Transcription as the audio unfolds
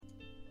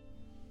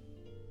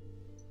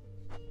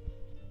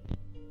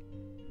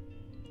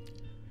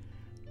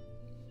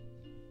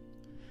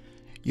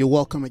You're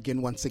welcome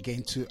again, once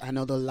again, to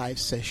another live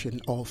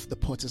session of the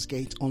Potter's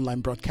Gate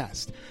online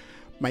broadcast.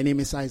 My name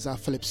is Isaac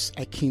Phillips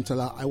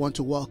Akintola. I want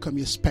to welcome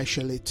you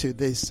specially to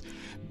this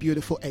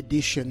beautiful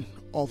edition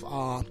of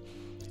our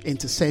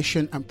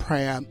intercession and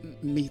prayer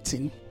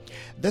meeting.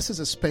 This is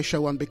a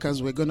special one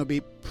because we're going to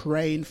be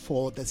praying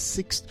for the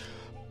 6th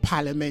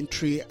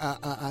parliamentary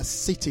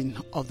sitting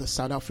of the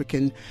South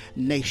African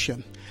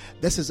nation.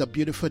 This is a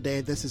beautiful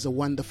day. This is a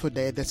wonderful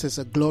day. This is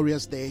a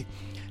glorious day.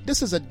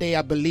 This is a day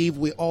I believe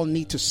we all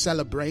need to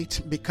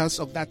celebrate because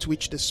of that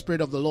which the Spirit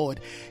of the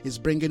Lord is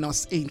bringing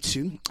us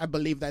into. I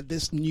believe that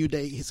this new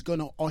day is going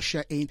to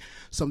usher in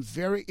some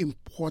very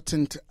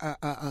important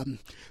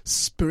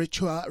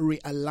spiritual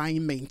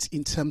realignment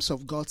in terms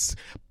of God's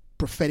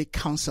prophetic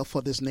counsel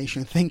for this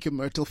nation. Thank you,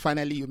 Myrtle.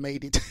 Finally, you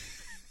made it.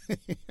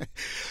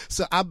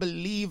 So I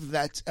believe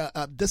that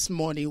this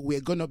morning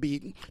we're going to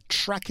be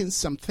tracking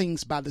some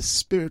things by the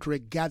Spirit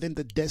regarding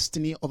the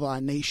destiny of our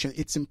nation.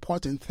 It's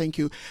important. Thank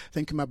you,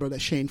 my brother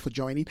Shane, for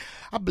joining.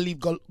 I believe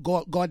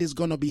God is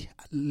going to be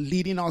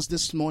leading us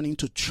this morning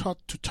to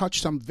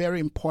touch some very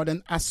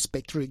important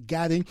aspects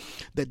regarding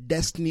the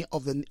destiny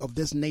of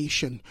this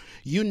nation.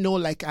 You know,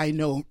 like I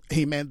know,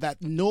 amen,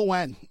 that no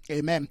one,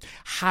 amen,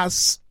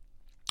 has,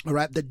 all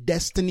right, the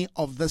destiny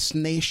of this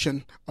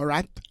nation, all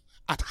right,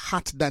 at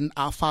heart than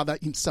our Father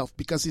himself,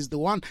 because he's the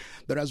one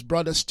that has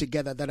brought us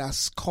together, that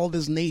has called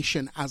this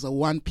nation as a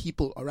one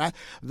people, all right,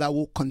 that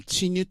will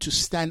continue to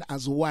stand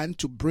as one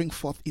to bring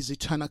forth his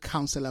eternal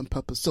counsel and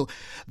purpose. So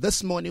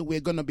this morning we're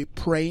going to be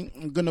praying.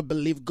 We're going to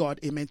believe God,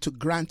 amen, to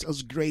grant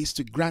us grace,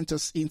 to grant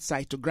us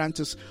insight, to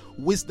grant us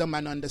wisdom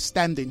and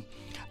understanding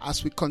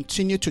as we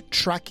continue to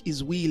track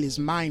his will, his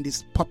mind,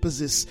 his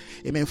purposes,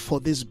 amen, for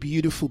this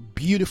beautiful,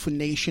 beautiful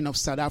nation of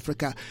South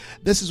Africa.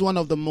 This is one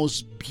of the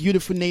most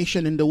beautiful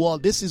nations in the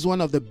world. This is one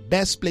of the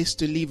best places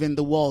to live in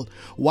the world.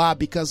 Why?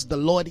 Because the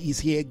Lord is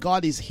here.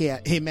 God is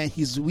here. Amen.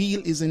 His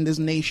will is in this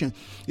nation.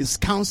 His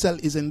counsel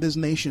is in this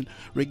nation.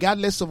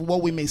 Regardless of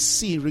what we may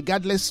see,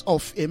 regardless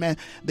of, amen,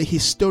 the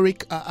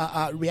historic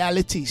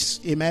realities,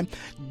 amen,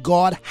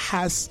 God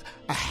has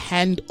a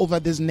hand over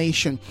this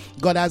nation.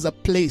 God has a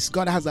place.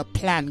 God has a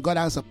plan. God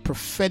has a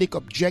prophetic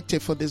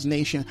objective for this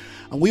nation.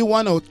 And we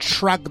want to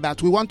track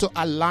that. We want to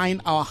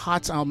align our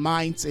hearts, our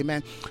minds,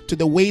 amen, to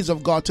the ways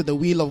of God, to the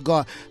will of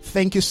God.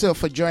 Thank you, sir,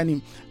 for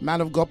joining.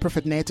 Man of God,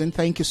 Prophet Nathan,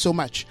 thank you so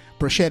much.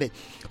 Appreciate it.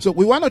 So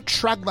we want to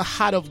track the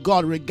heart of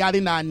God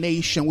regarding our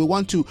nation. We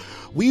want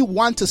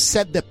to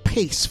set the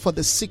pace for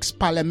the 6th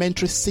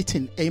parliamentary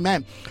sitting.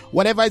 Amen.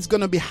 Whatever is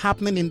going to be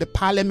happening in the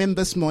parliament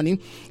this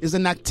morning is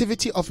an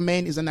activity of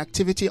men, is an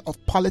activity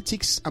of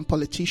politics and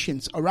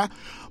politicians. All right.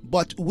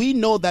 But we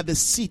know that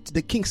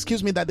the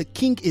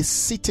king is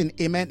sitting,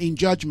 amen, in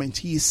judgment.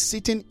 He is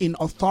sitting in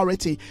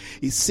authority.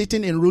 He's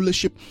sitting in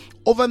rulership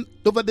over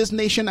this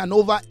nation and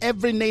over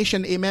every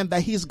nation, amen,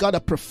 that he's got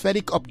a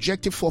prophetic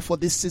objective for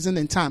this season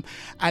and time.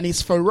 And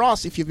it's for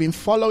us. If you've been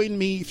following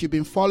me, if you've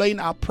been following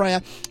our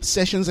prayer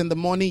sessions in the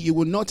morning, you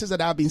will notice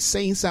that I've been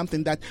saying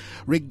something that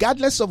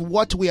regardless of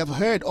what we have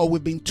heard or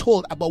we've been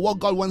told about what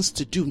God wants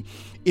to do,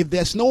 if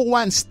there's no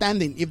one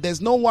standing, if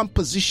there's no one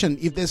position,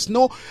 if there's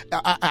no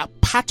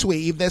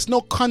pathway, if there's no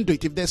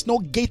conduit, if there's no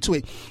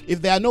gateway,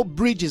 if there are no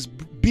bridges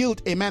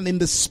built, amen, in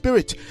the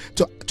Spirit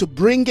to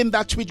bring in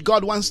that which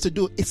God wants to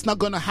do, it's not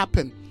going to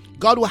happen.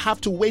 God will have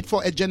to wait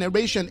for a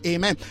generation,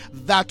 amen,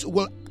 that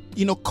will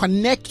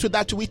connect to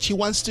that which he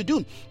wants to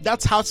do.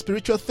 That's how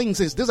spiritual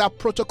things is. These are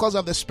protocols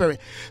of the Spirit.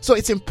 So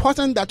it's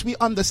important that we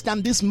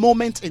understand this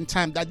moment in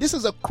time, that this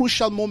is a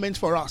crucial moment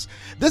for us.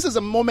 This is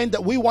a moment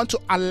that we want to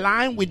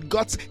align with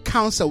God's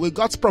counsel, with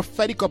God's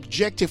prophetic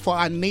objective for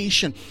our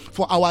nation,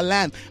 for our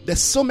land.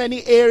 There's so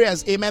many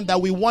areas, amen, that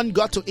we want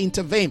God to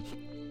intervene.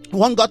 We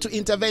want God to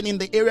intervene in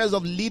the areas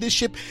of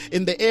leadership,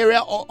 in the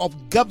area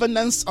of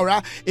governance, or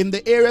in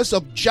the areas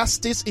of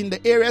justice, in the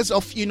areas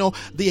of, the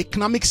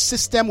economic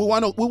system. We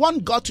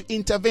want God to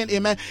intervene,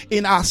 amen,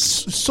 in our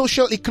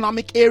social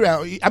economic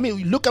area. I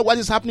mean, look at what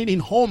is happening in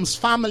homes,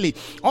 family,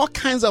 all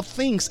kinds of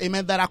things,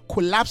 amen, that are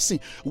collapsing.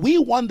 We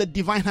want the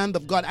divine hand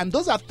of God. And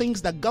those are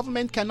things that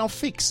government cannot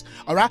fix.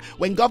 All right.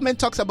 When government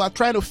talks about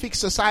trying to fix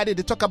society,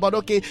 they talk about,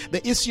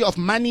 the issue of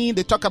money.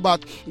 They talk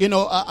about, their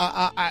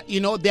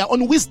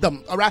own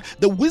wisdom. All right.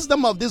 The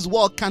wisdom of this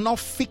world cannot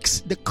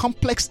fix the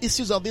complex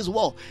issues of this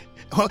world.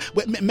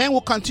 Men will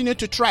continue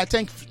to try.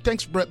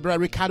 Thanks, Brother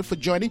Ricardo, for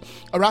joining.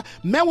 All right.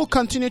 Men will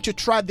continue to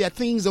try their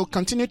things. They will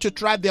continue to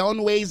try their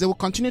own ways. They will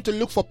continue to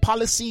look for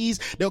policies.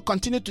 They will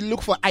continue to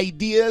look for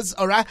ideas.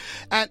 All right.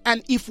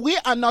 And if we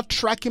are not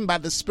tracking by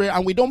the Spirit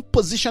and we don't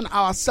position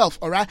ourselves,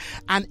 all right,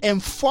 and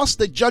enforce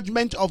the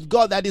judgment of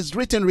God that is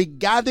written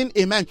regarding,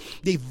 amen,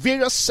 the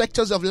various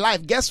sectors of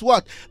life, guess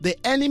what? The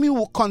enemy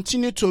will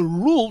continue to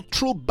rule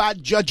through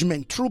bad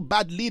judgment, through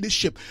bad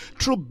leadership,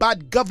 through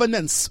bad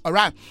governance. All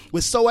right.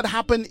 We saw what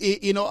happened,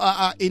 in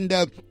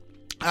the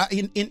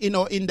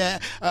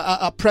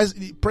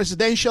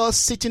presidential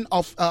sitting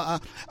of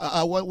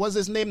what was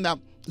his name now?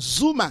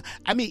 Zuma,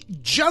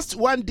 just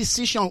one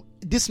decision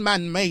this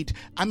man made,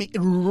 it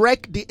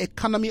wrecked the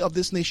economy of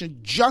this nation.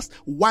 Just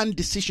one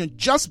decision,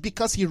 just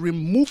because he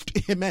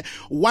removed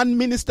one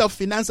minister of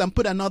finance and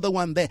put another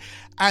one there.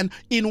 And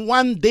in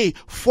one day,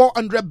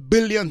 400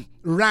 billion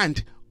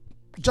rand,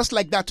 just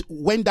like that,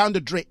 went down the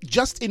drain,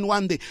 just in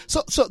one day.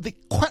 So the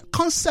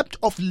concept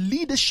of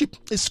leadership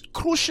is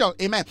crucial,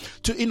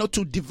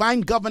 to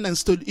divine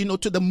governance, to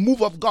the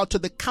move of God, to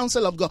the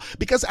counsel of God.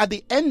 Because at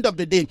the end of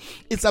the day,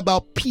 it's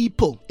about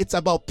people. It's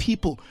about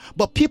people.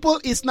 But people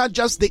is not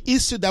just the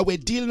issue that we're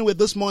dealing with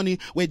this morning.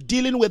 We're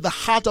dealing with the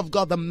heart of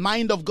God, the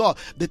mind of God,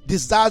 the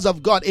desires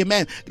of God.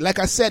 Amen. Like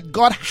I said,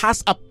 God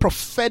has a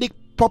prophetic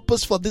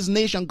purpose for this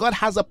nation. God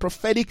has a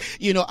prophetic,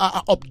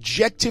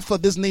 objective for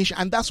this nation,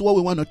 and that's what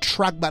we want to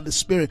track by the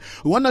Spirit.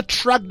 We want to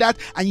track that,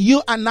 and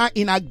you and I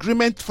in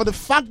agreement. For the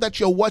fact that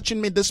you're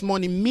watching me this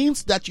morning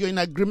means that you're in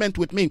agreement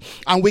with me,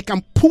 and we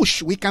can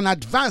push, we can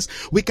advance,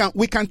 we can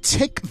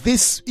take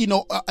this,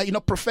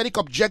 prophetic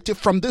objective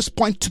from this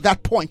point to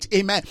that point.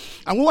 Amen.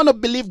 And we want to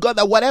believe God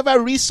that whatever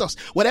resource,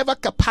 whatever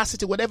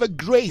capacity, whatever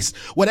grace,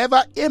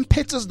 whatever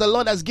impetus the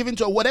Lord has given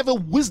to us, whatever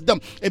wisdom,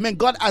 amen,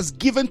 God has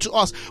given to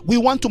us, we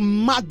want to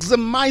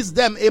maximize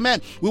them.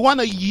 Amen. We want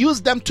to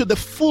use them to the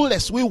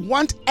fullest. We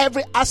want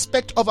every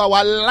aspect of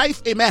our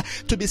life, amen,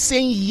 to be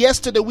saying yes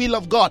to the will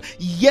of God,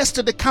 yes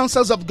to the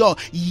counsels of God,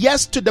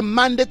 yes to the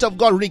mandate of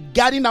God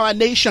regarding our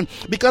nation.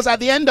 Because at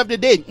the end of the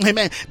day,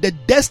 amen, the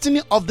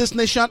destiny of this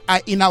nation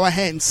are in our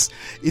hands.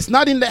 It's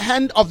not in the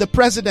hand of the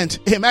president.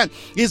 Amen.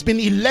 He's been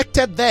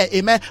elected there,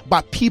 amen,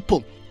 by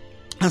people.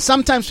 And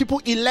sometimes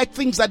people elect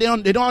things that they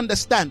don't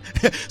understand.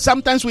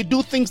 Sometimes we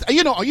do things,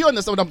 you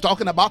understand what I'm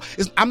talking about.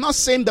 I'm not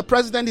saying the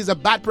president is a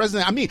bad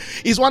president.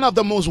 He's one of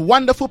the most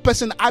wonderful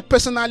person I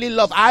personally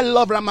love. I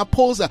love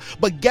Ramaphosa.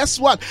 But guess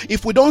what?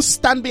 If we don't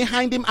stand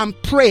behind him and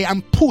pray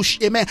and push,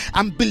 amen,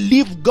 and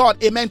believe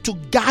God, amen, to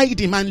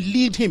guide him and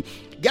lead him,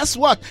 guess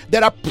what?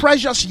 There are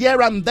pressures here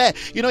and there.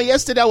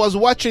 Yesterday I was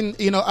watching,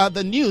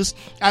 the news,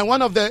 and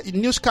one of the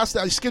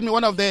newscasters,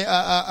 one of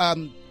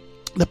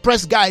the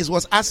press guys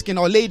was asking,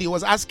 or lady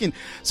was asking,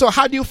 so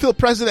how do you feel,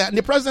 President? And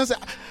the president said,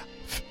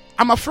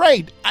 I'm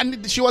afraid.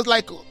 And she was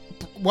like,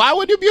 why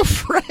would you be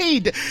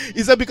afraid?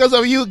 He said, because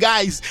of you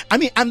guys.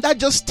 And that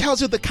just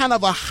tells you the kind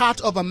of a heart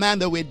of a man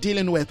that we're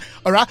dealing with.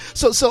 All right.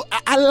 So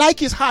I like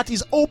his heart.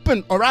 He's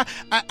open. All right.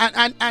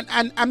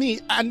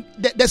 And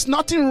there's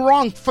nothing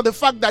wrong for the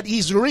fact that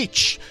he's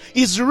rich.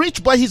 He's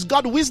rich, but he's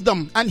got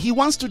wisdom and he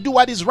wants to do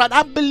what is right.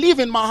 I believe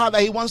in my heart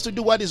that he wants to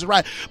do what is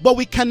right, but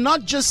we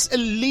cannot just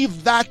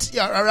leave that,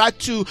 right,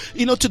 to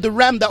the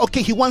realm that,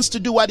 okay, he wants to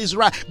do what is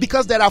right,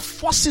 because there are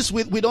forces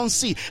we don't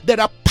see. There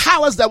are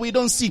powers that we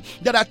don't see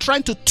that are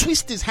trying to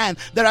twist his hand,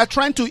 that are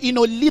trying to,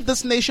 lead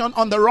this nation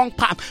on the wrong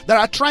path, that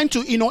are trying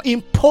to,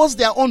 impose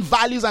their own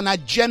values and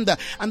agenda.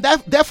 And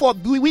therefore,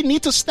 we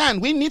need to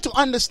stand. We need to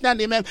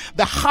understand, amen,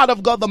 the heart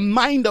of God, the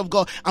mind of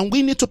God, and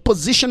we need to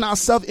position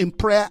ourselves in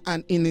prayer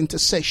and in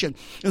intercession.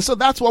 And so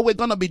that's what we're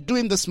going to be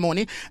doing this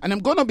morning. And I'm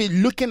going to be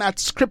looking at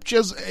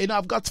scriptures.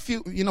 I've got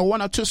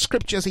one or two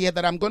scriptures here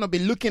that I'm going to be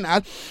looking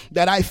at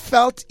that I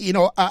felt,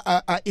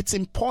 it's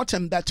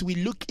important that we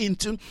look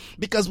into,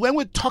 because when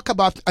we talk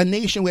about a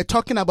nation, we're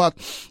talking about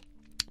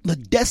the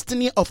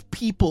destiny of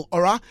people, all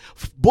right?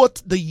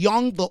 Both the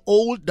young, the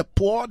old, the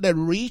poor, the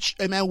rich.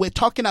 Amen. We're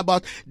talking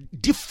about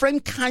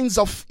different kinds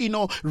of,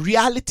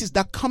 realities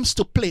that comes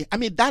to play.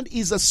 That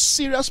is a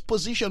serious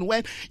position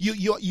when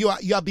you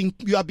have been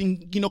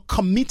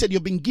committed.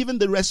 You've been given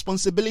the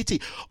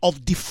responsibility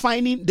of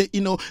defining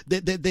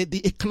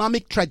the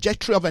economic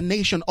trajectory of a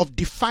nation, of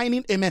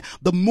defining, amen,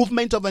 the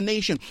movement of a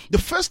nation. The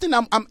first thing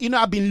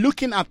I've been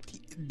looking at,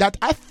 that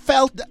I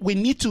felt that we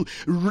need to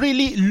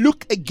really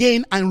look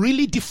again and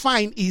really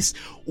define, is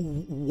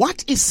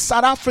what is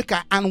South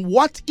Africa and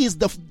what is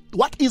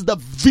the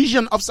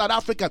vision of South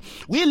Africa.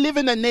 We live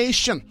in a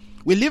nation.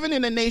 We're living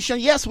in a nation.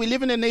 Yes, we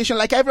live in a nation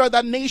like every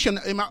other nation,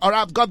 or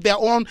have got their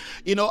own,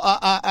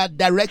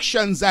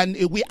 directions, and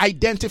we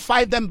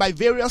identify them by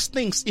various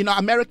things.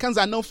 Americans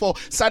are known for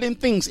certain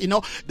things.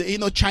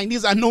 The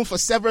Chinese are known for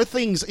several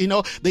things.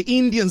 The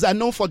Indians are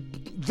known for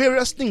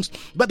various things.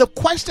 But the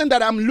question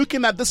that I'm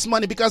looking at this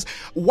morning, because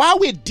while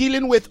we're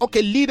dealing with,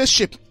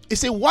 leadership, you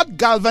see, what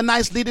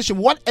galvanized leadership,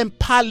 what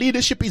empower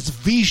leadership is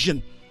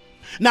vision.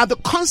 Now, the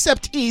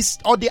concept is,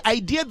 or the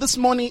idea this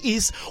morning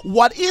is,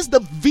 what is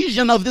the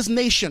vision of this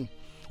nation?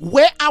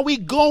 Where are we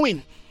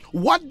going?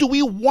 What do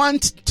we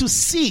want to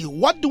see?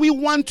 What do we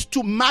want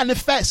to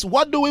manifest?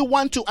 What do we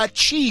want to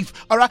achieve?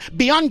 All right.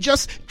 Beyond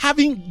just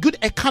having good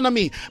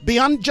economy,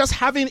 beyond just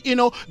having,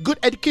 good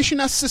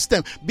educational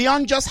system,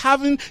 beyond just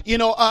having,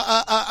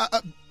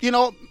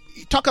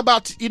 talk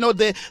about,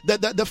 the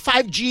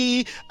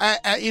 5G,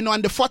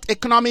 and the fourth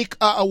economic,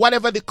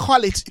 whatever they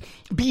call it.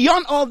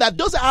 Beyond all that,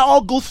 those are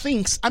all good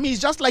things.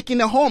 It's just like in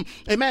a home.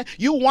 Amen.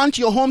 You want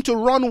your home to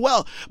run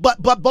well, but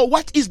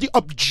what is the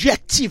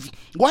objective?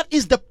 What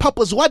is the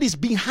purpose? What is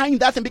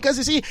behind that thing? Because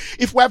you see,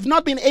 if we have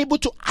not been able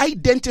to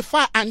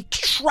identify and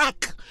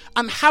track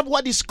and have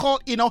what is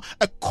called,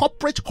 a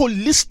corporate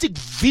holistic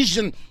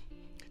vision,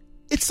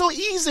 It's so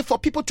easy for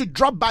people to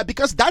drop by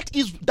because that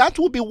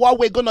will be what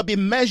we're going to be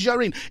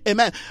measuring.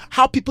 Amen.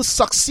 How people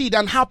succeed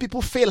and how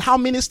people fail, how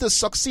ministers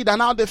succeed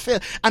and how they fail.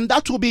 And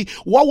that will be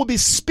what will be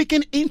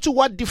speaking into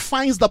what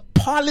defines the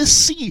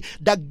policy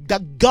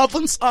that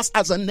governs us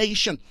as a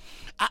nation.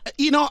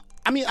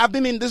 I've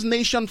been in this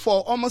nation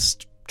for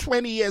almost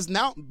 20 years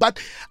now,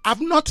 but I've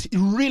not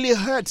really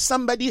heard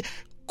somebody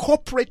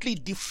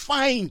corporately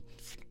define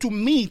to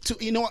me,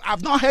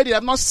 I've not heard it,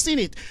 I've not seen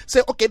it.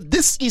 Say, okay,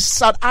 this is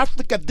South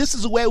Africa, this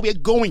is where we're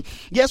going.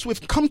 Yes,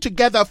 we've come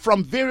together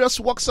from various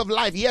walks of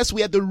life. Yes,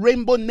 we are the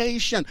Rainbow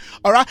Nation,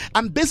 all right?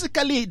 And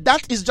basically,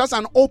 that is just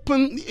an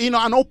open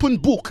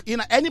book.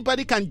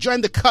 Anybody can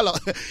join the color,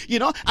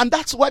 and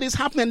that's what is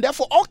happening.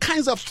 Therefore, all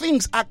kinds of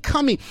things are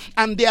coming,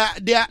 and they are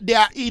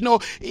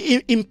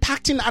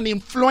impacting and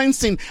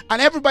influencing,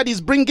 and everybody's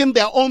bringing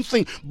their own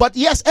thing. But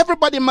yes,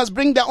 everybody must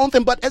bring their own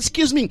thing. But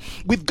excuse me,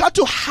 we've got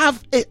to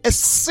have a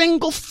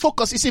single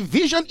focus. You see,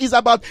 vision is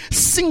about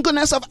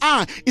singleness of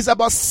eye, is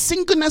about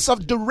singleness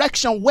of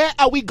direction. Where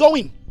are we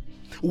going?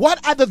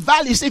 What are the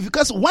values?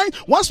 Because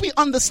once we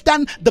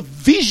understand the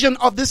vision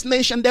of this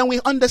nation, then we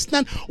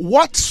understand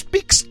what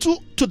speaks to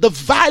the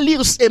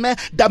values, amen,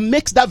 that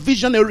makes that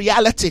vision a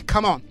reality.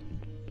 Come on.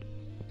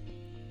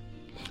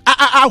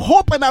 I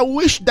hope and I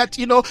wish that,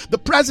 the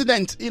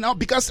president,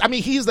 because,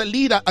 he is the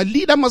leader. A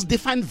leader must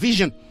define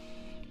vision.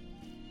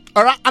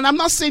 All right, and I'm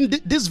not saying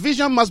this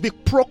vision must be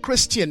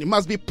pro-Christian, it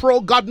must be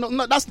pro-God.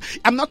 No,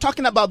 I'm not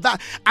talking about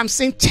that. I'm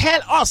saying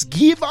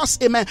give us,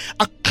 amen,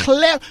 a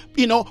clear,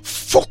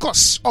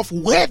 focus of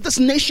where this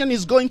nation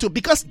is going to,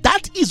 because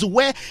that is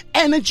where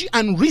energy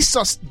and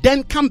resource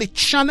then can be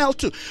channeled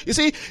to. You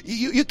see,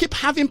 you keep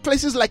having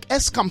places like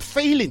Eskom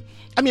failing.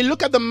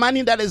 Look at the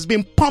money that has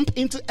been pumped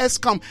into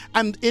Eskom.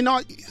 And,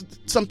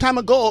 some time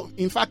ago,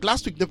 in fact,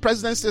 last week, the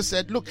president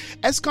said, look,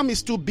 Eskom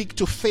is too big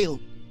to fail.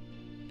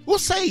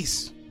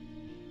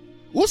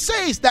 Who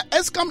says that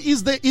Eskom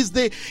is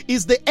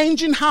the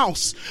engine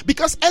house?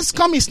 Because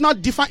Eskom is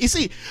not defined. You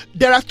see,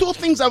 there are two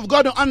things I've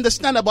got to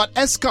understand about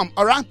Eskom,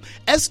 all right?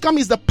 Eskom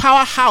is the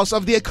powerhouse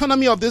of the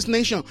economy of this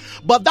nation.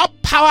 But that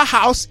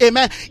powerhouse,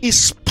 amen,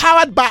 is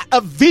powered by a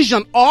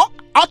vision, or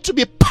ought to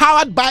be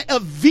powered by a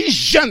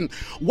vision.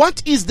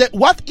 What is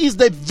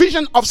the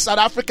vision of South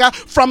Africa?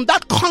 From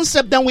that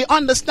concept, then we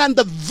understand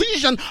the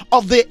vision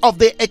of the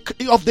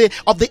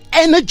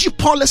energy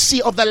policy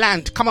of the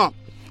land. Come on.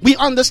 We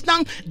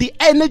understand the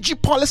energy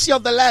policy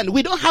of the land.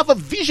 We don't have a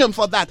vision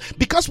for that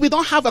because we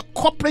don't have a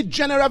corporate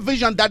general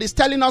vision that is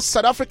telling us,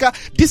 South Africa,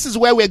 this is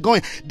where we're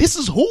going. This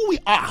is who we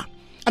are.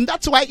 And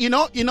that's why,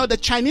 the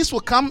Chinese will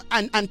come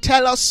and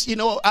tell us,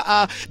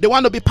 they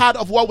want to be part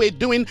of what we're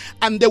doing,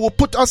 and they will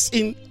put us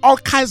in all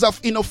kinds of,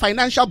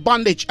 financial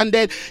bondage. And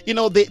then,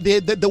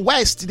 the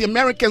West, the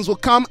Americans will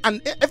come,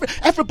 and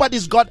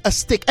everybody's got a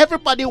stake.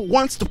 Everybody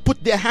wants to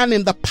put their hand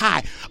in the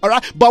pie. All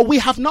right. But we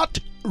have not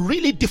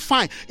really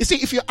defined. You see,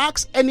 if you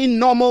ask any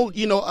normal,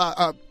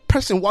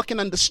 person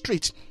walking on the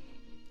street,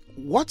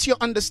 what's your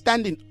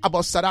understanding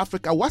about South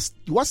Africa? What's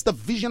the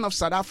vision of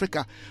South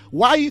Africa?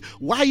 Why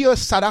you're a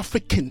South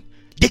African?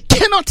 They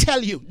cannot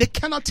tell you.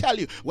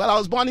 Well, I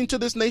was born into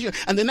this nation,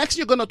 and the next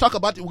we're going to talk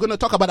about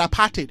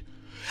apartheid.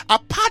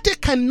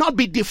 Apartheid cannot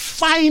be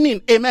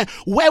defining, amen,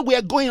 where we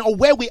are going or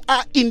where we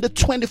are in the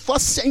 21st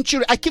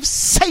century. I keep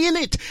saying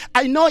it.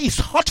 I know it's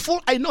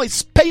hurtful. I know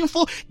it's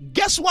painful.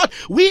 Guess what?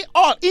 We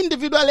all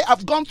individually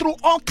have gone through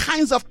all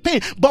kinds of pain,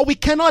 but we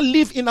cannot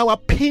live in our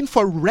pain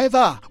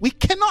forever. We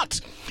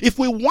cannot. If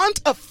we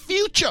want a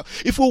future,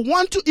 if we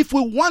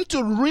want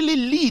to really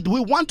lead, we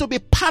want to be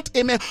part,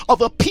 amen,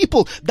 of a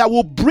people that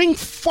will bring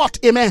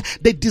forth, amen,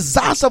 the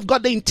desires of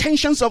God, the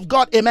intentions of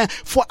God, amen,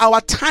 for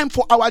our time,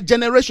 for our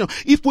generation.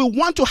 If we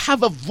want to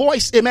have a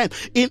voice, amen,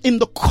 in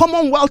the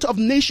commonwealth of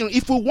nations,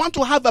 if we want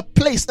to have a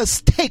place, a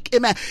stake,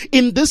 amen,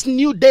 in this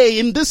new day,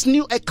 in this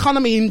new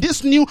economy, in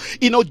this new,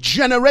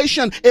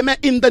 generation, amen,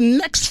 in the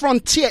next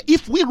frontier,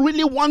 if we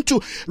really want to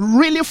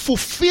really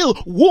fulfill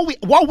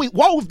what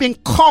we've been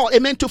called,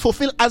 amen, to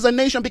fulfill as a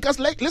nation, because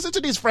listen to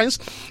this, friends,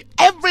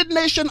 every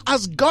nation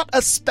has got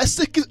a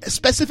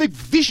specific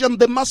vision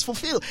they must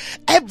fulfill.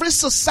 Every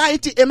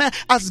society, amen,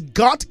 has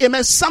got,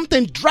 amen,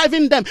 something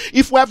driving them.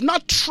 If we have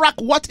not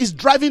tracked what is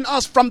driving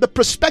us from the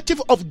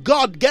perspective of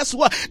God, guess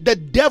what? The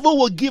devil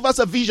will give us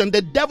a vision.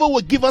 The devil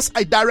will give us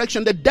a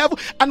direction.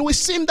 And we've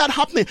seen that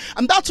happening.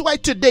 And that's why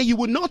today you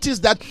will notice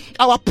that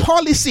our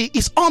policy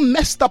is all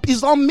messed up,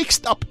 is all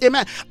mixed up.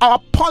 Amen. Our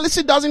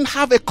policy doesn't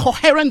have a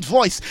coherent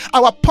voice.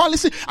 Our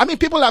policy,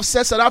 people have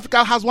said South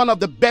Africa has one of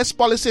the best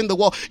policy in the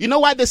world. You know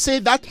why they say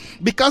that?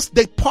 Because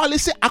the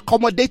policy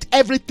accommodates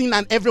everything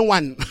and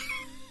everyone.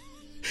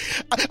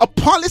 A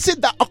policy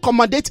that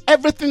accommodates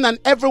everything and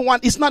everyone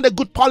is not a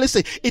good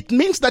policy. It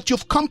means that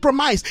you've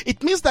compromised.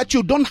 It means that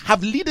you don't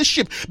have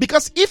leadership.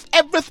 Because if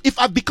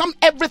I've become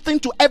everything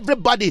to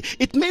everybody,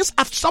 it means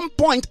at some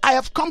point I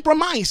have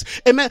compromised.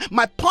 Amen.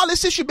 My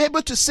policy should be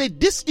able to say,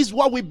 this is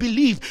what we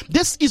believe.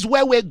 This is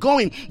where we're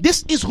going.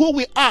 This is who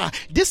we are.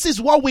 This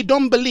is what we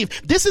don't believe.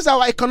 This is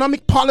our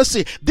economic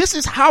policy. This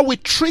is how we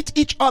treat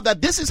each other.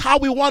 This is how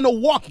we want to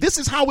walk. This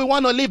is how we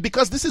want to live,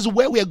 because this is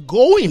where we're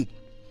going.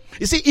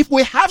 You see, if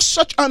we have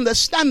such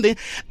understanding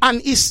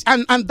and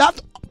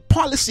that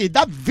policy,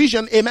 that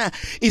vision, amen,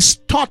 is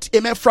taught,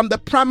 amen, from the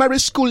primary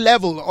school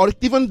level or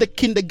even the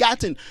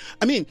kindergarten.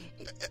 I mean,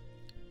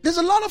 there's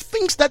a lot of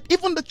things that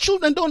even the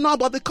children don't know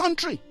about the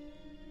country.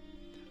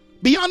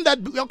 Beyond that,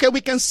 okay,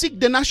 we can seek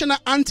the national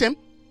anthem,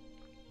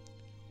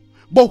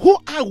 but who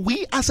are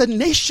we as a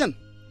nation?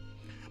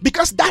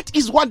 Because that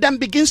is what then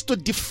begins to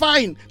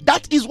define.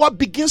 That is what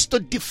begins to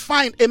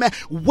define, amen,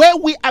 where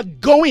we are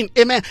going,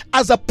 amen,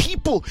 as a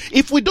people.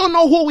 If we don't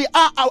know who we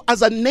are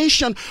as a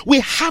nation, we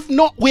have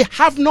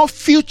no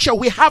future.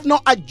 We have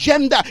no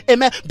agenda,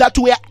 amen, that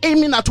we are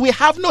aiming at. We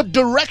have no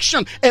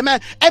direction,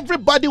 amen.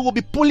 Everybody will be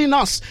pulling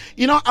us.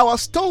 You know, I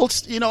was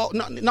told, you know,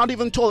 not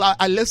even told,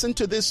 I listened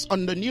to this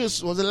on the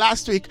news, was it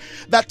last week,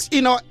 that,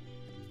 you know,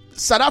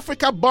 South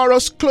Africa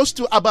borrows close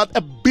to about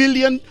 $1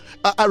 billion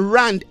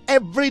rand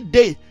every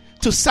day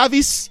to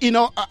service,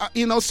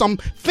 some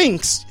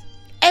things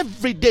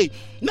every day.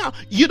 Now,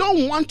 you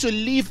don't want to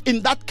live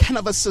in that kind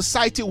of a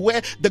society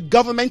where the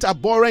government are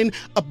borrowing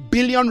 $1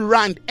 billion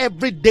rand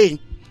every day.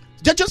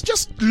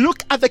 Just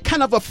look at the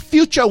kind of a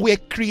future we're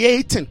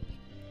creating.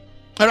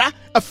 All right,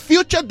 a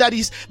future that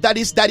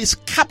is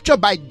captured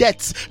by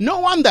debts.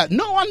 No wonder.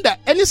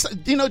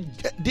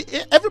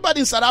 Everybody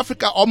in South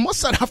Africa or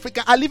most South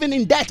Africa are living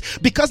in debt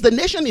because the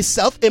nation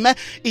itself, amen,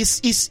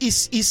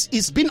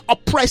 is being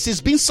oppressed, is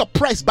being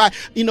suppressed by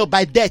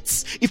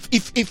debts. If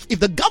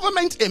the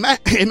government,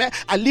 amen,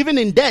 are living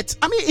in debt,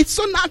 I mean, it's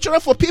so natural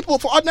for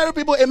ordinary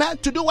people, amen,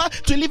 to do what?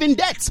 To live in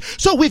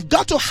debts. So we've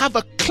got to have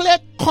a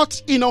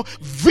clear-cut,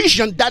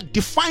 vision that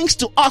defines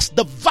to us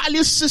the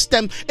value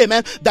system,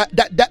 amen,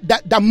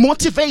 that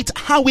motivate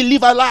how we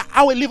live our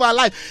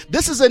life.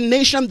 This is a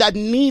nation that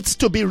needs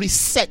to be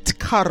reset.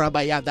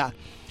 Karabayada.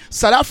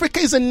 South Africa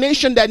is a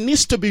nation that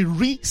needs to be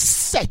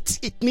reset.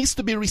 It needs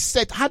to be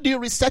reset. How do you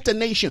reset a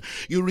nation?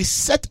 You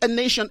reset a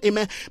nation,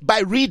 amen,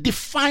 by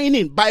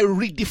redefining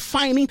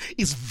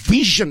its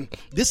vision.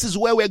 This is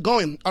where we're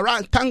going. All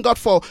right. Thank God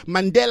for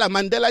Mandela.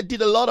 Mandela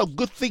did a lot of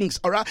good things,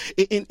 all right,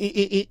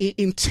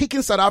 in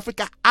taking South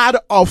Africa out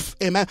of,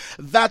 amen,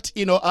 that,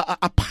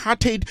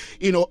 apartheid,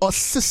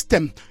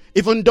 system.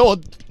 Even though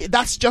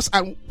that's just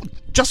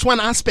one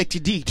aspect he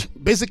did,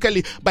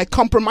 basically by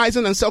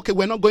compromising and say, okay,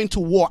 we're not going to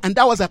war. And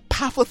that was a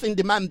powerful thing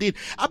the man did.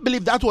 I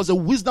believe that was a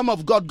wisdom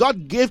of God.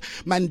 God gave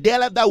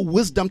Mandela that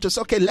wisdom to say,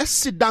 okay, let's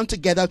sit down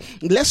together.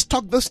 Let's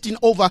talk this thing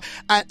over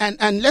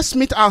and let's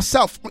meet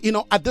ourselves,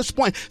 at this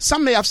point.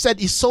 Some may have said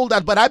he sold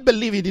that, but I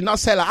believe he did not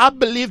sell it. I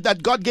believe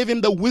that God gave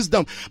him the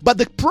wisdom. But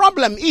the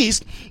problem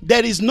is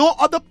there is no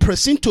other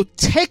person to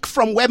take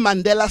from where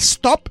Mandela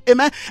stopped,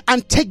 amen,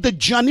 and take the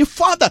journey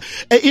further.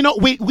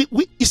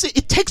 You see,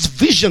 it takes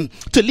vision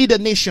to lead a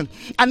nation,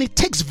 and it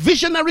takes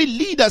visionary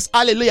leaders,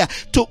 hallelujah,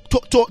 to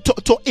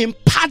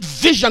impart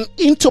vision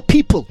into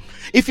people.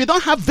 If you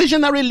don't have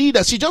visionary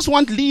leaders, you just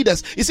want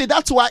leaders. You see,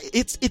 that's why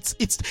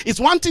it's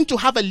one thing to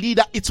have a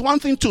leader. It's one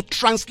thing to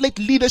translate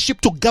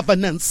leadership to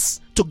governance.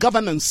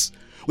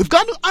 We've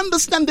got to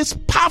understand this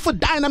powerful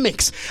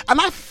dynamics.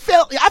 And I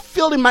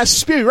feel in my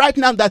spirit right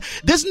now that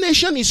this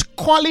nation is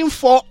calling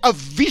for a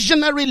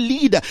visionary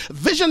leader.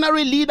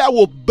 Visionary leader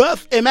will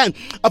birth, amen,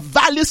 a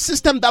value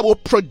system that will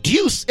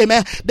produce,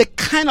 amen, the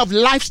kind of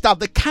lifestyle,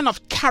 the kind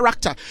of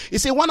character. You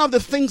see, one of the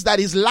things that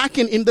is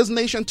lacking in this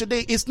nation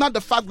today is not the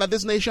fact that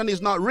this nation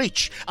is not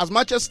rich. As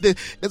much as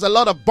there's a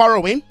lot of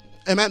borrowing,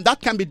 amen,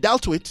 that can be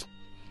dealt with.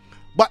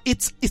 But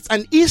it's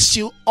an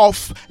issue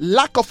of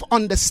lack of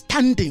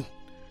understanding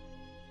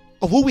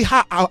of who we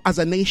are as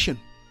a nation.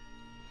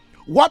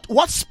 What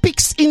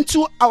speaks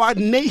into our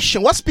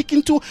nation? What speaks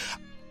into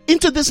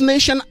this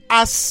nation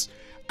as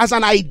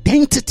an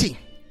identity?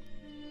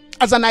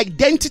 As an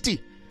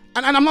identity.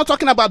 And I'm not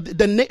talking about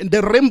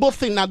the rainbow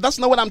thing. Now, that's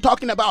not what I'm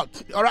talking about.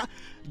 All right,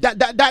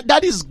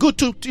 that is good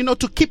to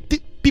keep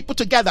people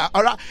together.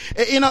 All right,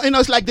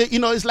 it's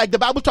like the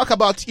Bible talk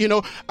about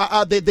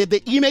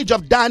the image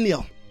of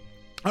Daniel.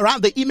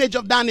 Around the image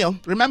of Daniel,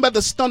 remember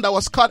the stone that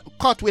was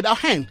caught with our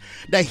hand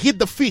that hit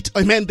the feet,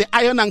 amen, the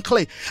iron and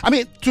clay. I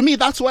mean, to me,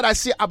 that's what I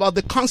see about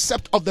the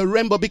concept of the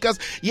rainbow, because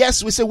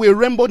yes, we say we're a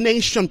rainbow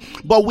nation,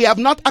 but we have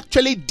not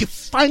actually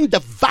defined the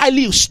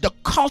values, the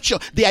culture,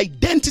 the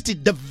identity,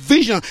 the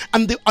vision,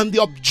 and the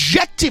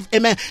objective,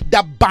 amen,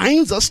 that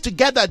binds us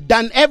together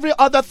than every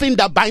other thing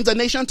that binds a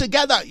nation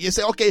together. You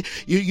say, okay,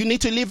 you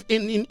need to live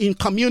in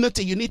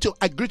community, you need to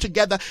agree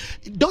together.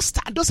 Those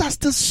are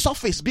still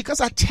surface,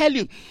 because I tell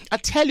you,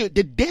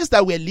 the days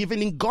that we're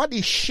living in, God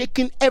is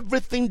shaking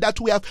everything that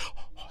we have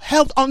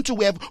held onto,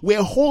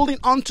 we're holding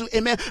onto,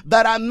 amen,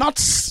 that are not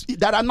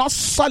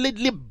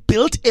solidly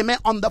built, amen,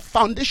 on the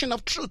foundation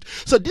of truth.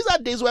 So these are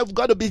days where we've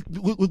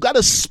got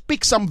to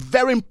speak some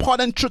very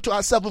important truth to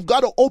ourselves. We've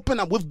got to open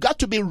up. We've got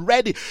to be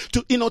ready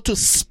to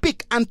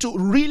speak and to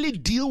really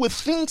deal with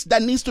things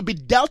that needs to be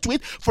dealt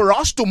with for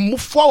us to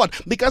move forward.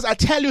 Because I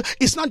tell you,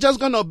 it's not just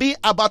going to be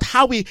about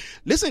how we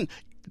listen.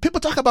 People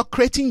talk about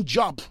creating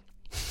job.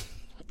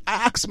 I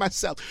ask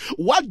myself,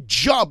 what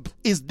job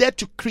is there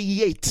to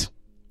create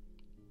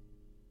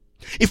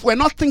if we're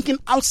not thinking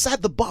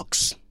outside the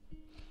box?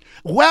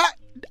 Where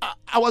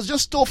I was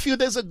just told a few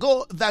days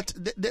ago that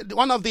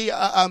one of the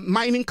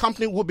mining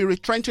company will be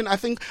retrenching, I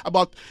think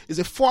about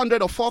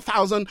 400 or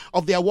 4,000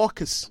 of their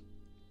workers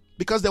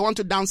because they want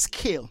to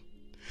downscale.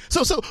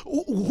 So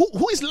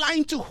who is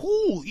lying to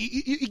who?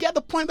 You get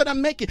the point that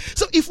I'm making.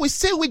 So if we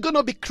say we're going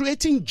to be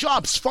creating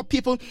jobs for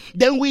people,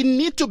 then we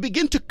need to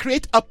begin to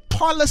create a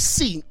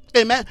policy,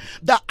 amen,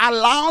 that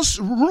allows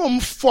room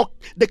for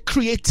the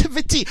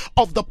creativity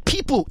of the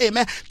people,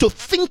 amen, to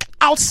think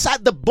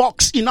outside the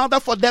box in order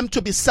for them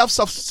to be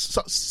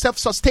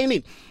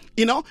self-sustaining.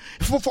 You know,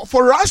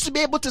 for us to be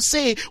able to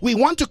say we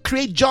want to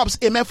create jobs,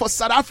 amen, for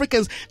South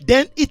Africans,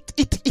 then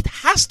it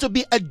has to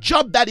be a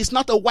job that is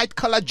not a white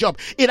collar job.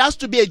 It has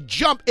to be a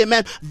job,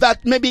 amen,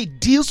 that maybe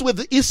deals with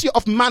the issue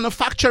of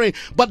manufacturing,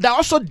 but that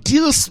also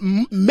deals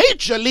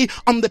majorly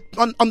on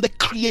the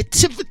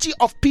creativity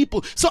of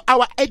people. So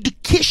our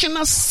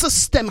educational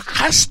system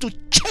has to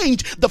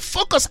change. The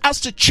focus has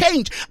to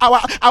change.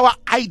 Our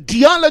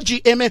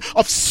ideology, amen,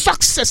 of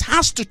success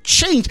has to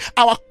change.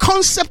 Our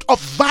concept of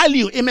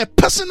value, amen,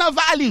 personal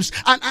values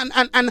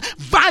and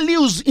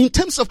values in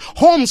terms of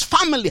homes,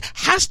 family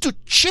has to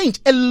change.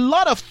 A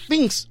lot of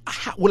things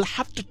will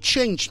have to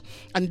change,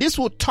 and this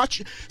will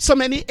touch so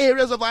many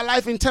areas of our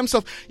life in terms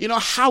of, you know,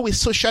 how we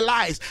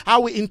socialize,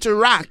 how we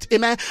interact.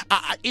 Amen.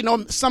 You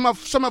know, some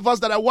of us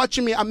that are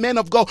watching me are men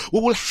of God. We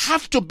will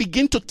have to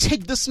begin to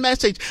take this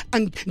message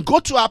and go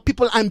to our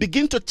people and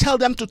begin to tell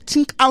them to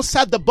think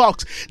outside the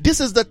box. This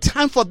is the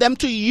time for them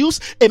to use,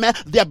 amen,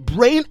 their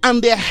brain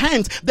and their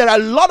hands. There are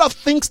a lot of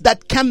things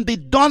that can be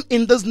done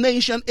in this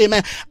nation,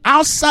 amen,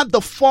 outside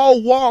the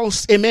four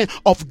walls, amen,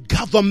 of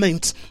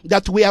government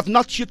that we have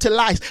not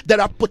utilized.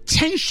 There are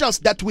potentials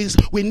that we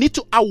need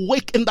to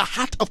awake in the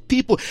heart of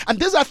people, and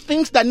these are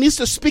things that needs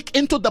to speak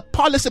into the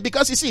policy.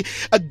 Because you see,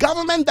 a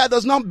government that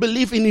does not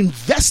believe in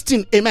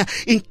investing, amen,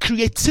 in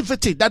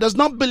creativity, that does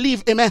not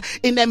believe, amen,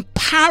 in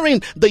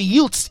empowering the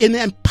youths, in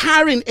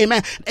empowering,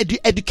 amen,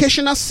 the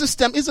educational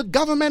system, is a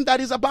government that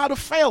is about to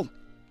fail.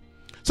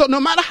 So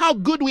no matter how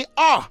good we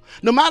are,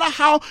 no matter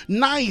how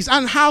nice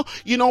and how,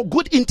 you know,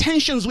 good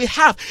intentions we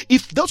have,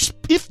 if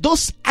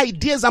those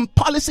ideas and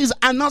policies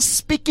are not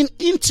speaking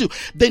into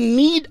the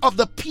need of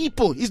the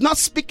people, is not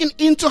speaking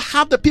into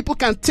how the people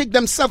can take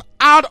themselves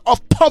out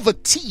of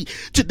poverty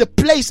to the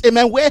place,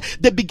 amen, where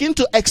they begin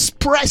to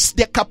express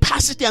their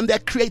capacity and their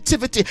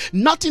creativity,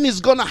 nothing is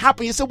going to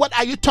happen. You say, what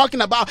are you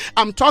talking about?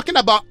 I'm talking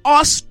about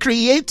us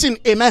creating,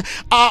 amen,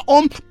 our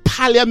own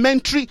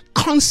parliamentary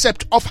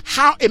concept of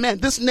how, amen,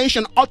 this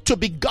nation ought to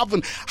be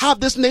governed, how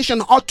this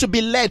nation ought to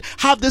be led,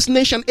 how this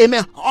nation,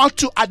 amen, ought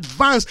to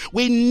advance.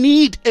 We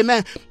need,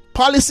 amen,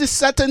 policy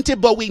certainty,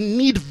 but we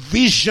need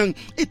vision.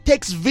 It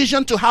takes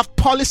vision to have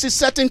policy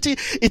certainty.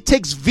 It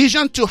takes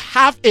vision to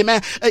have,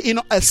 amen,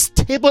 a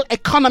stable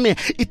economy.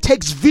 It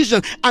takes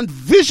vision, and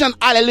vision,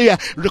 hallelujah,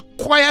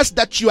 requires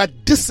that you are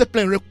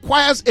disciplined,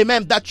 requires,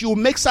 amen, that you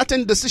make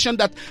certain decisions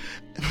that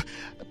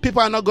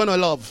people are not going to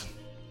love.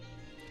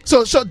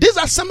 So these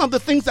are some of the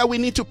things that we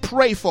need to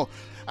pray for.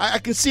 I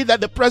can see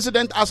that the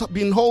president has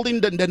been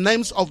holding the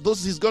names of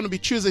those he's going to be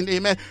choosing,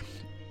 amen,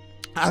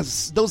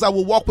 as those that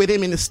will work with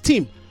him in his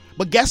team.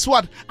 But guess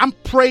what? I'm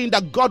praying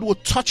that God will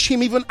touch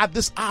him even at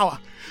this hour.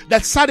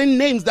 That certain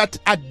names that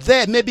are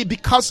there, maybe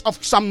because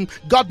of some,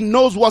 God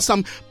knows what,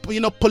 some,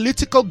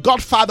 political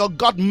godfather or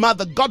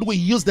godmother, God will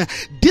use them.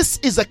 This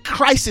is a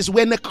crisis.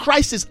 We're in a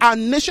crisis. Our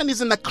nation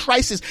is in a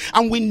crisis,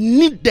 and we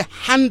need the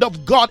hand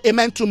of God,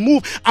 amen, to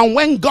move. And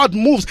when God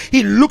moves,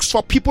 he looks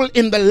for people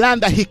in the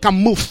land that he can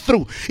move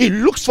through. He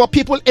looks for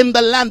people in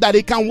the land that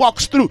he can walk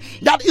through.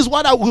 That is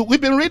what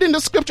we've been reading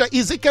the scripture,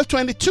 Ezekiel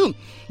 22.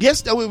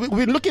 Yes, we've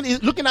been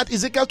looking at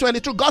Ezekiel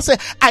 22. God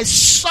said, I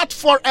sought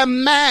for a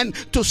man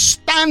to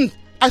stand.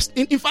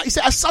 In fact, he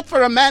said, I sought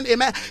for a man,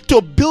 amen,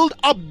 to build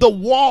up the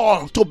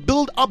wall, to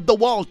build up the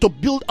wall, to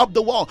build up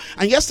the wall.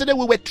 And yesterday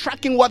we were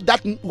tracking what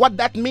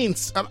that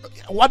means.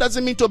 What does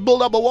it mean to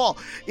build up a wall?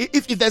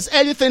 If there's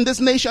anything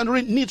this nation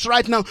needs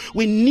right now,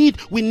 we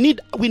need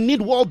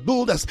wall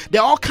builders.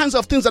 There are all kinds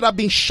of things that have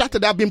been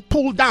shattered, that have been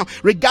pulled down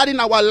regarding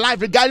our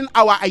life, regarding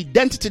our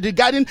identity,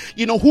 regarding,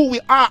 who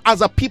we are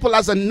as a people,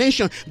 as a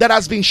nation, that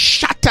has been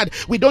shattered.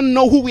 We don't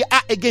know who we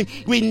are again.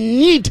 We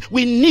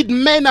need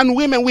men and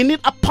women. We need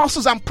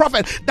apostles and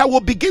prophets that will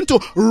begin to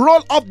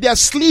roll up their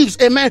sleeves,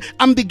 amen,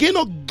 and begin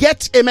to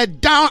get, amen,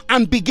 down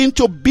and begin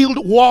to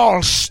build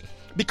walls.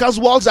 Because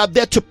walls are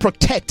there to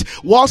protect,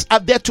 walls are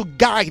there to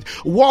guide,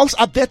 walls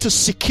are there to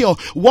secure,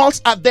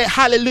 walls are there,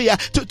 hallelujah,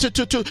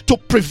 to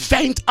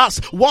prevent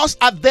us, walls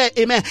are there,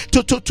 amen,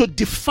 to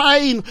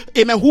define,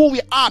 amen, who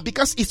we are,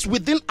 because it's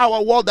within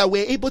our wall that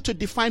we're able to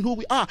define who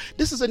we are.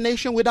 This is a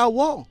nation without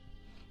wall.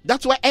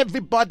 That's why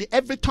everybody,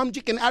 every Tom,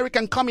 Dick, and Harry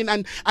can come in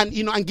and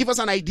give us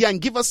an idea and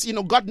give us,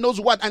 God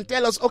knows what, and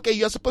tell us, okay,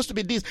 you're supposed to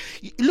be this.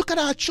 Look at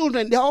our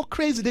children. They're all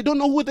crazy. They don't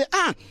know who they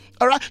are.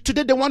 All right.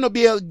 Today they want to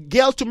be a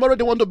girl. Tomorrow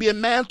they want to be a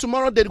man.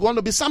 Tomorrow they want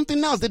to be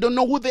something else. They don't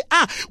know who they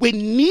are. We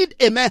need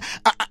a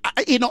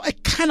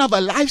kind of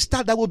a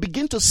lifestyle that will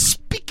begin to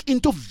speak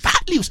into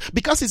values,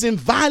 because it's in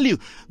value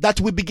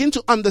that we begin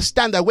to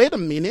understand that, wait a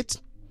minute,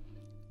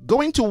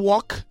 going to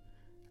work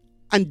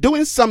and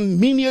doing some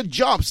menial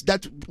jobs,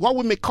 that what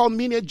we may call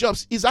menial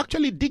jobs, is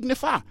actually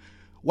dignified.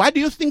 Why do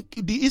you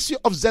think the issue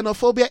of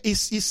xenophobia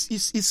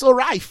is so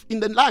rife in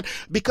the land?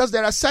 Because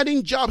there are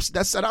certain jobs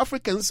that South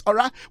Africans, all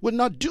right, will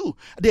not do.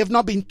 They have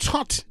not been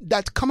taught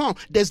that, come on,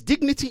 there's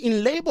dignity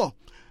in labor.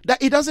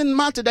 That it doesn't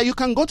matter that you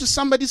can go to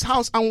somebody's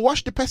house and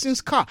wash the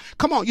person's car.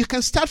 Come on, you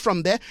can start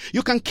from there.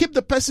 You can keep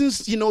the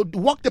person's,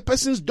 walk the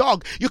person's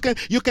dog. You can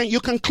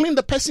clean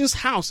the person's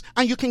house,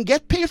 and you can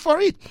get paid for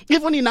it.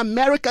 Even in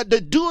America,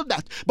 they do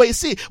that. But you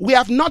see, we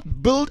have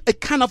not built a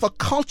kind of a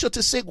culture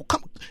to say,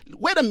 come,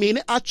 wait a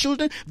minute, our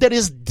children, there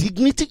is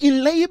dignity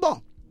in labor.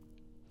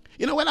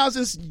 When I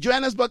was in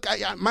Johannesburg,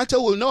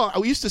 Martha will know, I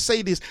used to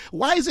say this.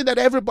 Why is it that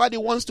everybody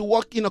wants to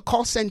work in a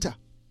call center?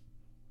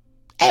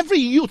 Every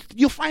youth,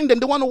 you find them,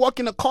 they want to work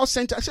in a call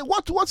center. I say,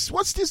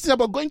 what's this thing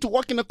about going to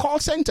work in a call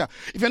center?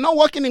 If you're not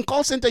working in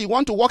call center, you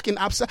want to work in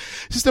ABSA.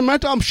 Sister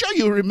Martha, I'm sure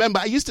you remember,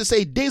 I used to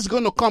say, days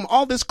going to come,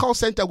 all this call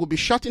center will be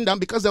shutting down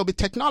because there'll be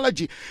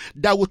technology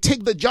that will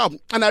take the job.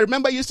 And I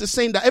remember I used to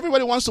saying that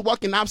everybody wants to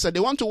work in ABSA. They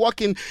want to work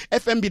in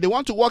FMB. They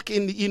want to work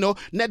in,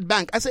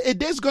 NetBank. I said, a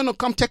day's going to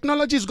come,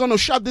 technology is going to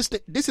shut this.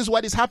 This is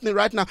what is happening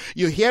right now.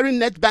 You're hearing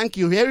NetBank,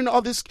 you're hearing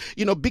all this,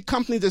 big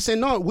companies. They say,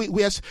 no, we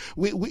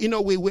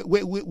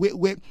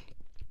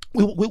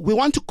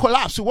want to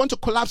collapse. We want to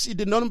collapse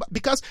the number,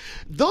 because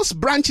those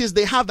branches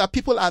they have that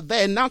people are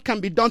there now can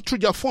be done through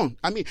your phone.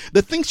 I mean,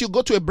 the things you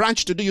go to a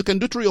branch to do, you can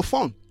do through your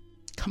phone.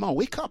 Come on,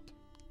 wake up.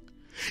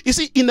 You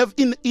see, in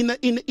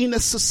a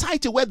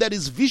society where there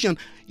is vision,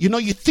 you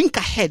think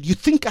ahead.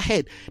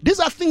 These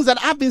are things that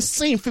I've been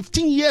saying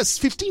 15 years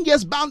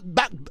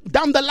back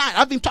down the line.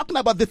 I've been talking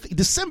about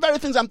the same very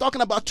things I'm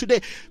talking about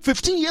today.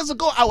 15 years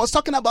ago, I was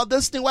talking about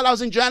this thing while I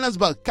was in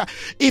Johannesburg.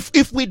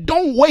 If we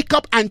don't wake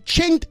up and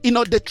change,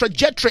 the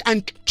trajectory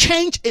and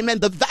change, amen,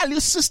 the value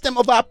system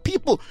of our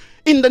people,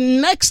 in the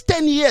next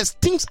 10 years,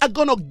 things are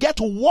going to get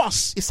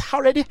worse. It's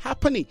already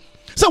happening.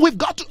 So we've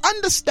got to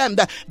understand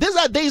that these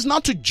are days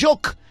not to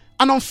joke.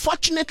 And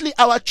unfortunately,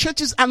 our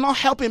churches are not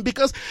helping,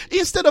 because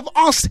instead of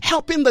us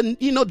helping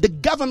the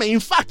government,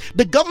 in fact,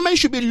 the government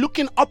should be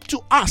looking up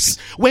to us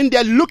when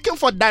they're looking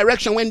for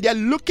direction, when they're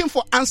looking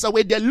for answer,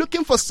 when they're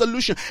looking for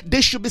solution. They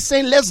should be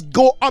saying, let's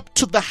go up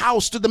to the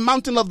house, to the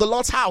mountain of the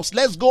Lord's house.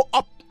 Let's go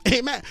up.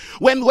 Amen.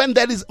 When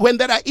there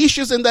are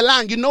issues in the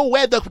land,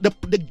 where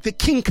the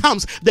king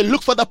comes, they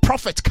look for the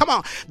prophet. Come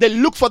on, they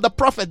look for the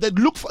prophet. They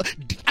look for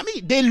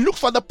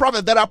the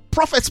prophet. There are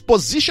prophets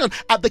positioned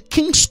at the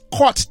king's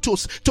court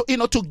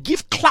to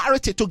give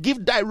clarity, to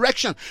give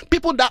direction.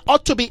 People that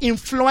ought to be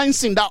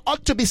influencing, that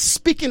ought to be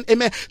speaking,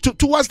 amen,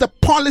 towards the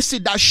policy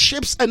that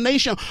shapes a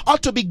nation,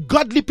 ought to be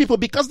godly people,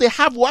 because they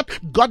have what?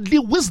 Godly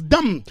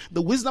wisdom.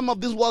 The wisdom of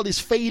this world is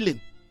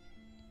failing.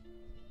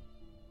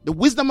 The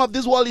wisdom of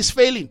this world is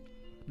failing.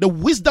 The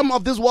wisdom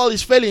of this world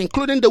is failing,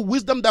 including the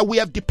wisdom that we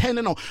have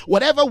depended on.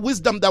 Whatever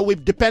wisdom that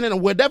we've depended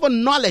on, whatever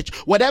knowledge,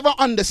 whatever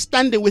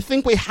understanding we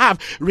think we have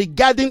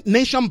regarding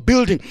nation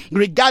building,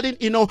 regarding,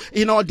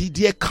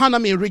 the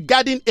economy,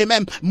 regarding,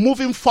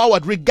 moving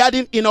forward,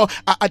 regarding,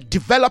 a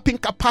developing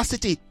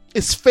capacity,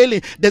 is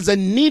failing. There's a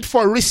need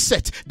for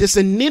reset. There's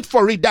a need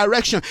for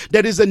redirection.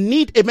 There is a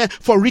need,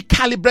 for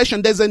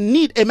recalibration. There's a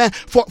need,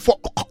 for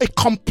a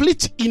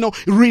complete,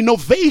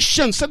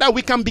 renovation, so that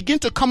we can begin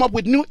to come up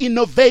with new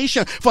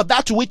innovation for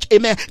that which,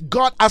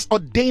 God has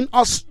ordained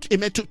us,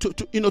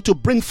 to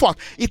bring forth.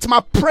 It's my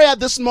prayer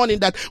this morning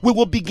that we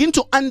will begin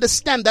to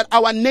understand, that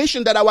our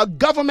nation, that our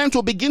government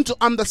will begin to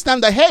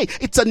understand that, hey,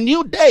 it's a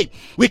new day.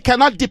 We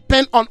cannot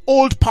depend on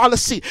old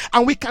policy,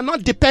 and we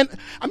cannot depend.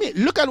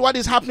 Look at what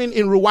is happening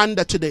in Rwanda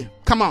today.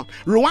 Come on.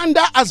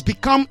 Rwanda has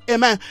become,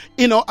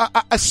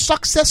 a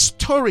success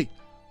story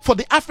for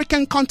the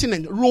African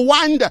continent.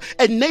 Rwanda,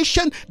 a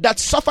nation that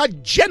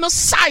suffered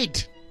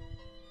genocide.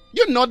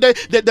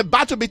 The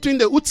battle between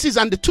the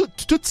Hutsis and the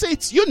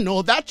Tutsis. You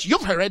know that.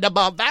 You've heard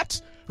about that.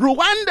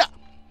 Rwanda.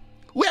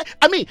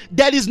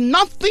 There is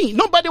nothing.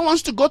 Nobody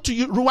wants to go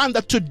to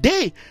Rwanda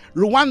today.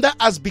 Rwanda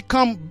has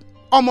become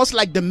almost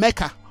like the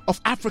Mecca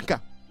of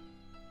Africa.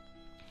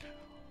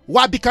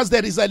 Why? Because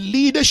there is a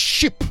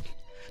leadership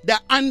that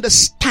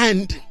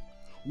understand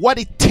what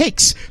it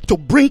takes to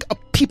bring a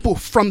people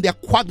from their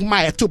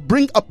quagmire, to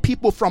bring a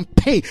people from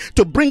pain,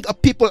 to bring a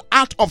people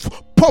out of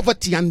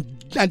poverty and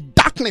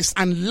dark darkness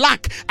and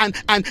lack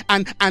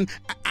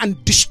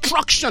and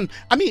destruction.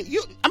 I mean,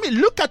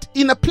 look at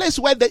in a place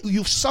where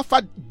you've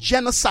suffered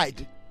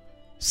genocide,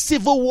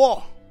 civil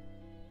war.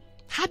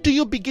 How do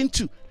you begin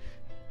to,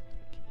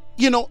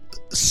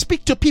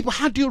 speak to people?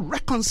 How do you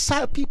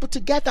reconcile people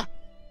together?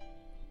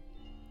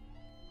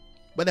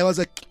 But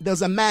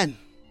there's a man.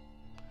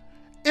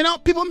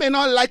 People may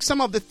not like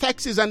some of the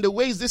texts and the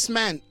ways this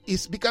man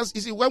is, because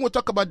you see, when we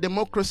talk about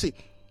democracy,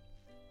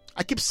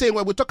 I keep saying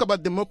when we talk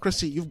about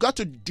democracy, you've got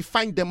to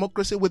define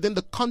democracy within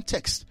the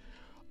context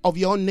of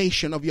your own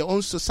nation, of your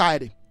own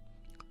society.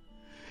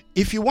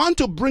 If you want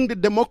to bring the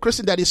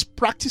democracy that is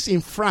practiced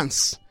in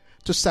France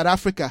to South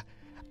Africa,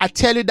 I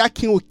tell you that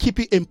king will keep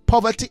you in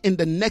poverty in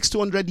the next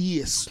 200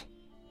 years.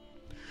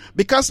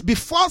 Because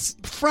before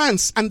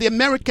France and the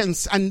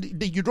Americans and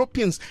the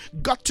Europeans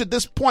got to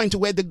this point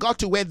where they got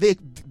to where they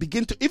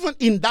begin to, even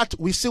in that,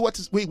 we saw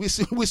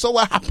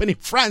what happened in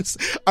France,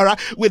 all right,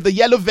 with the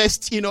yellow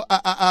vest,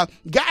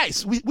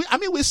 guys.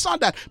 We saw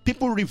that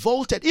people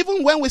revolted.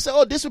 Even when we say,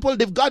 oh, these people,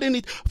 they've gotten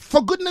it.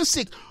 For goodness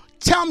sake,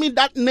 tell me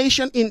that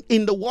nation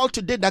in the world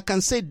today that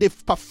can say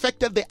they've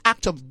perfected the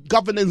act of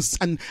governance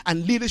and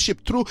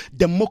leadership through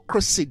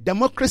democracy.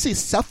 Democracy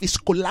itself is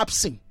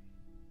collapsing.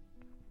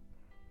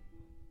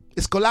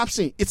 It's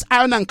collapsing. It's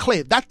iron and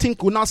clay. That thing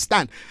will not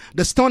stand.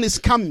 The stone is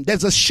coming.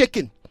 There's a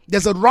shaking.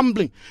 There's a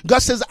rumbling. God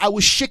says, I will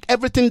shake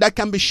everything that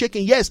can be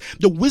shaken. Yes,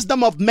 the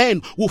wisdom of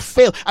men will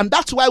fail. And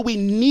that's why we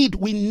need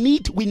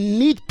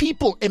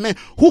people, amen,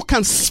 who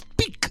can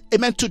speak,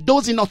 amen, to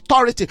those in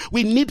authority.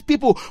 We need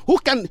people who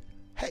can,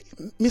 hey,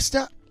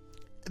 mister,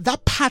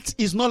 that path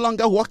is no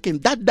longer working.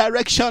 That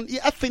direction,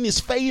 everything is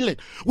failing.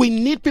 We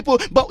need people,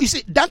 but you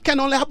see, that can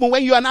only happen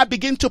when you and I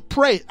begin to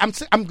pray. I'm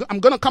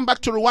going to come back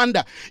to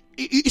Rwanda.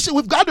 You see,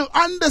 we've got to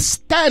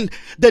understand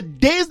the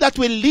days that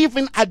we live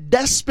in are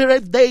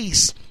desperate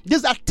days.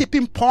 These are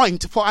tipping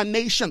point for our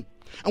nation.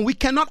 And we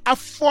cannot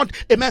afford,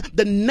 amen,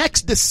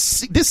 this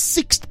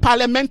sixth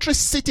parliamentary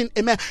sitting,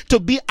 amen, to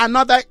be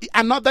another,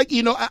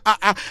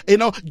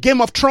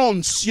 Game of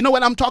Thrones. You know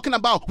what I'm talking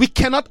about? We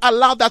cannot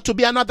allow that to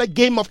be another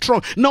Game of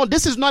Thrones. No,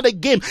 this is not a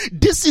game.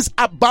 This is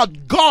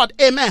about God,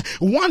 amen,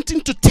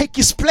 wanting to take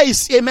his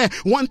place, amen,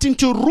 wanting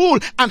to rule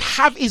and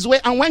have his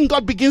way. And when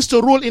God begins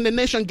to rule in the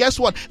nation, guess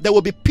what? There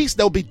will be peace,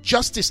 there will be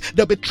justice,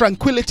 there will be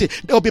tranquility,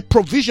 there will be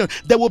provision,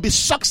 there will be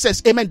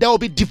success, amen, there will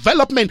be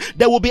development,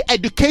 there will be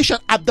education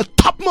at the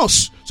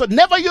topmost. So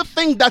never you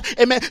think that,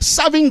 amen,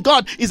 serving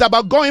God is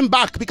about going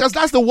back, because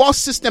that's the world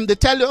system. They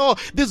tell you, oh,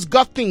 this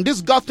God thing.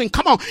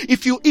 Come on,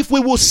 if we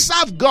will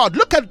serve God,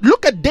 look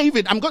at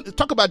David. I'm going to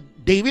talk about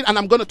David, and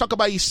I'm going to talk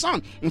about his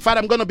son. In fact,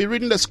 I'm going to be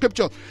reading the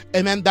scripture,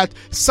 amen, that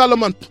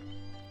Solomon,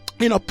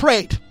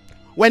 prayed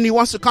when he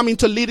wants to come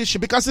into leadership,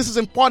 because this is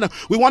important.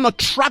 We want to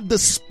track the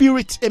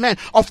spirit, amen,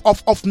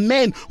 of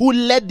men who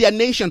led their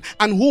nation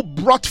and who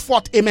brought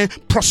forth, amen,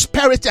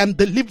 prosperity and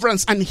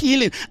deliverance and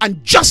healing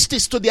and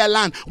justice to their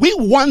land. We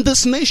want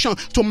this nation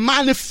to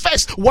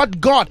manifest what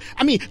God,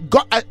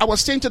 I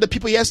was saying to the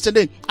people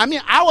yesterday,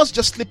 I was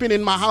just sleeping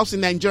in my house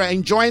in Nigeria,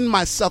 enjoying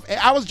myself.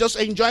 I was just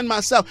enjoying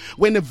myself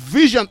when a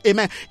vision,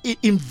 amen, it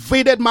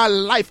invaded my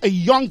life. A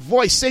young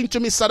voice saying to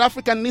me, South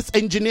Africa needs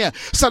engineer.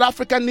 South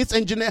Africa needs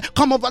engineer.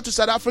 Come over to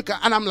South Africa.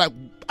 And I'm like,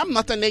 I'm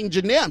not an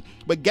engineer.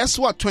 But guess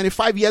what?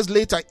 25 years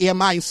later, here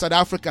am I in South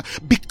Africa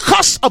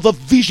because of a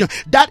vision.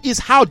 That is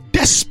how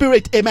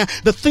desperate, amen,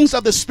 the things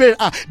of the spirit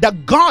are.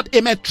 That God,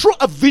 amen, through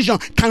a vision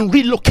can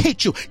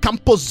relocate you, can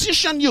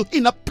position you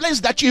in a place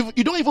that you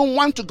don't even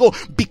want to go,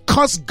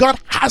 because God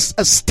has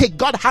a stake.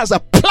 God has a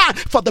plan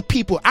for the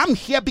people. I'm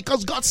here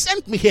because God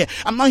sent me here.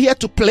 I'm not here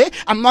to play.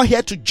 I'm not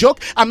here to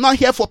joke. I'm not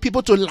here for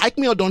people to like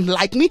me or don't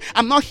like me.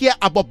 I'm not here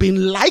about being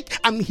liked.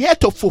 I'm here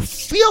to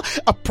fulfill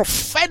a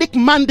prophetic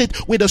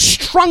mandate with a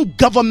strong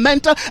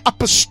governmental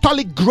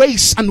apostolic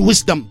grace and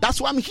wisdom. That's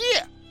why I'm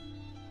here.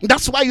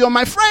 That's why you're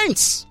my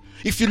friends.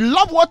 If you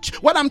love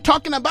what I'm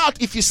talking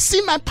about, if you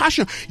see my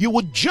passion, you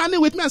would journey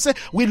with me and say,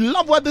 we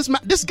love what this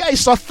guy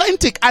is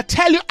authentic. I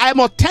tell you, I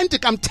am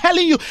authentic. I'm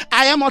telling you,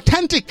 I am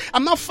authentic.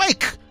 I'm not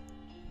fake.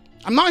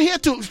 I'm not here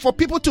for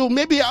people to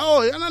maybe,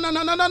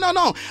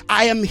 no.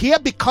 I am here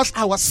because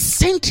I was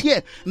sent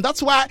here. And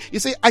that's why, you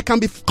see, I can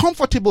be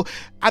comfortable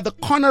at the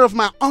corner of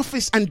my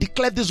office and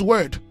declare this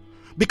word.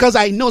 Because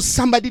I know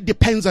somebody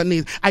depends on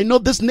it. I know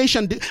this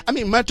nation.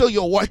 Myrtle,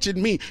 you're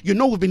watching me. You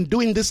know we've been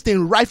doing this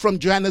thing right from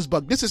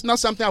Johannesburg. This is not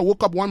something I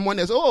woke up one morning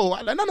and said,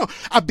 no.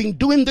 I've been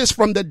doing this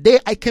from the day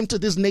I came to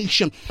this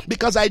nation.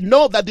 Because I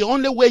know that the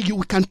only way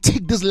you can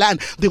take this land,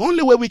 the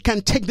only way we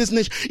can take this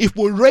nation, if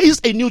we raise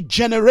a new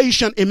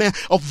generation, amen,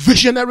 of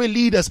visionary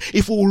leaders,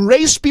 if we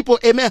raise people,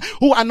 amen,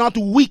 who are not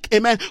weak,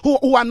 amen,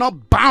 who are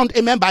not bound,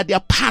 amen, by their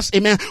past,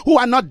 amen, who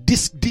are not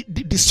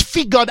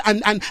disfigured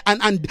and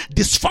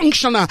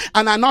dysfunctional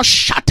and are not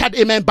shattered,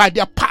 amen, by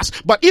their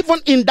past. But even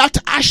in that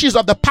ashes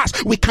of the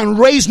past, we can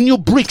raise new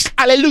bricks,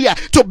 hallelujah,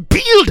 to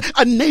build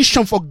a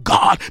nation for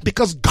God,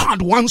 because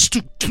God wants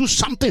to do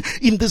something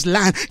in this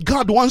land.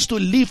 God wants to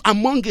live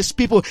among his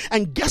people.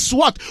 And guess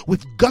what?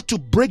 We've got to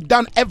break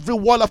down every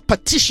wall of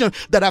partition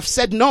that have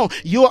said, no,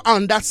 you're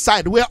on that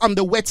side, we're on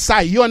the west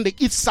side, you're on the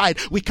east side,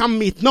 we can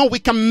meet. No, we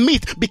can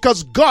meet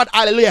because God,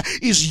 hallelujah,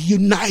 is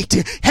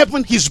uniting.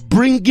 Heaven is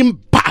bringing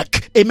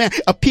back, amen,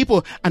 a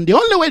people. And the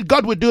only way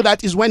God will do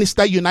that is when he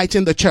starts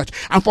uniting the church.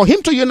 And for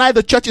him to unite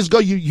the church is God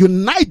to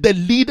unite the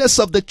leaders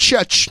of the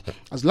church.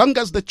 As long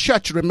as the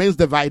church remains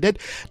divided,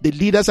 the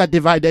leaders are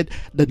divided,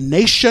 the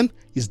nation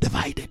is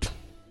divided.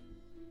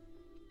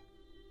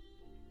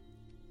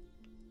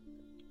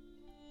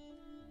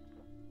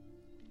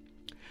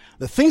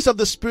 The things of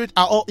the Spirit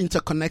are all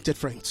interconnected,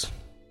 friends.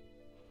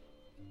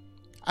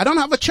 I don't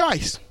have a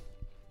choice.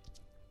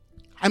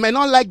 I may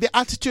not like the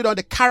attitude or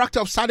the character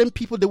of certain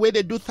people, the way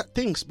they do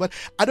things, but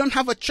I don't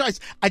have a choice.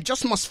 I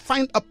just must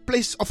find a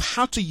place of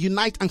how to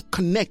unite and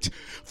connect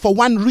for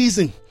one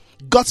reason: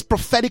 God's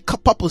prophetic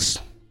purpose,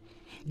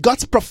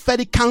 God's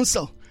prophetic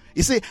counsel.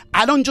 You see,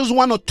 I don't just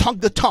want to talk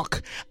the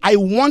talk. I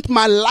want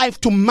my life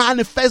to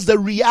manifest the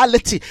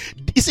reality.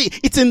 You see,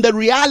 it's in the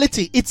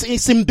reality.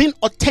 It's in being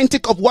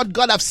authentic of what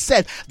God has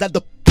said that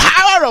the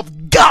power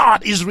of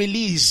God is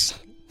released.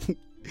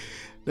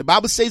 The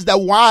Bible says that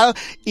while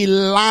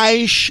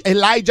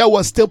Elijah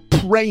was still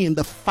praying,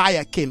 the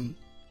fire came.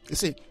 You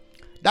see,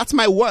 that's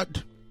my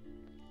word.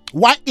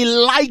 While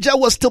Elijah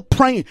was still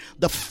praying,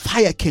 the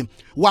fire came.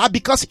 Why?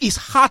 Because his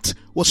heart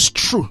was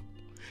true.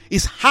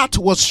 His heart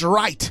was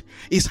right.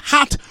 His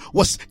heart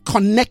was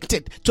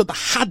connected to the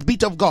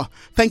heartbeat of God.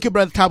 Thank you,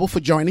 Brother Tabo,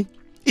 for joining.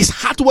 His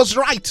heart was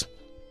right.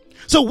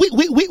 So we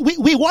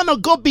want to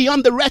go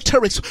beyond the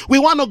rhetorics. We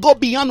want to go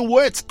beyond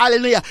words.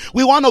 Hallelujah.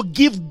 We want to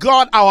give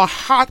God our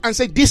heart and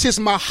say, this is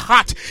my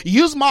heart.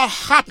 Use my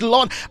heart,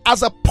 Lord,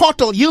 as a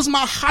portal. Use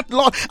my heart,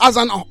 Lord, as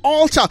an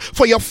altar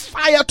for your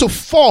fire to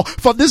fall,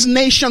 for this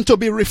nation to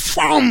be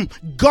reformed.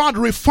 God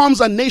reforms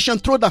a nation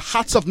through the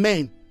hearts of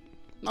men,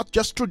 not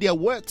just through their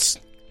words.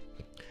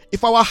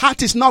 If our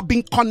heart is not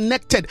being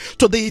connected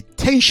to the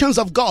intentions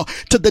of God,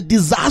 to the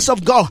desires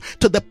of God,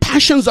 to the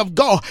passions of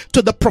God,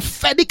 to the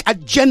prophetic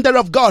agenda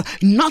of God,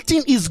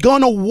 nothing is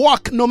going to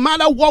work no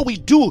matter what we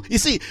do. You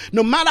see,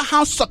 no matter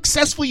how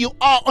successful you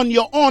are on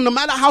your own, no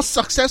matter how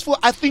successful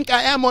I think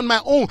I am on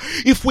my own,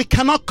 if we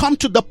cannot come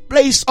to the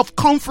place of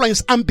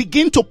conference and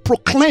begin to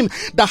proclaim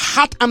the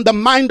heart and the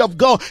mind of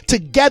God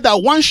together,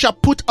 one shall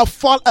put a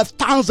fall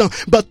 1,000,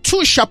 but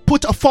two shall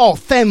put a fall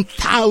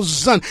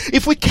 10,000.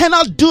 If we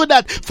cannot do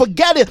that,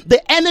 forget it.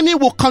 The enemy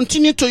will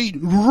continue to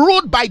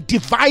rule by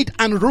divide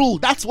and rule.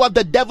 That's what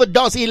the devil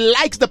does. He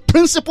likes the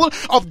principle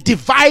of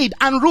divide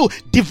and rule.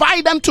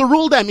 Divide them to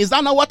rule them. Is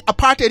that not what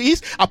apartheid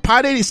is?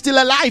 Apartheid is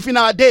still alive in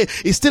our day.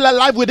 It's still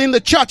alive within the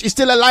church. It's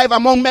still alive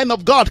among men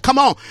of God. Come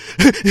on.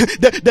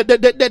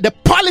 The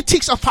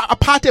politics of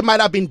apartheid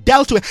might have been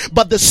dealt with,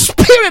 but the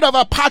spirit of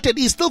apartheid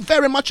is still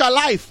very much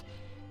alive.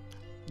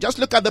 Just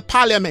look at the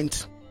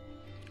parliament.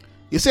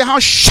 You see how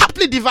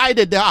sharply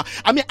divided they are.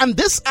 I mean, and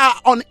these are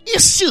on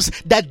issues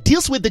that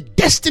deals with the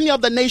destiny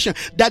of the nation.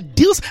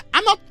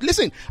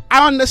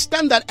 I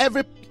understand that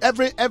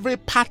every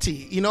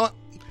party,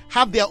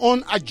 have their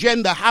own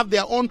agenda, have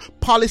their own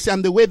policy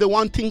and the way they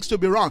want things to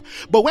be run.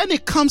 But when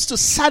it comes to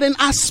certain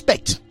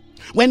aspect,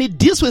 when it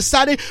deals with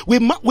certain, we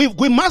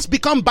must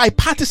become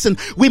bipartisan.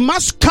 We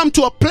must come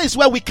to a place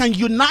where we can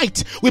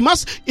unite. We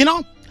must,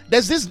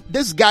 there's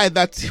this guy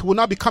that will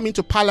not be coming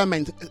to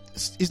parliament.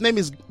 His name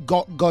is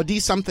Godi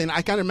something.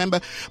 I can't remember.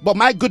 But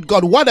my good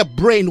God, what a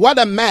brain, what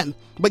a man.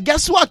 But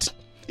guess what?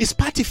 His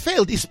party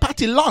failed. His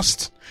party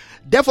lost.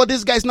 Therefore,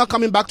 this guy is not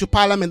coming back to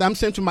parliament. I'm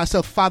saying to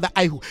myself, Father,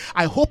 I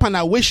hope and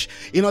I wish,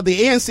 the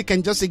ANC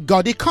can just say,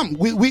 Godi, come.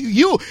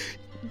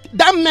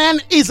 That man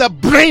is a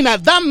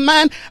brainer. That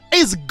man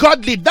is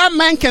godly. That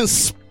man can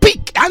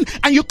speak. And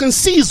you can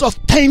see he's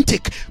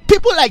authentic.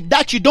 People like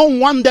that, you don't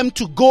want them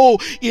to go,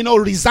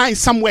 resign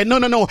somewhere.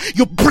 No.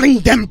 You bring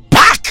them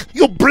back.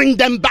 You bring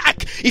them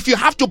back. If you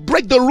have to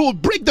break the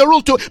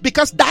rule too,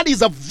 because that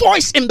is a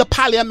voice in the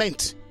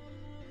parliament.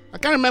 I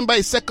can't remember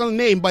his second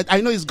name, but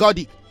I know it's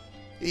Godi.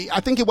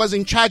 I think he was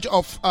in charge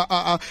of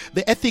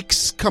the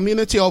ethics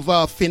community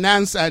of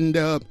finance and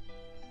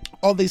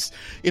all these,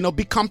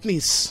 big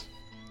companies.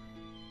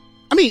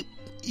 I mean,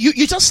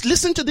 you just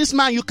listen to this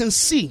man, you can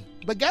see.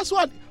 But guess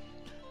what?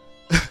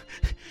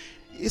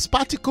 His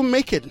party couldn't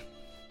make it.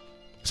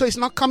 So he's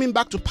not coming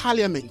back to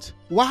parliament.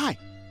 Why?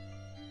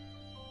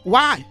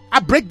 I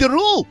break the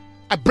rule.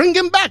 I bring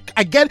him back.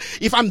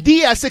 If I'm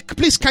there, I say,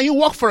 please, can you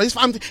work for us?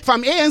 If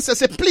I'm ANC, I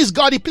say, please,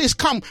 Godi, please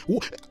come.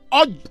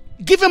 Or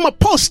give him a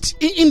post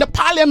in the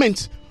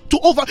parliament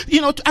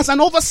as an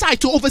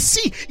oversight, to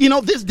oversee,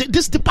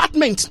 this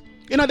department.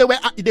 They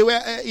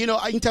were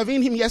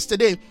interviewing him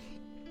yesterday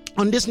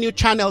on this new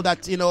channel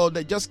that,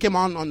 that just came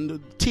on the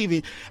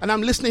TV. And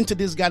I'm listening to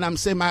this guy and I'm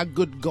saying, my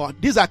good God,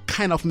 these are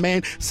kind of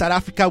men, South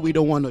Africa, we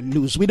don't want to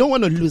lose. We don't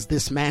want to lose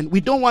this man.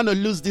 We don't want to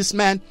lose this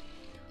man.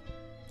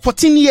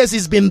 14 years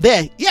he's been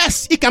there.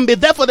 Yes, he can be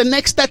there for the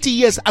next 30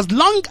 years. As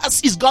long as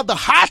he's got the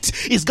heart,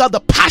 he's got the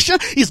passion,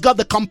 he's got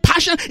the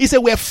compassion. He said,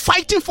 we're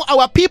fighting for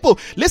our people.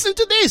 Listen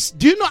to this.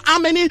 Do you know how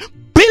many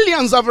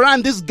billions of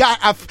rand this guy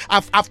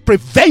have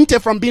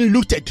prevented from being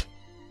looted?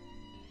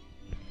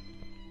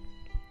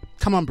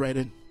 Come on,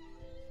 brethren.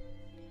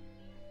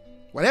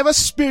 Whatever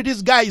spirit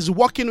this guy is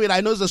working with,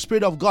 I know it's the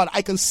Spirit of God.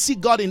 I can see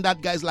God in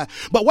that guy's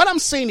life. But what I'm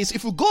saying is,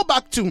 if we go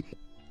back to,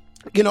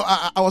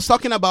 I was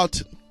talking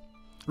about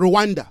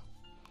Rwanda.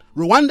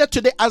 Rwanda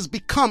today has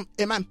become,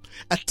 amen,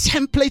 a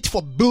template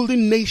for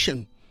building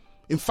nation.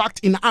 In fact,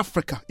 in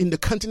Africa, in the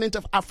continent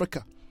of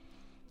Africa,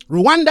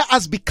 Rwanda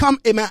has become,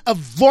 amen, a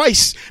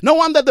voice. No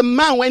wonder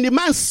when the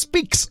man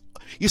speaks,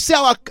 you see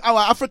our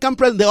African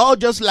president, they're all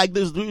just like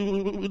this.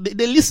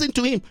 They listen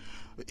to him.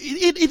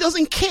 He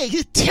doesn't care.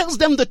 He tells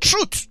them the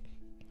truth.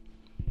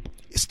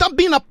 Stop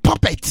being a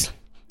puppet.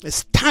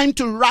 It's time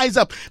to rise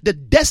up. The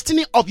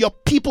destiny of your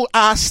people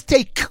are at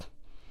stake.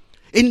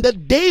 In the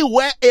day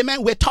where,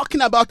 amen, we're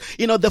talking about,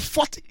 the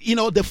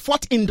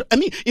fourth,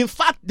 in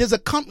fact, there's I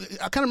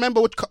can't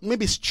remember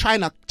maybe it's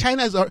China.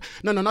 China is,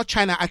 not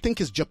China. I think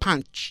it's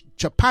Japan.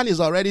 Japan is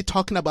already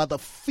talking about the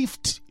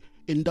fifth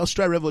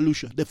industrial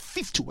revolution, the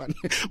fifth one.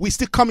 We're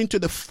still coming to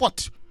the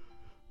fourth.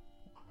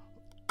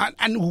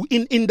 And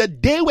in the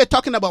day we're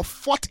talking about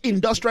fourth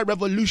industrial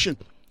revolution,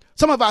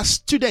 some of our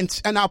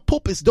students and our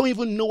pupils don't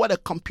even know what a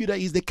computer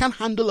is. They can't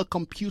handle a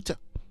computer.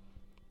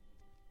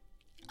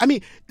 I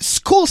mean,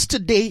 schools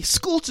today,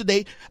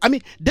 I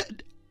mean,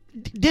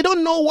 they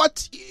don't know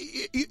what,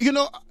 and,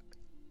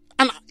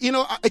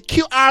 a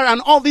QR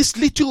and all these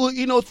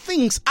little,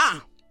 things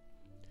are.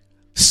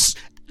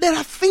 There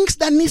are things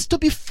that needs to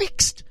be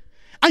fixed.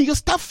 And you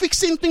start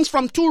fixing things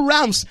from two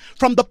realms,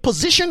 from the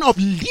position of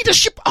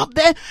leadership up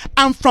there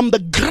and from the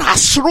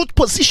grassroots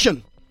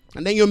position.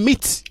 And then you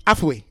meet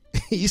halfway.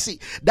 You see,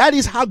 that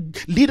is how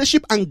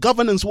leadership and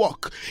governance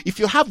work. If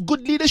you have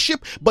good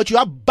leadership, but you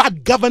have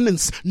bad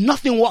governance,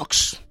 nothing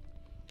works.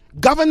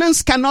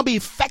 Governance cannot be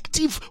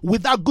effective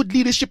without good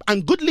leadership,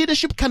 and good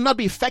leadership cannot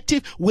be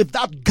effective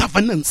without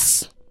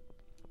governance.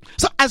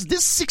 So as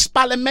this sixth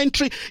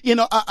parliamentary,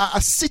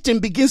 sitting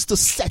begins to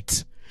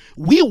set,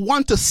 we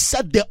want to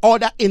set the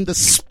order in the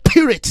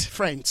spirit,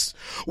 friends.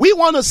 We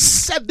want to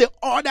set the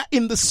order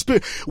in the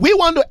spirit. We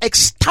want to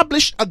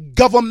establish a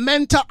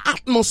governmental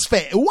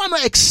atmosphere. We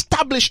want to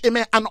establish,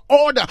 amen, an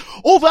order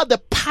over the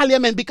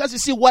parliament, because you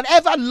see,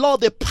 whatever law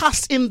they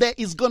pass in there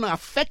is going to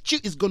affect you,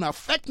 is going to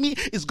affect me,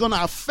 is going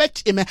to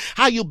affect, amen,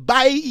 how you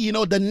buy,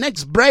 the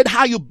next bread,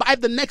 how you buy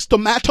the next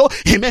tomato,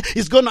 amen,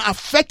 is going to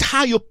affect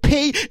how you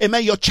pay,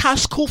 amen, your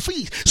child's school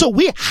fees. So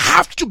we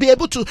have to be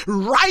able to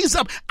rise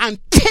up and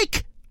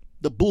take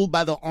the bull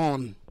by the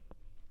horn.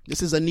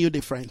 This is a new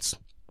difference.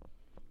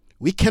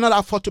 We cannot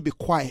afford to be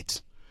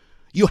quiet.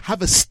 You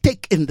have a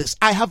stake in this.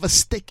 I have a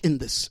stake in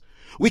this.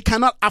 We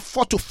cannot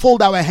afford to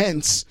fold our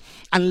hands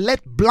and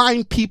let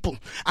blind people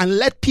and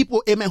let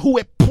people, amen, who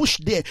were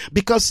pushed there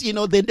because, they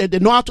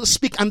know how to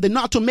speak and they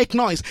know how to make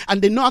noise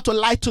and they know how to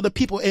lie to the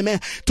people, amen,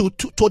 to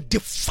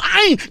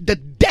define the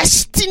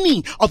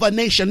destiny of a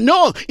nation.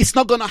 No, it's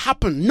not going to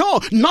happen.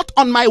 No, not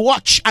on my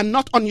watch and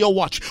not on your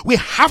watch. We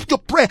have to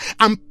pray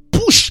and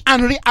push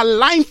and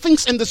realign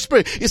things in the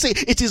spirit. You see,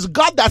 it is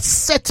God that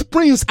sets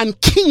princes and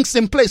kings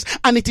in place,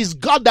 and it is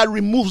God that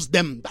removes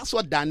them. That's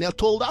what Daniel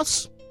told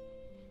us.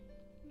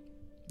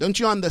 Don't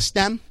you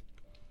understand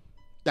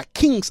that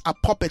kings are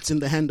puppets in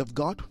the hand of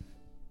God?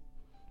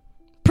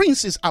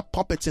 Princes are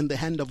puppets in the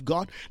hand of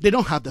God. They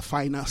don't have the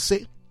final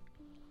say.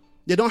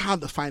 They don't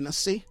have the final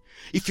say.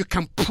 If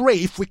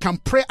we can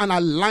pray and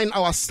align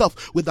ourselves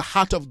with the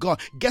heart of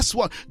God, guess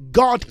what?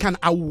 God can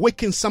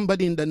awaken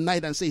somebody in the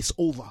night and say, it's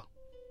over.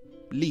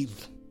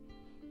 Leave.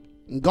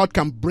 And God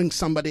can bring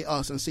somebody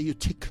else and say, you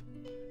take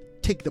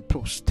the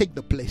post, take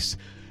the place.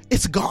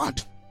 It's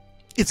God.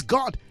 It's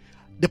God.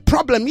 The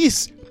problem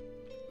is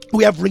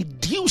we have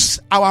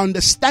reduced our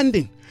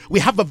understanding. We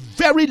have a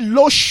very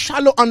low,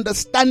 shallow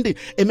understanding,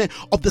 amen,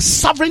 of the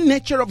sovereign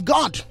nature of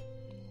God,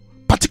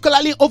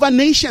 particularly over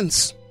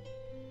nations.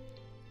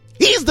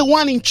 He is the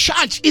one in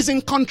charge. He's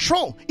in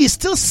control. He's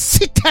still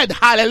seated,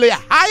 hallelujah,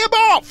 high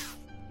above.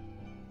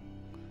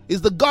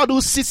 He's the God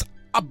who sits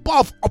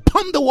above,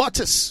 upon the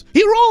waters.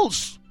 He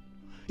rules.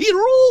 He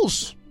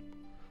rules.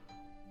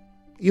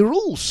 He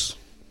rules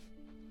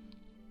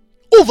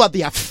over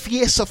the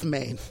affairs of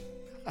men.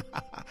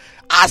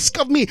 Ask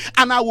of me,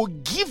 and I will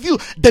give you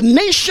the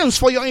nations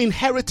for your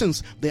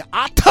inheritance, the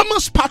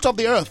uttermost part of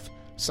the earth.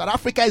 South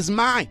Africa is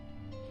mine.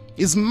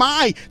 Is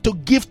mine to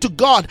give to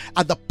God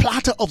at the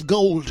platter of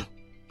gold.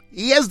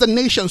 Here's the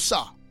nation,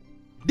 sir.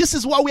 This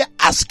is what we are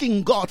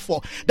asking God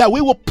for, that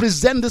we will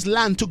present this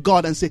land to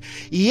God and say,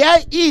 here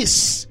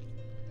is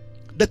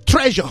the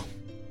treasure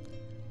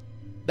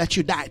that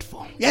you died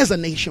for. Here's a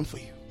nation for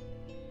you.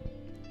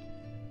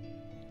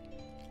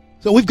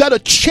 So we've got to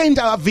change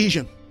our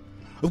vision.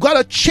 We've got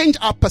to change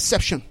our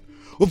perception.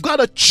 We've got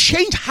to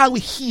change how we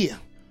hear.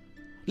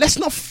 Let's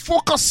not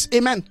focus,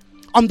 amen,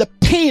 on the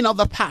pain of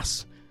the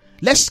past.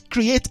 Let's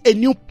create a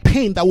new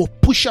pain that will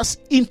push us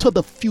into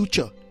the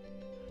future.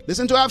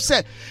 Listen to what I've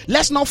said.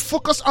 Let's not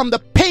focus on the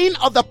pain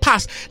of the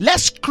past.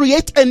 Let's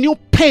create a new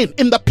pain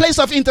in the place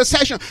of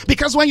intercession.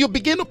 Because when you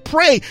begin to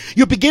pray,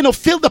 you begin to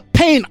feel the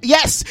pain.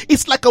 Yes,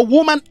 it's like a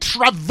woman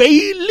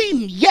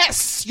travailing.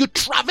 Yes, you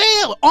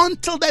travail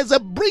until there's a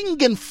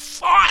bringing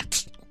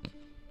forth.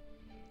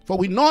 For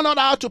we know not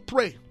how to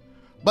pray,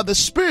 but the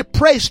Spirit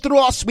prays through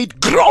us with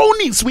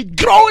groanings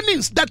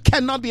that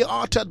cannot be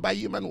uttered by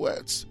human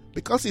words.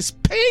 Because it's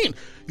pain.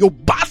 You're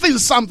birthing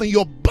something.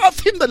 You're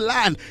birthing the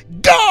land.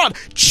 God,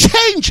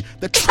 change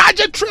the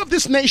trajectory of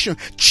this nation.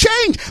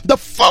 Change the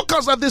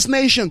focus of this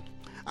nation.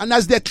 And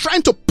as they're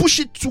trying to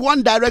push it to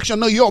one direction,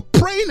 no, you're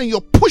praying and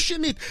you're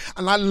pushing it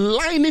and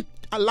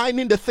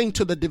aligning the thing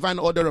to the divine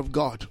order of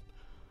God.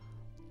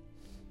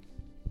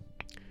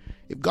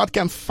 If God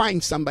can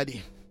find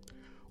somebody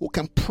who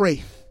can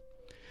pray,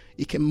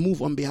 He can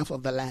move on behalf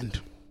of the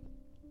land.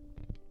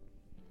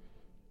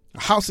 A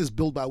house is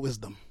built by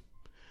wisdom.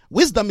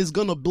 Wisdom is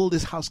going to build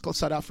this house called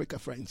South Africa,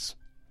 friends.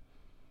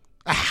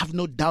 I have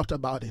no doubt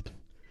about it.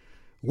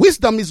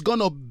 Wisdom is going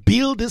to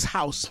build this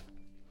house.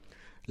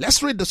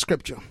 Let's read the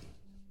scripture.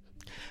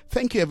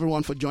 Thank you,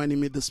 everyone, for joining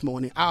me this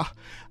morning.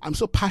 I'm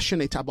so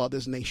passionate about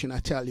this nation, I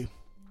tell you.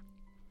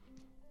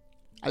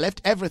 I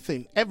left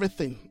everything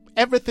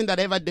that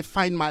ever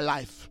defined my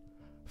life.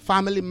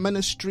 Family,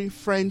 ministry,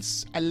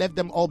 friends, I left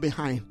them all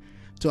behind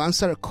to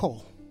answer a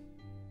call.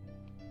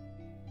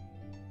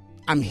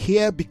 I'm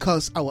here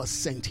because I was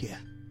sent here.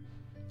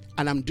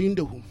 And I'm doing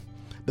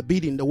the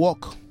bidding, the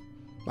work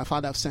my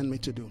Father has sent me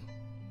to do.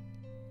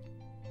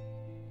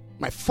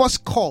 My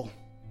first call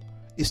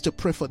is to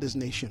pray for this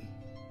nation.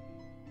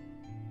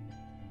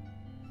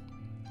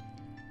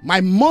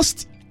 My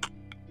most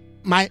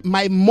and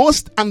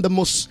the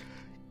most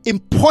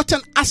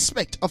important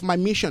aspect of my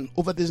mission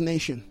over this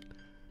nation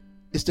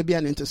is to be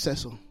an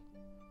intercessor.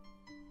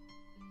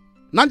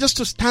 Not just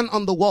to stand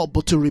on the wall,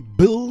 but to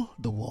rebuild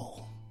the wall.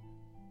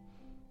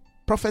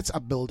 Prophets are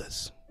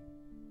builders.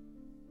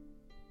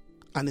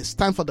 And it's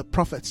time for the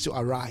prophets to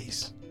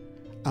arise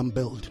and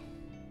build.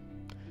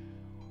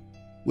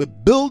 We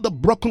build the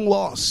broken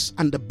walls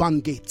and the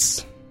burned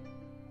gates.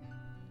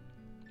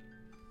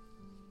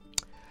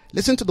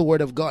 Listen to the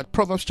word of God.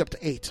 Proverbs chapter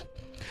 8.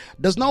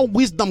 Does not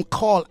wisdom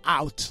call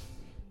out?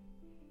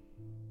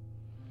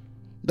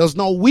 Does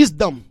not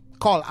wisdom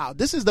call out?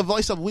 This is the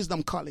voice of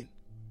wisdom calling.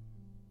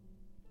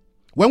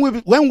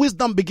 When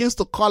wisdom begins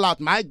to call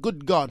out, my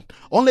good God,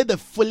 only the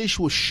foolish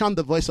will shun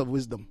the voice of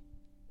wisdom.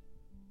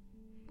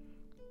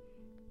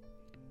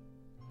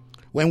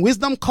 When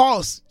wisdom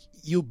calls,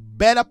 you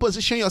better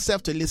position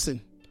yourself to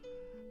listen,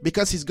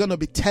 because He's going to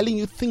be telling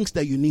you things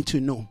that you need to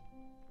know,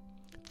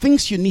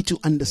 things you need to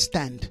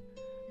understand,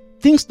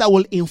 things that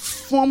will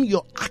inform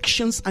your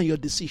actions and your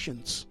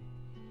decisions.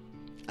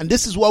 And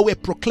this is what we're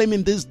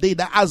proclaiming this day,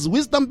 that as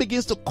wisdom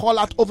begins to call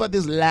out over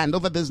this land,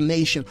 over this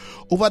nation,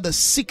 over the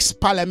 6th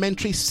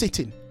parliamentary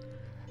sitting,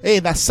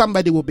 that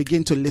somebody will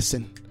begin to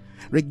listen,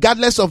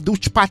 regardless of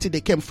which party they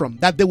came from,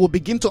 that they will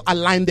begin to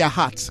align their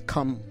hearts.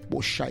 Come,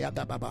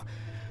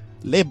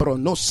 Lebro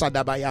no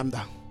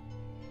sadabayanda.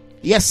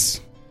 Yes.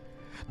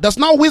 Does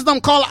not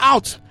wisdom call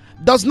out?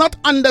 Does not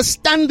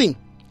understanding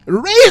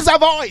raise a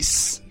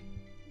voice?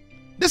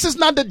 This is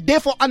not the day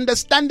for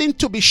understanding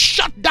to be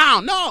shut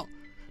down. No.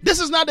 This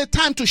is not the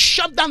time to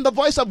shut down the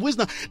voice of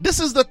wisdom.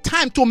 This is the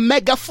time to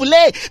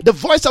megaphule the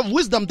voice of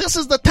wisdom. This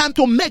is the time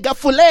to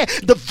megaphule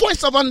the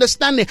voice of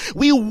understanding.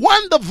 We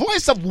want the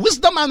voice of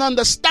wisdom and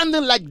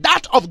understanding like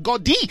that of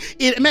Godi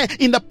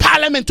in the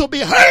parliament to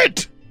be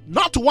heard.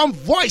 Not one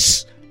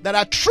voice that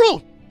are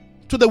true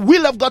to the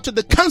will of God, to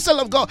the counsel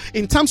of God,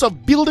 in terms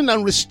of building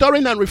and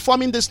restoring and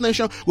reforming this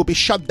nation, will be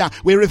shut down.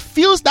 We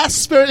refuse that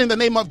spirit in the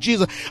name of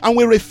Jesus. And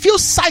we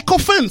refuse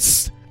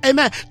sycophants,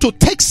 amen, to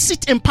take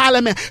seat in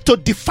parliament to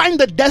define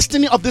the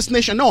destiny of this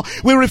nation. No,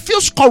 we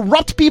refuse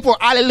corrupt people,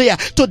 hallelujah,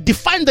 to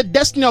define the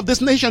destiny of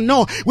this nation.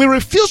 No, we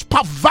refuse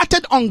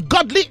perverted,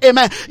 ungodly,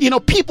 amen,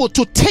 people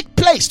to take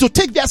place, to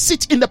take their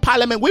seat in the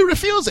parliament. We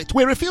refuse it.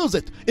 We refuse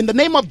it. In the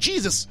name of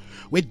Jesus,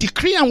 we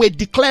decree and we're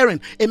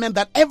declaring, amen,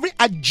 that every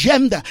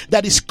agenda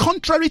that is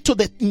contrary to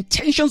the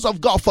intentions of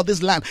God for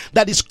this land,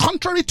 that is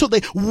contrary to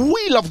the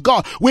will of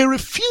God, we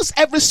refuse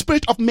every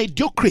spirit of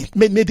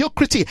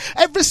mediocrity,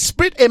 every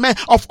spirit, amen,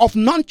 of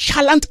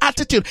nonchalant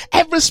attitude,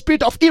 every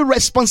spirit of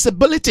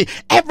irresponsibility,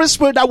 every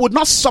spirit that would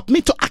not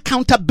submit to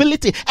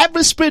accountability,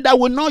 every spirit that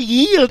will not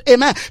yield,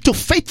 amen, to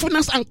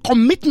faithfulness and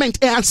commitment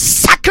and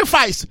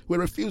sacrifice. We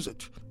refuse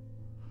it.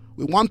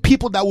 We want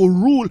people that will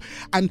rule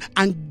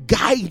and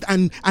guide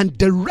and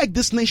direct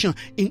this nation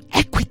in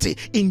equity,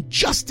 in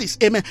justice,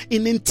 amen,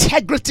 in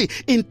integrity.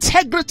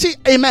 Integrity,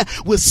 amen,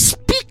 will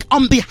speak speak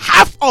on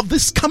behalf of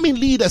these coming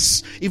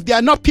leaders. If they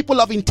are not people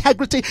of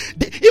integrity,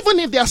 even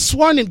if they are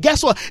sworn in,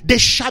 guess what? They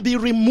shall be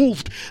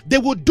removed. They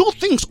will do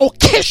things.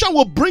 Occasion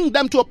will bring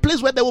them to a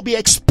place where they will be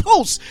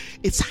exposed.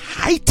 It's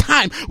high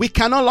time. We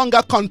can no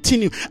longer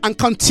continue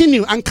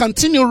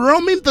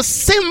roaming the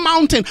same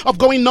mountain of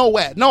going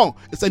nowhere. No,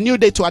 it's a new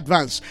day to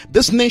advance.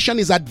 This nation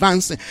is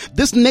advancing.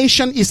 This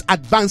nation is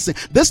advancing.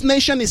 This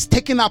nation is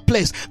taking our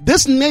place.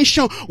 This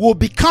nation will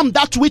become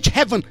that which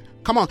heaven.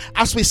 Come on,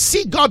 as we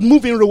see God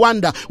move in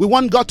Rwanda, we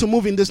want God to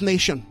move in this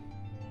nation.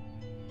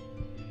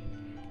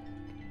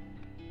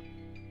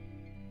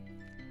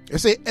 You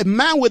see, a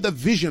man with a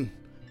vision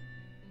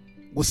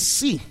will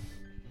see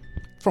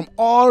from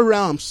all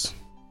realms.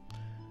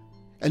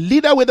 A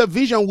leader with a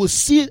vision will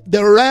see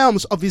the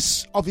realms of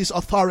his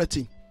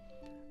authority.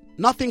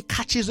 Nothing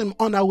catches him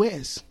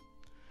unawares.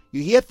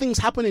 You hear things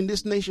happen in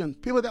this nation.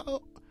 People that,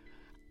 oh,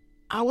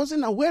 I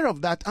wasn't aware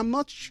of that. I'm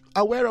not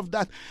aware of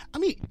that. I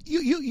mean,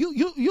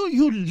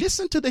 you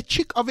listen to the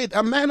chick of it.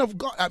 A man of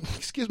God,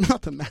 excuse me,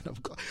 not a man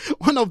of God.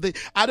 One of the,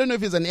 I don't know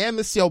if it's an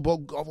embassy of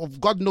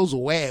God knows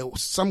where,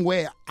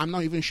 somewhere. I'm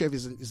not even sure if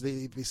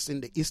it's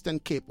in the Eastern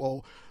Cape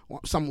or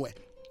somewhere.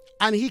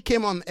 And he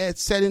came on air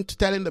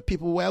telling the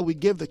people, well, we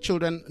gave the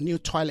children new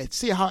toilets.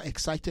 See how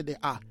excited they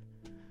are.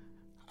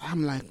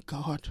 I'm like,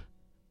 God,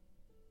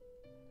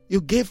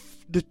 you gave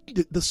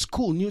the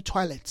school new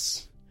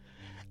toilets.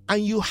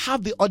 And you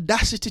have the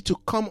audacity to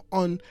come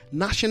on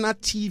national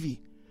TV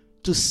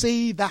to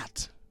say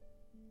that.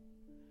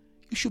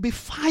 You should be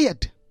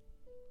fired.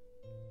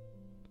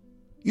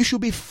 You should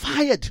be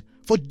fired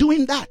for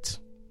doing that.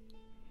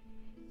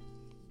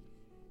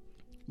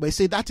 But you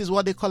say that is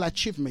what they call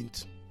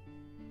achievement.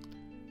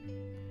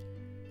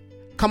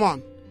 Come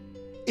on.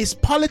 Is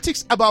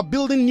politics about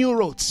building new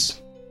roads?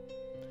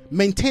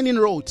 Maintaining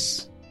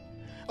roads?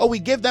 Or we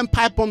gave them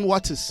pipe-on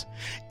waters?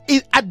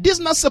 Are these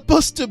not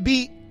supposed to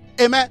be,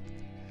 amen,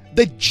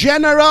 the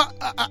general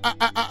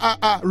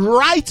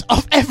right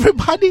of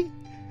everybody?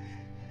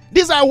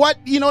 These are what,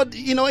 in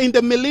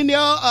the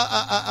millennial,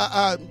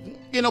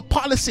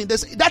 policy.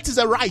 That is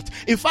a right.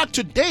 In fact,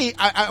 today,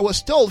 I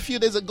was told a few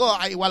days ago,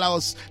 while I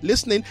was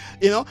listening,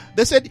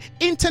 they said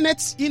internet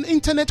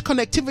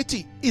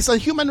connectivity is a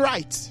human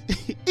right.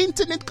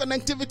 Internet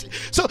connectivity.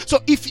 So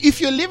if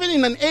you're living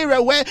in an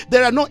area where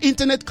there are no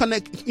internet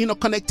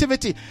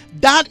connectivity,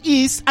 that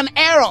is an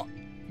error.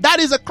 That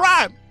is a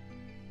crime.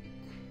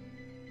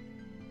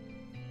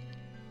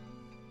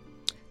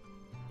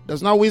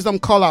 Does not wisdom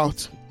call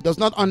out? Does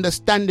not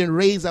understanding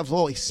raise a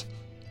voice?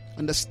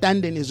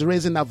 Understanding is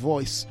raising a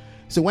voice.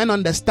 So when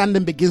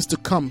understanding begins to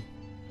come,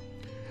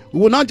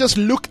 we will not just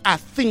look at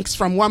things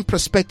from one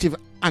perspective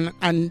and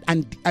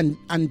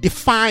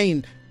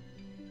define,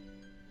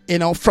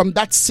 from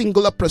that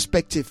singular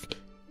perspective.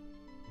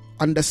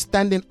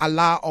 Understanding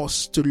allow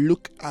us to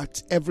look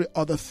at every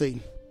other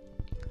thing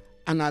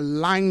and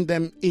align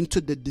them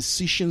into the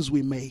decisions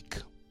we make.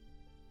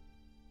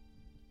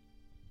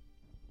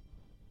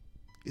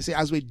 You see,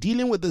 as we're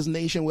dealing with this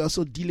nation, we're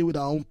also dealing with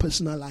our own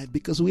personal life,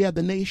 because we are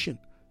the nation.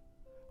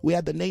 We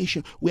are the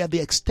nation. We are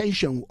the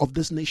extension of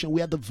this nation.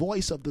 We are the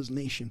voice of this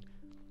nation.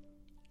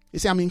 You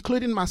see, I'm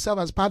including myself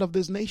as part of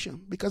this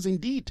nation, because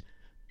indeed,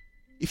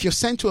 if you're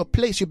sent to a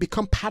place, you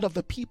become part of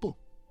the people.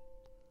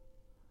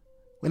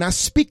 When I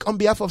speak on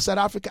behalf of South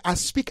Africa, I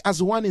speak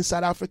as one in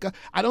South Africa.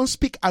 I don't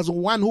speak as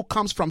one who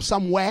comes from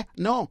somewhere.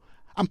 No,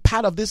 I'm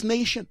part of this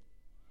nation.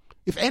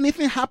 If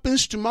anything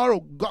happens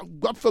tomorrow,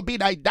 God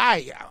forbid I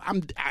die,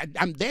 I'm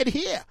dead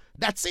here.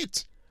 That's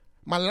it.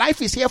 My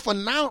life is here for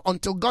now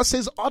until God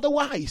says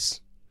otherwise.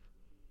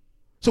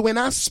 So when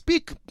I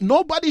speak,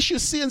 nobody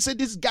should see and say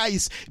this guy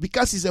is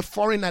because he's a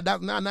foreigner.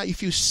 No.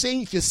 If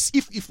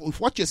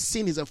what you're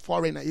seeing is a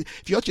foreigner,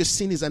 if what you're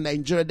seeing is a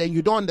Nigerian, then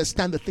you don't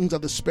understand the things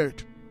of the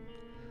Spirit.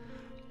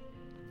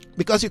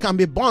 Because you can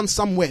be born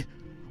somewhere,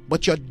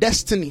 but your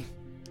destiny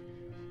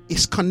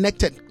is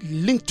connected,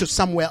 linked to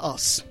somewhere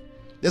else.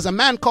 There's a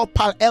man called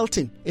Paul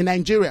Elton in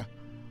Nigeria.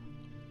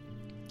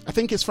 I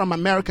think he's from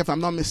America, if I'm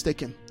not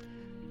mistaken.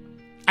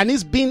 And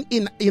he's been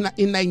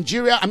in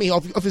Nigeria. I mean,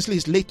 obviously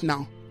he's late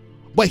now.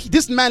 But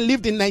this man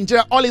lived in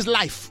Nigeria all his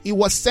life. He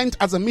was sent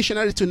as a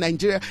missionary to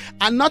Nigeria.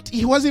 And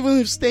he wasn't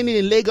even staying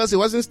in Lagos. He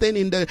wasn't staying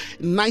in the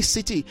nice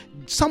city.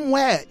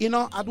 Somewhere,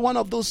 at one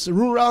of those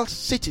rural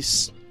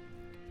cities.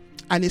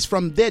 And it's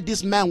from there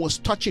this man was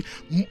touching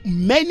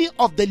many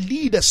of the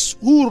leaders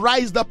who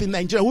rised up in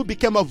Nigeria, who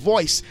became a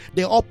voice.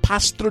 They all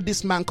passed through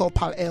this man called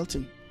Paul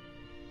Elton.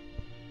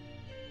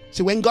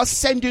 So when God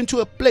sends you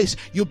into a place,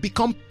 you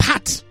become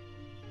part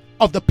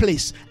of the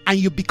place and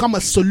you become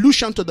a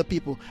solution to the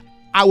people.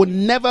 I will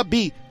never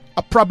be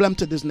a problem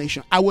to this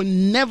nation. I will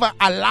never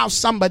allow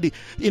somebody,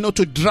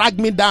 to drag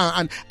me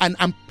down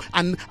and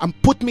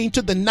put me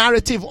into the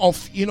narrative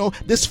of,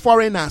 these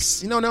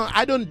foreigners. No,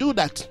 I don't do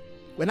that.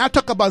 When I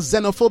talk about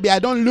xenophobia, I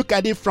don't look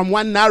at it from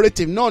one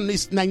narrative. No,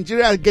 it's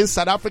Nigeria against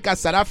South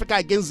Africa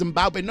against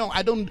Zimbabwe. No,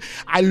 I don't.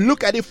 I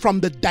look at it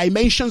from the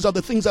dimensions of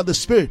the things of the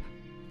Spirit.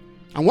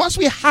 And once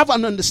we have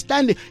an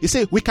understanding, you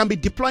say we can be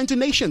deployed to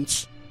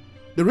nations.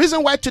 The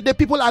reason why today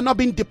people are not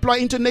being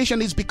deployed into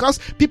nations is because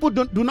people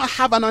do not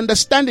have an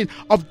understanding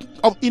of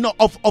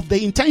the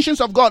intentions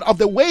of God, of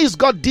the ways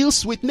God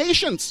deals with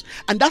nations.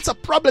 And that's a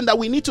problem that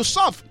we need to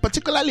solve,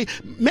 particularly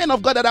men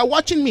of God that are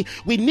watching me.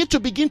 We need to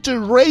begin to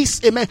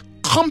raise, amen,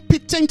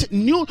 competent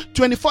new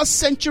 21st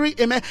century,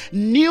 amen,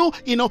 new,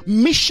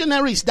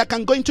 missionaries that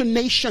can go into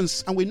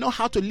nations and we know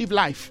how to live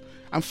life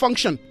and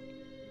function,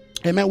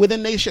 amen,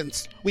 within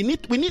nations. We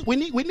need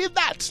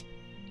that.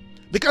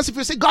 Because if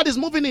you say God is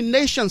moving in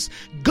nations,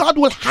 God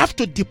will have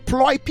to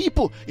deploy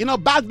people.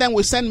 Back then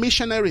we sent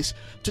missionaries.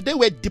 Today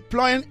we're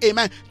deploying,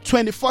 amen,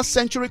 21st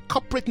century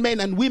corporate men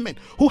and women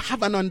who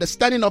have an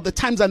understanding of the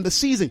times and the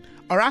season.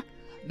 All right?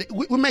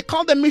 We may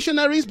call them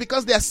missionaries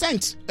because they are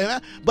sent,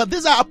 but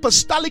these are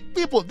apostolic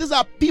people. These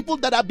are people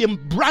that have been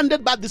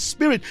branded by the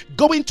Spirit,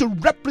 going to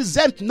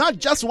represent not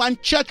just one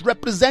church,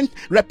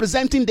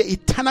 representing the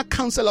eternal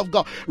counsel of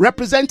God,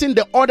 representing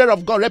the order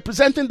of God,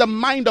 representing the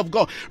mind of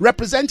God,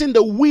 representing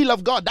the will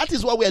of God. That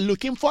is what we're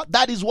looking for.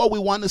 That is what we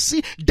want to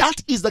see.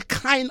 That is the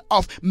kind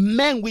of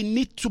men we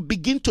need to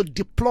begin to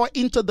deploy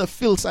into the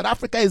field. South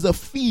Africa is a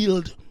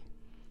field,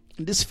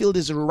 and this field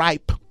is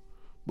ripe.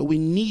 But we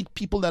need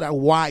people that are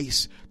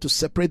wise to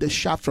separate the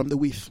chaff from the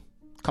wheat.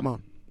 Come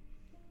on.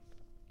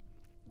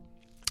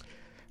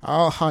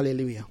 Oh,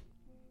 hallelujah.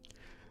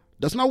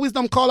 Does not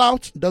wisdom call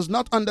out? Does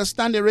not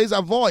understanding raise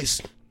a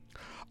voice?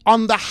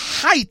 On the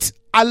height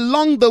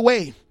along the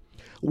way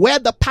where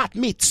the path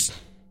meets,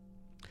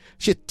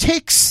 she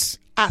takes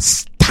a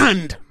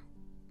stand.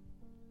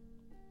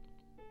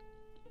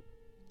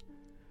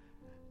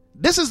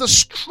 This is the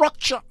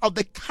structure of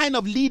the kind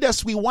of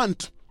leaders we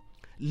want.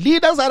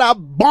 Leaders that are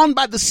born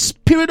by the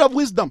Spirit of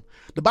wisdom.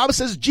 The Bible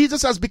says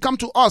Jesus has become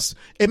to us,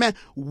 amen,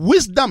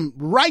 wisdom,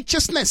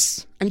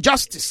 righteousness, and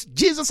justice.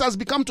 Jesus has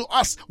become to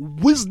us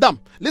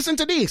wisdom. Listen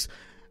to this.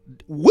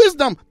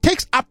 Wisdom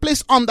takes a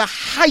place on the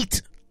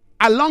height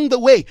along the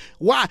way.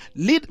 Why?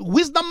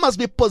 Wisdom must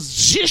be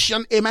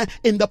positioned, amen,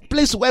 in the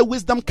place where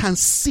wisdom can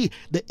see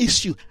the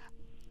issue,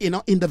 in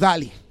the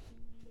valley.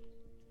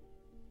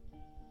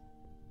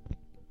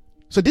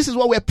 So this is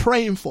what we're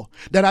praying for.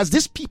 That as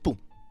these people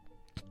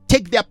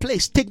take their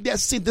place, take their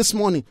seat this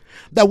morning,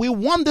 that we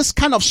want this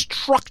kind of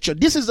structure.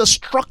 This is the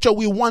structure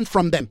we want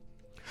from them.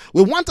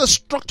 We want a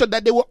structure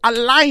that they will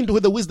aligned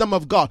with the wisdom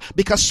of God,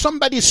 because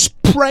somebody is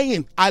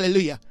praying.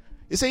 Hallelujah.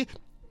 You see,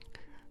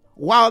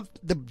 while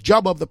the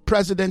job of the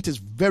president is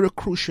very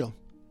crucial,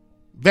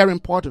 very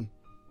important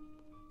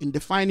in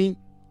defining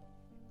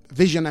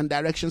vision and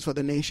directions for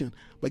the nation,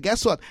 but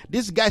guess what?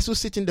 These guys who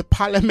sit in the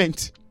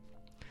parliament,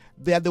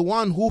 they are the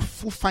one who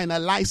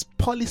finalize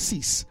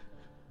policies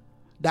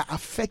that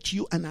affect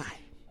you and I.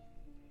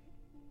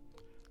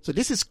 So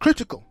this is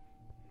critical.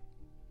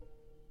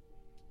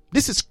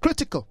 This is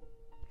critical.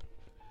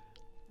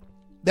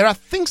 There are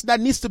things that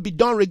needs to be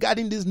done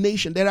regarding this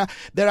nation. There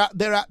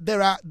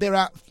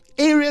are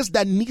areas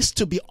that needs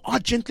to be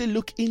urgently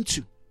looked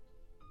into.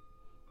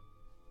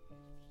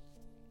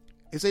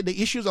 You say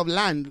the issues of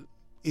land,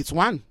 it's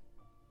one.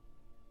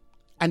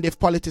 And they've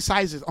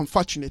politicized it,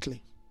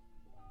 unfortunately.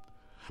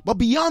 But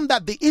beyond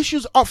that, the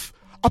issues of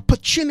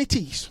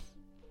opportunities,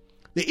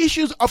 the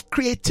issues of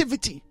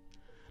creativity,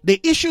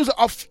 the issues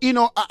of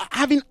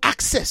having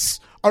access,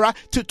 all right,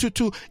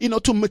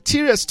 to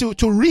materials,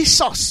 to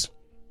resource,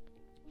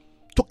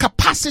 to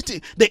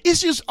capacity, the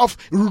issues of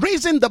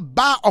raising the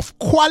bar of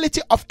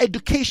quality of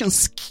education,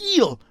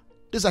 skill.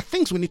 These are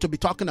things we need to be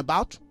talking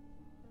about.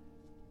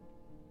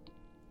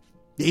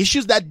 The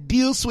issues that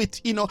deals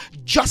with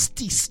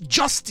justice.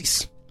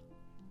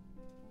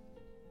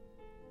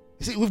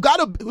 You see, we've got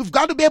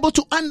to be able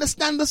to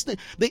understand this thing.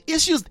 The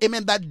issues,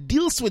 amen, that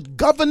deals with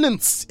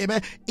governance,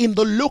 amen, in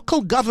the local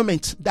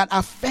government that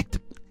affect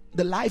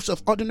the lives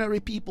of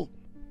ordinary people.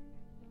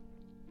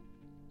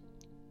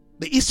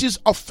 The issues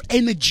of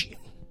energy.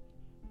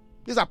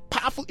 These are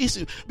powerful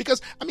issues,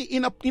 because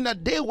in a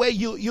day where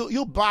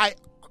you buy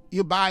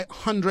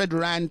 100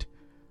 rand,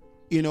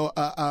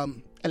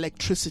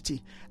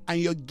 electricity, and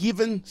you're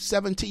given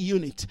 70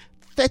 units,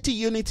 30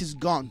 units is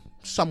gone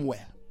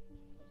somewhere.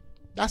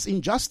 That's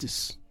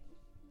injustice.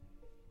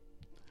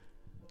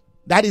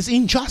 That is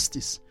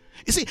injustice.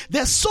 You see,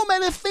 there's so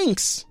many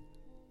things.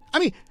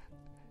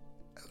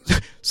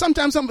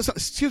 Sometimes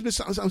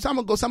some time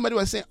ago somebody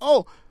was saying,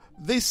 "Oh,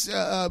 this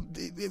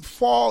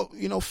 4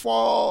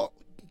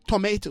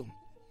 tomato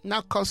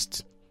now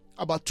cost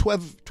about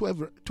 12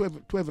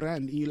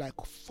 rand." You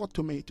like 4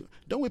 tomato?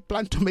 Don't we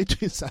plant tomato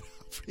in South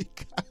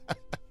Africa?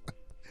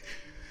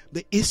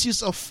 The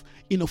issues of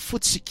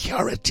food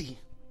security.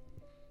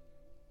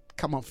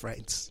 Come on,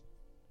 friends.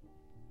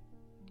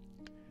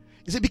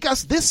 You see,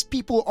 because these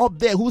people up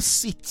there who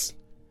sit,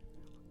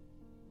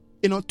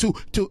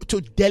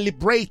 to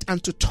deliberate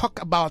and to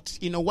talk about,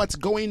 what's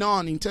going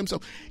on in terms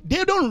of,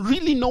 they don't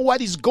really know what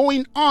is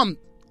going on,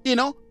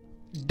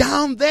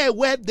 down there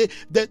where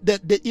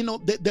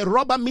the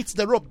rubber meets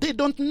the rope. They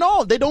don't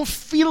know. They don't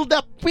feel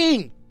the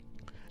pain.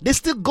 They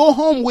still go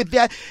home with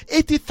their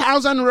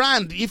 80,000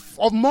 rand, if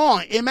or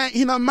more, in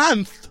a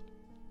month.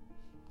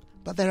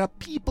 But there are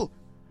people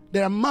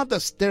There are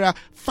mothers, there are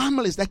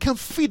families that can't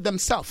feed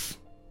themselves.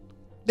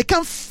 They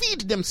can't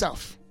feed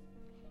themselves.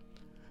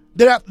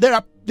 There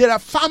are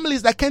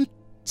families that can't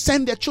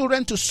send their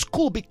children to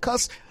school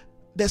because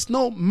there's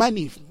no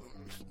money,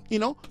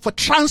 for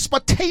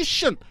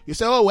transportation. You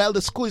say, oh, well,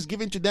 the school is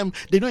giving to them.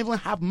 They don't even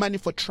have money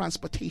for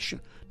transportation.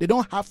 They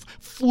don't have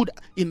food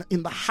in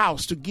the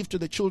house to give to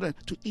the children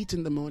to eat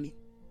in the morning.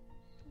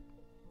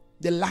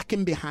 They're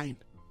lacking behind.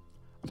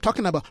 I'm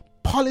talking about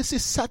policy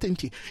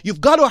certainty.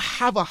 You've got to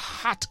have a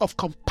heart of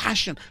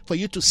compassion for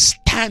you to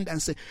stand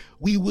and say,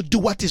 we will do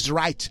what is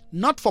right.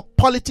 Not for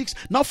politics,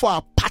 not for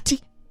our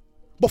party,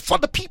 but for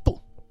the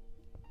people.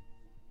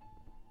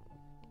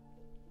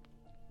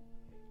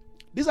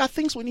 These are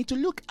things we need to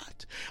look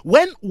at.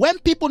 When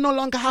people no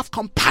longer have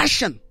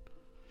compassion,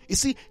 you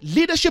see,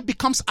 leadership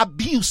becomes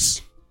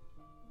abuse.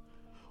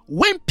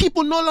 When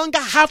people no longer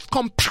have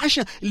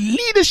compassion,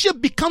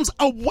 leadership becomes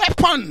a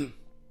weapon.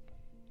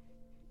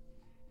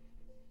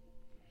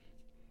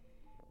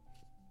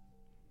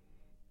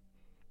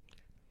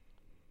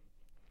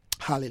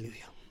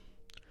 Hallelujah.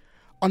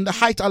 On the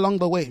height along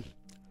the way,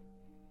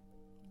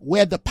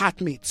 where the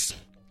path meets,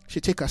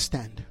 she take a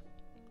stand.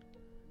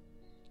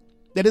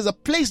 There is a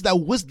place that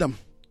wisdom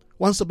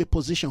wants to be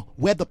positioned,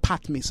 where the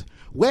path meets.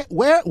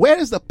 Where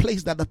is the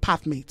place that the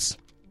path meets?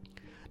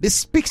 This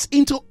speaks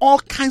into all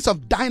kinds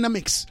of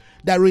dynamics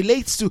that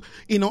relates to,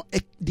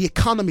 the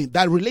economy,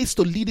 that relates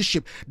to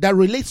leadership, that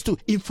relates to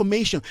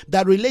information,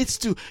 that relates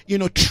to,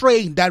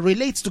 trade, that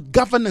relates to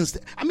governance.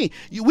 I mean,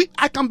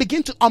 I can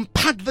begin to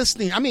unpack this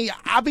thing. I mean,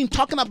 I've been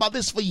talking about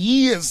this for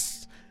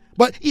years.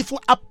 But if we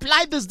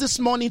apply this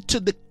morning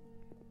to the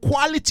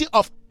quality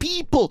of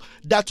people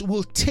that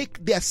will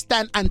take their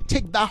stand and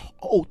take that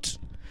oath,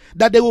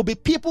 that there will be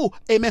people,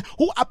 amen,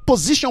 who are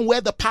positioned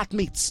where the path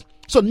meets.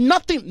 So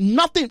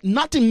nothing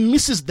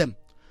misses them.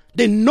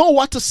 They know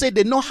what to say.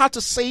 They know how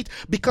to say it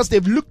because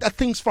they've looked at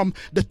things from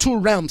the two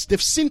realms. They've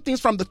seen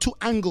things from the two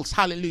angles.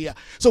 Hallelujah.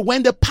 So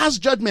when they pass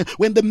judgment,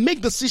 when they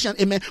make decision,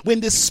 amen, when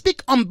they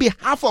speak on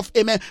behalf of,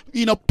 amen,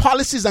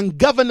 policies and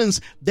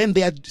governance, then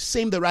they are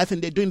saying the right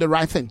thing. They're doing the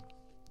right thing.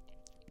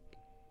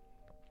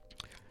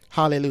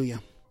 Hallelujah.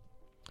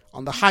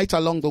 On the height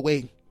along the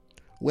way,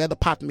 where the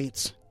path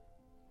meets,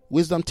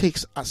 wisdom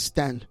takes a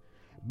stand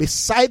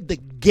beside the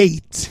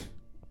gate.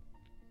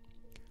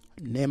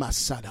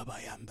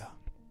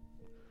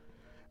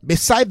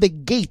 Beside the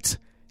gate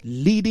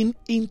leading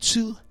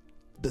into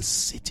the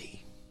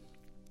city.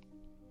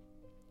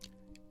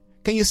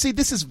 Can you see,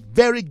 this is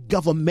very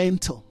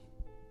governmental.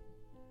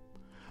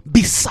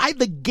 Beside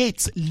the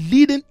gates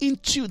leading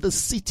into the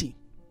city.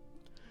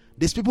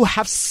 These people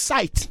have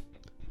sight.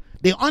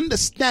 They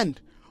understand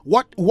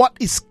what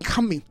is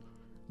coming.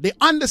 They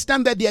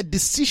understand that their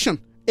decision,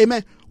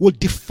 amen, will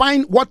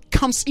define what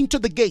comes into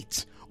the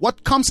gate,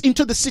 what comes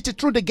into the city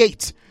through the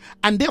gate.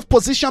 And they've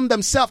positioned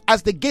themselves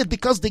as the gate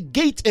because the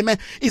gate, amen,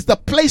 is the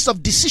place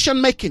of decision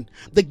making.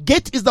 The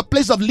gate is the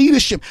place of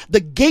leadership.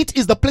 The gate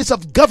is the place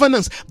of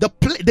governance. The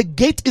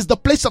gate is the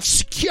place of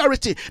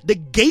security. The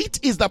gate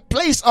is the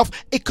place of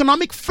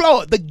economic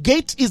flow. The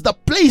gate is the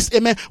place,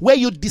 amen, where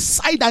you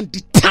decide and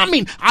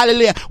determine,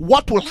 hallelujah,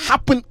 what will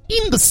happen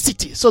in the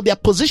city. So they're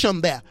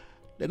positioned there.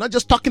 They're not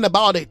just talking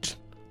about it.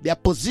 They are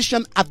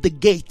positioned at the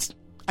gate,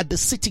 at the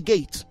city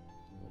gate.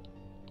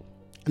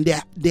 And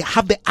they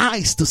have the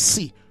eyes to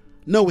see.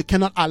 No, we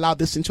cannot allow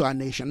this into our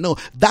nation. No,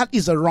 that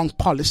is a wrong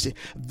policy.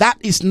 That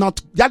is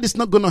not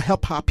going to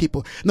help our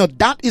people. No,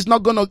 that is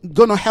not going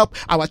to help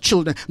our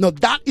children. No,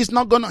 that is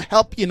not going to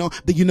help,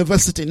 the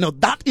university. No,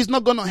 that is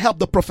not going to help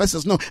the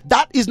professors. No,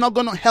 that is not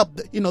going to help,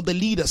 the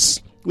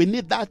leaders. We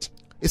need that.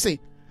 You see,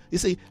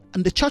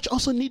 and the church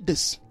also need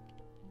this.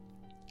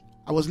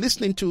 I was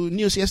listening to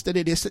news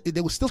yesterday.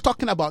 They were still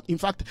talking about. In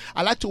fact,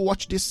 I like to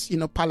watch this,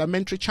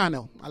 parliamentary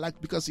channel. I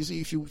like, because you see,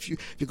 if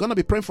you're going to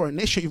be praying for a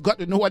nation, you've got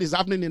to know what is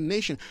happening in the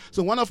nation.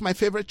 So one of my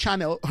favorite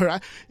channel,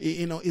 right,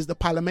 is the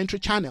parliamentary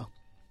channel.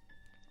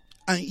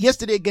 And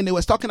yesterday again, they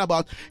was talking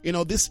about,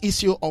 this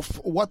issue of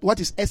what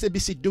is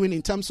SABC doing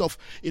in terms of,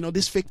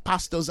 these fake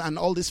pastors and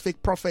all these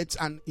fake prophets,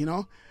 and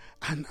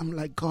and I'm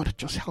like, God,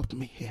 just help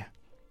me here,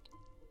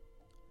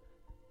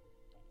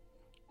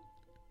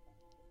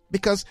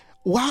 because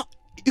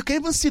you can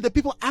even see the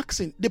people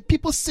asking, the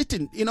people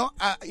sitting,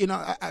 at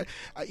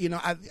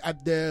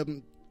the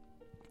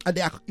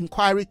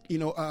inquiry,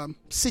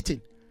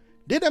 sitting.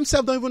 They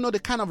themselves don't even know the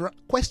kind of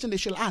question they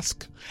should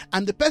ask,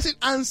 and the person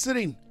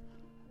answering,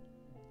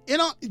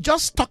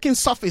 just talking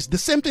surface, the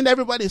same thing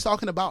everybody is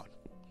talking about.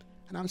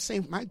 And I'm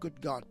saying, my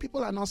good God,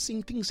 people are not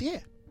seeing things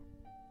here,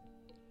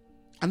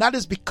 and that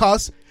is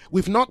because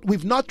we've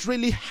not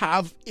really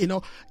have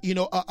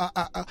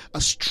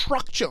a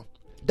structure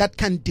that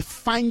can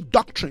define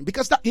doctrine,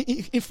 because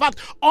in fact,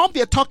 all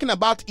they're talking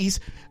about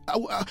is,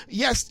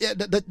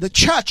 the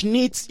church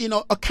needs,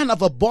 a kind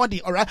of a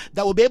body, all right,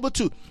 that will be able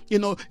to,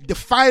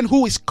 define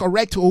who is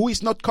correct, who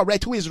is not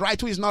correct, who is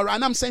right, who is not right.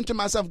 And I'm saying to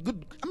myself,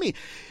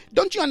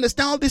 don't you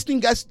understand all these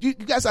things you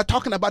guys are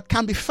talking about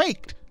can be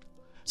faked?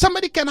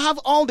 Somebody can have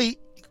all the,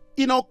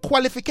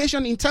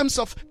 qualification in terms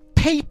of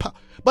paper.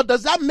 But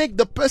does that make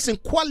the person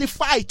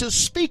qualified to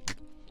speak?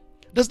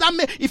 Does that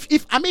mean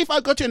if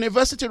I go to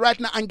university right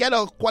now and get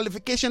a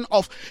qualification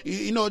of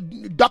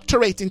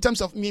doctorate in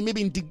terms of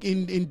maybe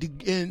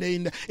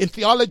in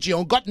theology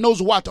or God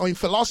knows what, or in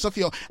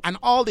philosophy and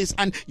all this,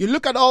 and you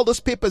look at all those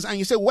papers and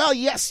you say, well,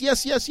 yes,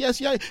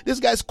 this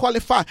guy's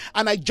qualified,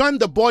 and I join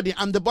the body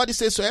and the body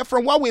says, so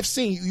from what we've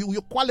seen,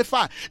 you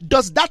qualify.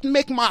 Does that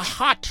make my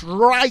heart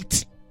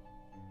right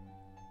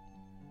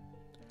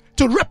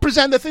to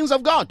represent the things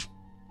of God?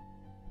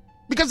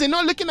 Because they're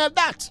not looking at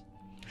that.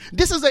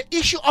 This is the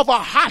issue of our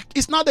heart.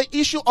 It's not the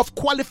issue of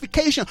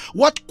qualification.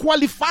 What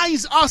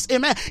qualifies us,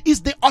 amen,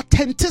 is the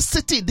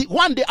authenticity,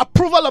 the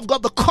approval of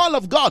God, the call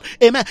of God,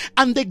 amen,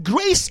 and the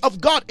grace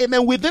of God,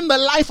 amen, within the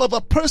life of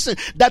a person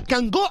that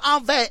can go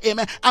out there,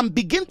 amen, and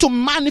begin to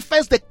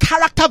manifest the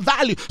character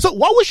value. So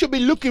what we should be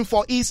looking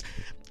for is,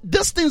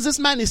 these things this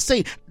man is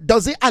saying,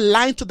 does it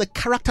align to the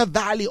character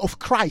value of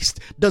Christ?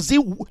 Does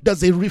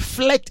it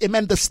reflect,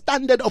 amen, the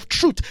standard of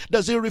truth?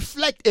 Does it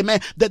reflect,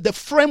 amen, the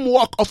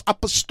framework of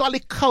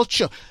apostolic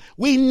culture?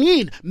 We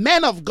need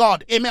men of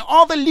God, amen,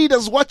 all the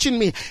leaders watching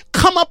me,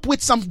 come up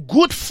with some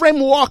good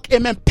framework,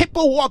 amen,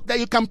 paperwork that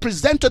you can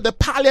present to the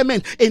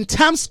parliament in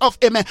terms of,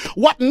 amen,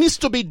 what needs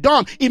to be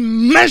done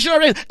in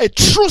measuring a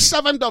true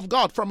servant of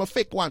God from a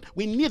fake one.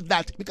 We need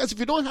that, because if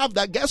you don't have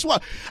that, guess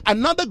what?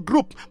 Another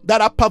group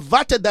that are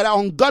perverted, that are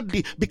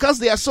ungodly, because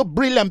they are so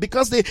brilliant,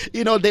 because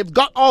they've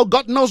got all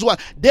God knows what,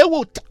 they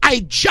will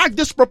hijack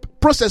this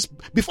process.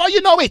 Before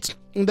you know it,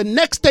 in the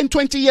next 10,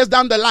 20 years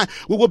down the line,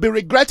 we will be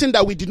regretting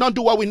that we did not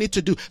do what we need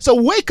to do. So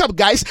wake up,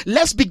 guys.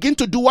 Let's begin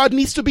to do what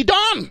needs to be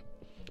done.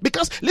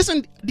 Because,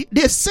 listen,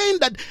 they're saying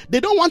that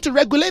they don't want to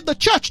regulate the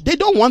church. They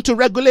don't want to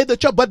regulate the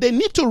church, but they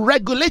need to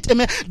regulate,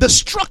 amen, the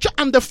structure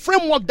and the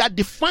framework that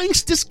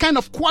defines this kind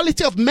of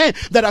quality of men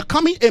that are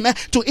coming, amen,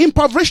 to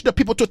impoverish the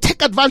people, to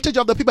take advantage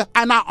of the people,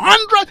 and are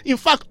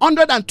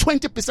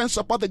 120%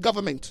 support the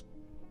government.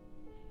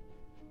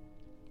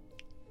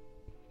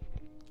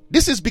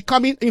 This is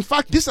becoming, in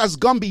fact, this has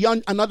gone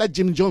beyond another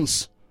Jim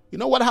Jones. You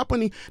know what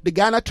happened? The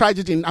Ghana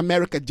tragedy in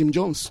America, Jim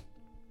Jones.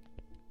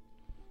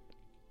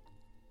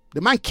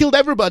 The man killed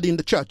everybody in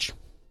the church.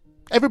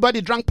 Everybody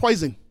drank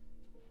poison.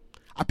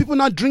 Are people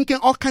not drinking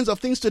all kinds of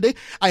things today?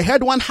 I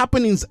heard one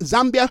happen in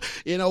Zambia,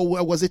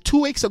 was it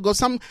 2 weeks ago?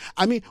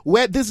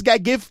 Where this guy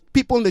gave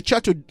people in the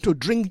church to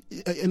drink,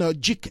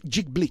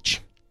 jig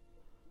bleach.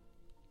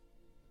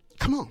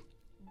 Come on.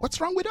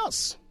 What's wrong with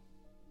us?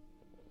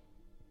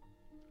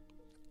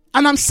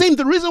 And I'm saying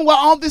the reason why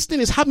all this thing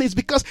is happening is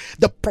because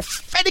the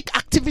prophetic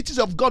activities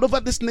of God over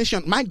this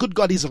nation, my good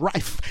God, is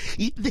rife.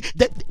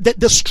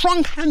 The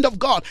strong hand of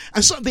God.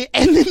 And so the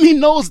enemy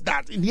knows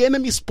that. The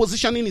enemy is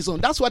positioning his own.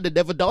 That's what the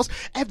devil does.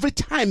 Every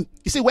time,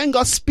 you see, when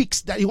God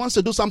speaks that he wants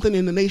to do something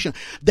in the nation,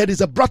 there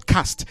is a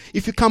broadcast.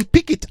 If you can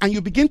pick it and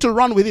you begin to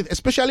run with it,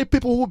 especially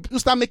people who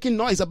start making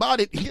noise about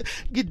it,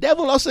 the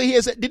devil also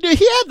hears it. Did you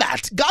hear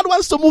that? God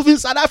wants to move in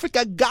South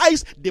Africa.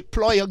 Guys,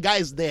 deploy your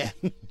guys there.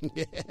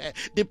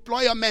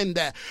 Deploy your men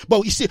there.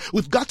 But you see,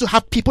 we've got to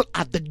have people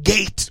at the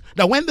gate,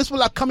 that when these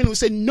people are coming, we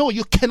say, no,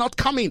 you cannot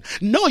come in.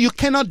 No, you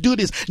cannot do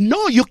this.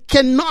 No, you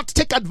cannot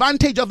take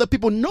advantage of the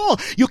people. No,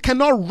 you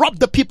cannot rob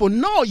the people.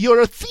 No,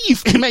 you're a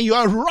thief. Amen.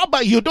 You're a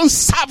robber. You don't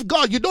serve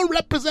God. You don't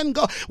represent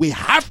God. We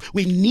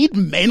need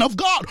men of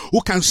God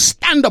who can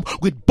stand up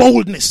with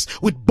boldness,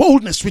 with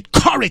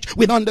courage,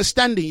 with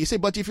understanding. You say,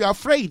 but if you're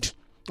afraid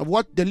of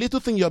what the little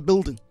thing you're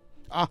building,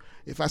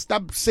 if I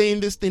start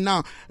saying this thing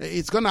now,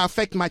 it's going to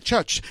affect my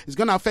church. It's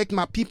going to affect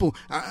my people.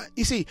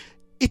 You see,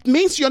 it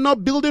means you're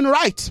not building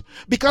right,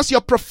 because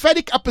your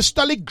prophetic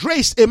apostolic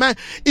grace, amen,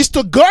 is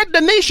to guard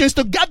the nations,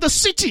 to guard the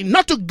city,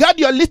 not to guard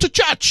your little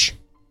church.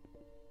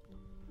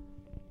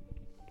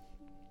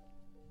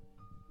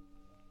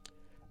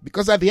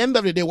 Because at the end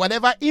of the day,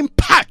 whatever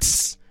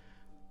impacts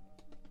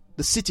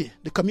the city,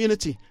 the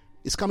community,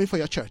 is coming for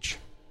your church.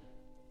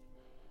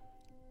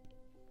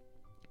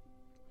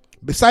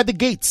 Beside the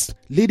gates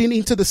leading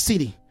into the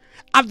city,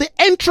 at the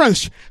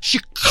entrance, she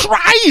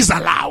cries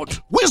aloud.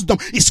 Wisdom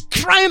is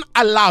crying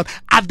aloud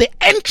at the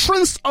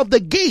entrance of the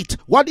gate.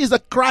 What is the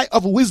cry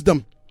of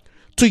wisdom?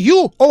 To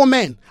you, O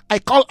men, I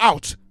call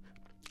out.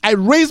 I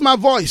raise my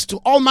voice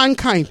to all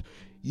mankind.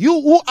 You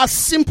who are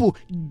simple,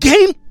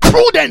 gain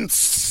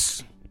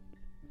prudence.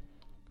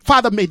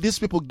 Father, may these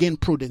people gain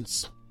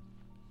prudence.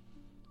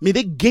 May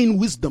they gain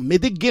wisdom. May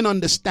they gain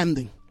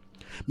understanding.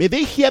 May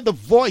they hear the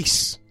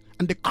voice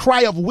and the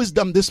cry of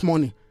wisdom this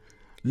morning.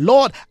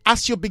 Lord,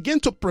 as you begin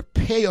to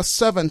prepare your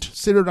servant,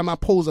 Cyril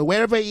Ramaphosa,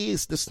 wherever he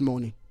is this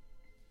morning,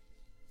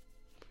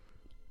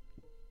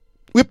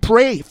 we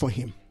pray for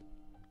him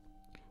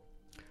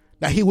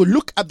that he will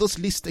look at those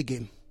lists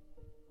again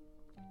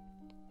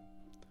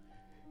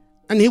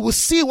and he will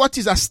see what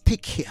is at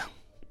stake here.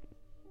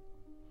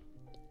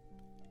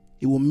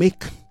 He will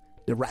make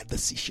the right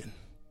decision.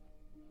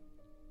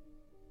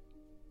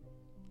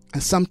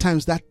 And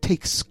sometimes that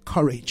takes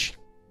courage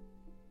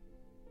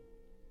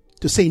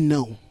to say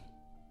no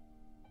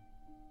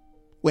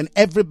when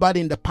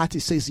everybody in the party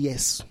says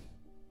yes.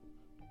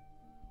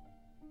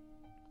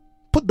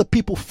 put the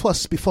people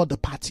first before the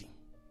party.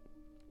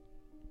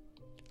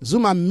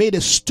 Zuma made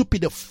a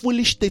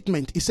foolish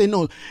statement. He said,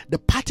 no, the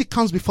party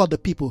comes before the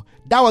people.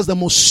 That was the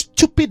most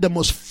stupid, the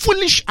most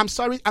foolish. I'm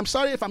sorry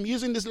if I'm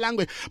using this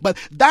language, but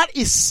that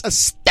is a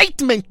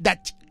statement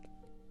that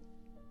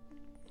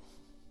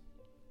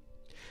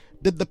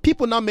the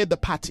people now made the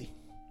party.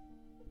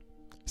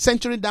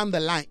 Century down the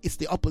line, it's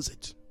the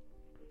opposite.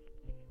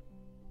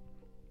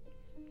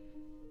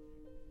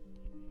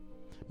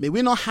 May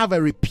we not have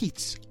a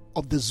repeat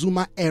of the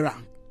Zuma era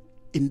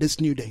in this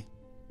new day.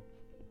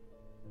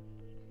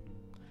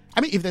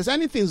 I mean, if there's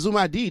anything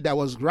Zuma did that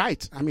was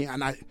right, I mean,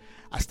 and I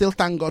still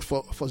thank God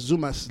for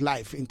Zuma's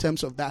life in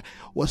terms of that,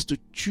 was to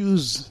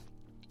choose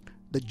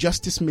the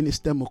Justice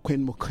Minister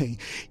Mokoen Mokoen.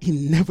 He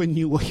never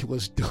knew what he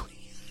was doing.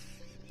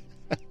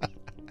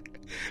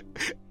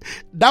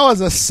 That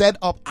was a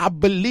setup, I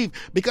believe,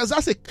 because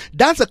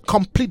that's a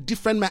complete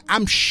different man.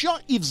 I'm sure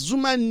if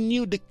Zuma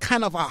knew the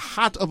kind of a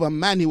heart of a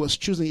man he was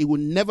choosing, he would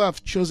never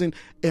have chosen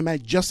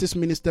Justice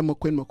Minister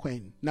Mokoen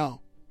Mokoen.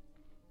 No.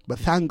 But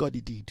thank God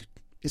he did.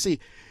 You see,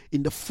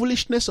 in the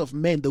foolishness of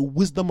men, the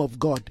wisdom of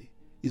God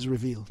is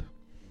revealed.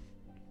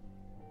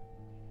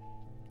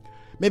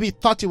 Maybe he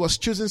thought he was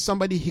choosing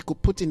somebody he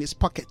could put in his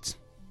pocket.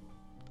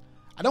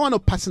 I don't want to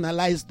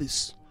personalize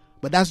this,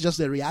 but that's just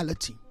the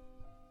reality.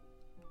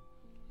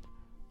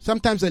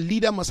 Sometimes a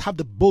leader must have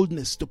the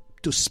boldness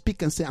to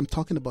speak and say, I'm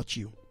talking about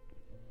you.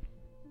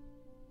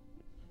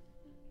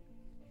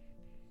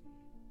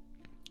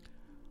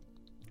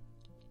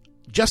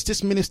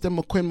 Justice Minister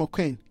Mokoen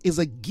Mokoen is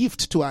a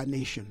gift to our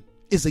nation,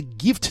 is a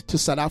gift to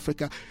South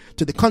Africa,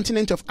 to the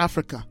continent of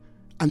Africa,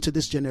 and to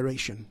this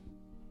generation.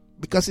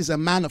 Because he's a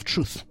man of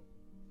truth.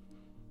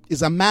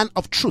 He's a man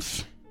of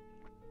truth.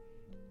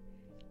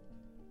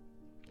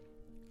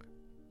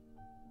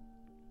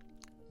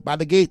 By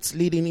the gates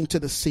leading into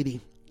the city,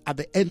 at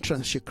the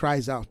entrance she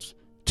cries out,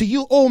 to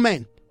you, O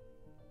men,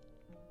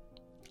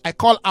 I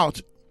call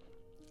out,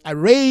 I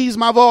raise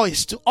my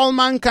voice to all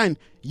mankind.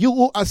 You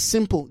who are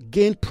simple,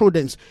 gain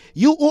prudence.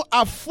 You who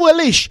are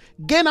foolish,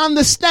 gain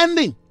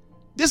understanding.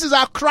 This is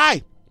our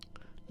cry.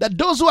 That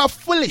those who are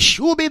foolish,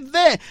 who will be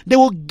there, they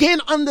will gain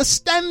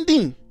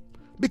understanding.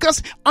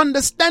 Because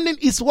understanding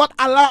is what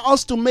allows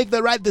us to make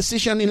the right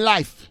decision in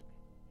life.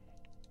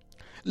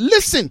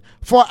 Listen,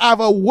 for I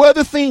have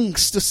worthy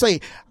things to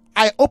say.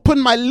 I open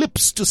my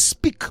lips to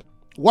speak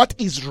what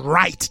is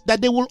right.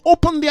 That they will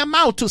open their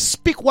mouth to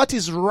speak what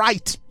is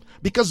right.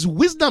 Because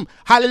wisdom,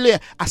 hallelujah,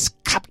 has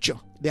captured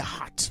their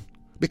heart.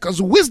 Because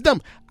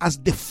wisdom has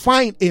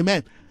defined,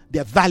 amen,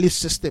 their value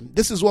system.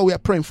 This is what we are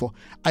praying for.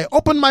 I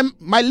open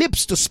my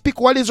lips to speak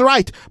what is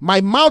right. My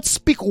mouth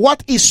speak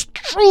what is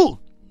true.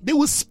 They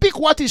will speak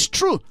what is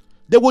true.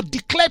 They will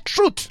declare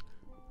truth.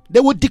 They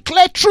will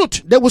declare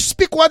truth. They will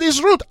speak what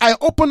is rude. I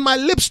open my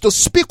lips to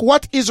speak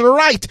what is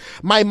right.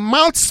 My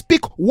mouth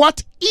speak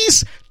what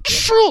is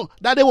true.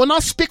 That they will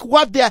not speak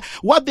what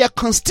their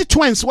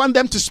constituents want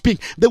them to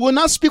speak. They will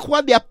not speak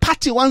what their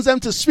party wants them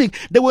to speak.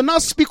 They will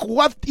not speak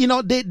what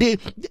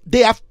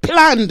they have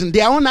planned,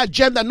 their own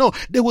agenda. No,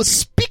 they will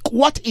speak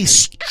what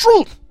is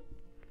true.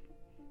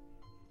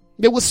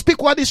 They will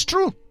speak what is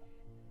true.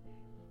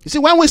 You see,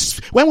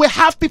 when we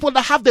have people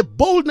that have the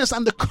boldness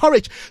and the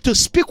courage to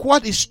speak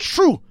what is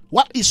true,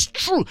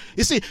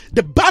 you see,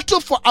 the battle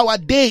for our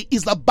day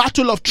is the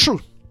battle of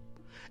truth.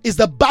 Is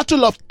the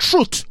battle of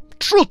truth.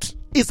 Truth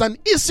is an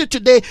issue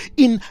today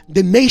in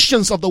the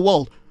nations of the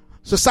world.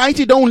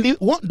 Society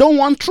don't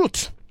want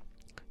truth.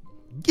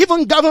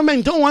 Even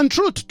government don't want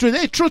truth.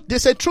 Today, truth, they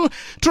say truth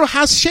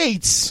has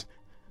shades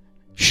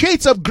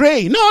of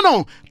gray.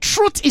 No.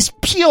 Truth is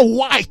pure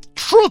white.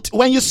 Truth,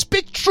 when you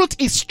speak truth,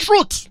 is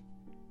truth.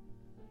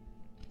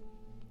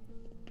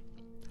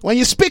 When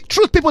you speak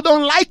truth, people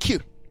don't like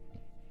you.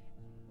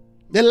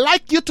 They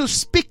like you to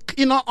speak,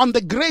 on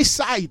the gray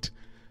side.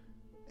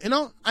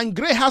 And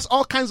gray has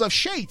all kinds of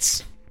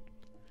shades.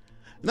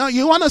 Now,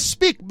 you want to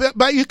speak,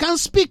 but you can't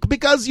speak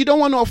because you don't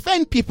want to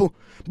offend people.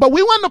 But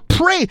we want to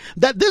pray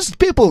that these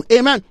people,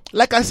 amen,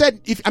 like I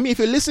said, if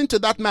you listen to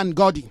that man,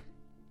 Gordy,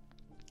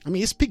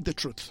 he speak the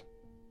truth.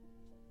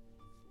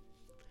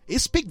 He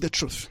speak the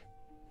truth.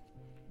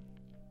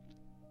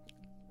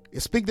 He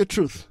speak the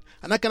truth.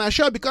 And I can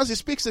assure you, because he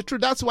speaks the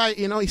truth, that's why,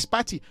 his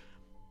party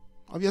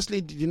obviously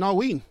did not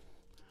win.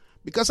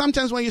 Because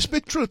sometimes when you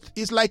speak truth,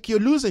 it's like you're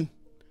losing.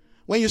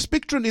 When you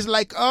speak truth, it's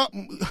like, oh,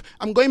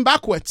 I'm going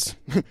backwards.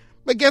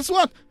 But guess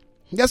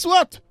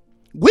what?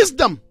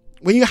 Wisdom.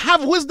 When you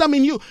have wisdom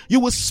in you, you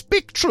will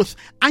speak truth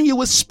and you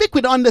will speak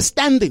with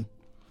understanding.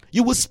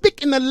 You will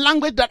speak in a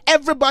language that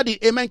everybody,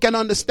 amen, can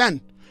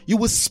understand. You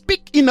will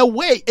speak in a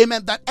way,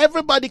 amen, that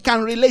everybody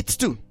can relate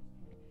to.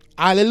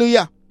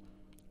 Hallelujah.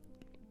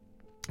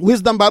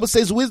 Wisdom, Bible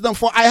says wisdom,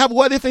 for I have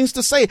worthy things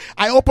to say.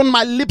 I open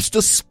my lips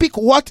to speak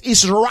what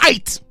is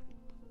right.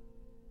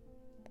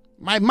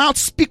 My mouth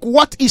speak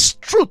what is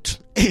truth.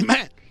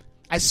 Amen.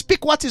 I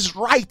speak what is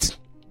right.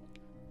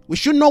 We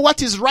should know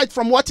what is right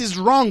from what is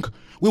wrong.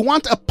 We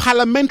want a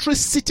parliamentary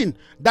sitting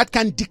that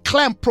can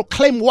declare and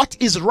proclaim what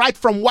is right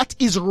from what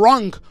is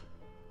wrong.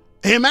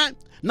 Amen.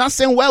 Not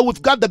saying, well,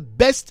 we've got the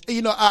best,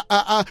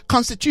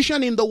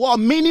 constitution in the world,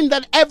 meaning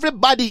that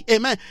everybody,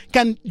 amen,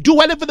 can do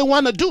whatever they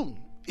want to do.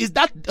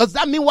 Does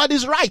that mean what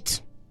is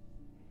right?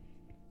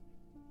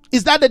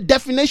 Is that the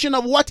definition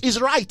of what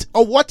is right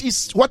or what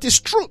is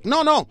true?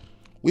 No.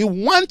 We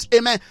want,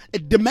 amen, a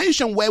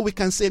dimension where we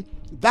can say,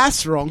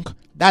 that's wrong,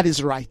 that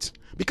is right.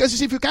 Because you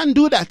see, if you can't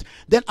do that,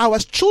 then our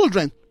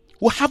children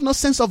will have no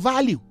sense of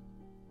value.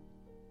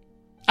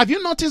 Have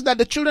you noticed that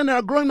the children that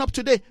are growing up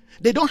today,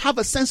 they don't have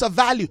a sense of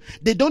value.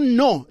 They don't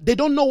know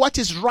what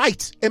is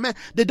right. Amen.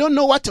 They don't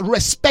know what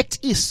respect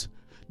is.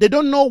 They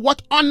don't know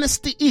what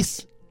honesty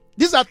is.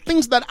 These are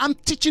things that I'm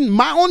teaching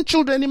my own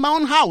children in my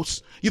own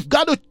house. You've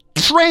got to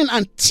train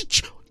and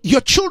teach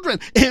your children,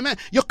 amen,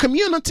 your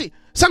community.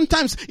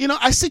 Sometimes,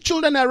 I see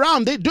children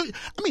around,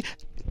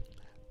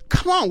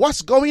 come on,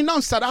 what's going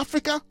on, South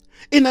Africa?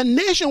 In a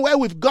nation where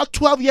we've got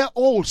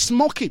 12-year-olds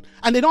smoking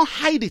and they don't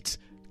hide it.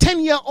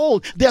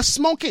 10-year-old, they're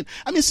smoking.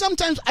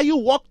 Sometimes you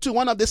walk to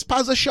one of the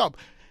spaza shop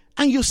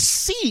and you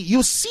see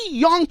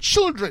young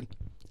children,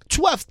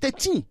 12,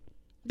 13,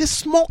 they're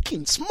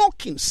smoking.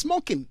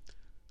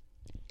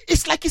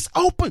 It's like it's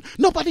open.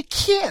 Nobody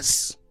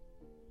cares.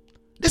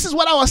 This is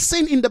what I was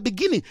saying in the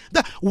beginning.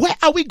 That where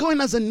are we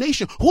going as a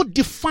nation? Who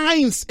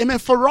defines, amen,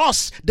 for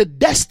us, the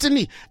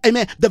destiny,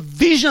 amen, the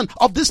vision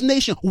of this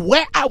nation?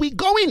 Where are we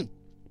going?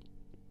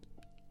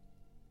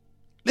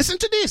 Listen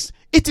to this.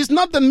 It is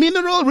not the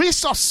mineral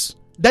resource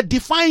that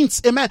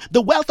defines, amen,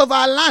 the wealth of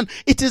our land.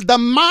 It is the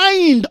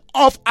mind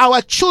of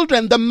our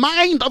children, the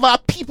mind of our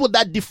people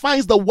that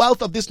defines the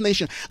wealth of this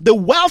nation. The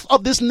wealth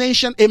of this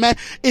nation, amen,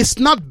 is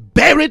not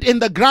buried in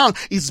the ground.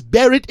 It's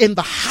buried in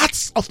the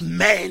hearts of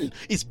men.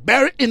 It's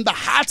buried in the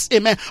hearts,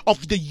 amen,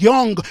 of the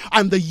young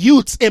and the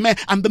youths, amen,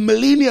 and the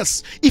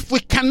millennials. If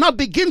we cannot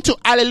begin to,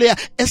 hallelujah,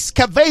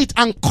 excavate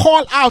and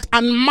call out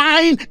and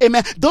mine,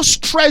 amen, those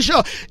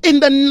treasure in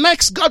the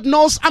next, God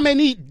knows how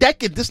many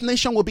decades, this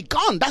nation will be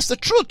gone. That's the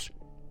truth.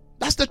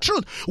 That's the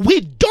truth.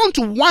 We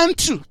don't want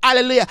to,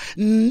 hallelujah,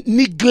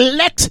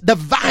 neglect the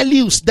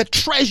values, the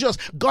treasures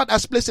God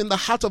has placed in the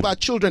heart of our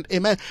children,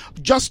 amen,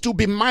 just to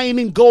be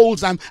mining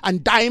golds and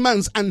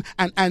diamonds and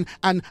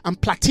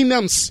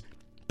platinums.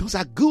 Those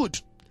are good,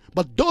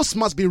 but those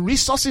must be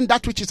resourcing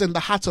that which is in the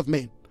hearts of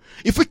men.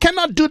 If we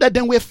cannot do that,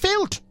 then we're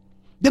failed.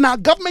 Then our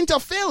government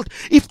have failed.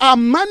 If our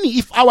money,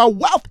 if our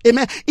wealth,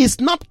 amen, is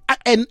not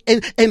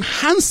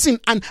enhancing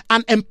and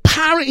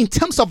empowering in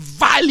terms of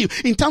value,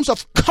 in terms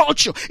of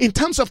culture, in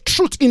terms of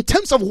truth, in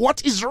terms of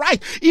what is right,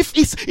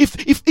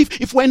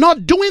 if we're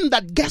not doing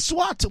that, guess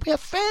what? We have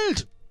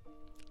failed.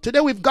 Today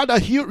we've got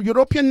a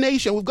European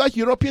nation. We've got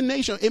European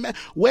nation, amen,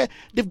 where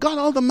they've got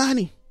all the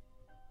money.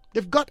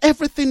 They've got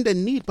everything they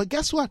need. But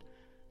guess what?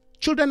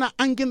 Children are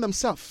hanging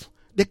themselves.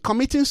 They're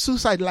committing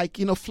suicide like,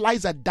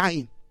 flies are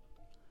dying.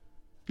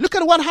 Look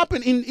at what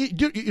happened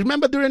you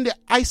remember during the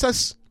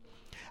ISIS,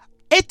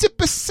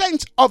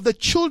 80% of the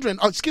children,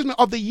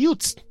 of the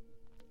youths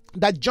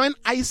that joined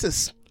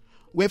ISIS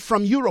were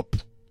from Europe.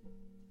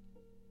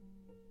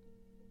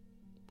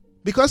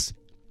 Because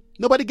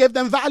nobody gave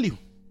them value.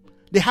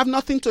 They have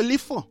nothing to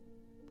live for.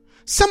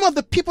 Some of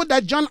the people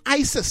that joined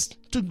ISIS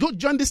to go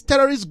join this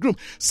terrorist group,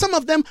 some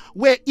of them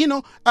were,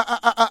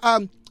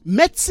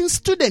 medicine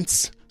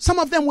students. Some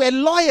of them were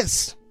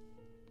lawyers.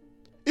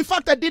 In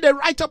fact, I did a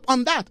write-up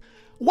on that.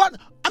 What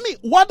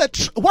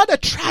a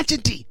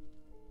tragedy.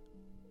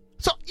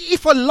 So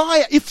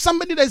if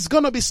somebody that's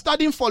going to be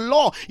studying for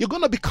law, you're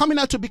going to be coming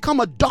out to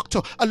become a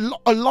doctor,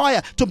 a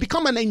lawyer, to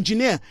become an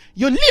engineer,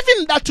 you're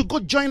leaving that to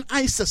go join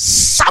ISIS.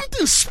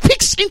 Something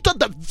speaks into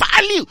the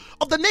value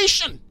of the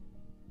nation.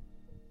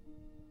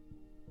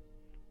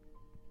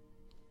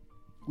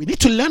 We need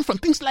to learn from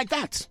things like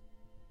that.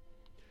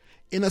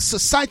 In a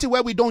society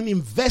where we don't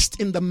invest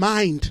in the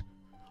mind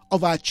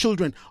of our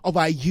children, of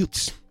our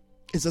youths,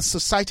 is a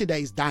society that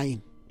is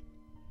dying.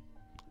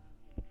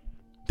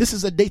 This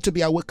is a day to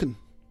be awakened.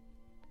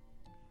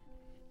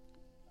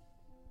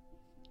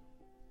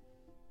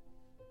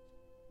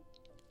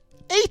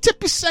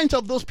 %80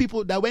 of those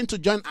people that went to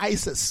join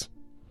ISIS,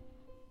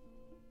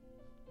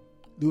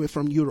 they were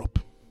from Europe.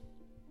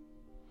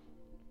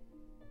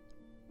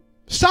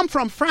 Some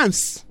from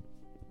France,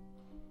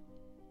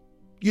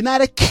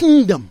 United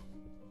Kingdom.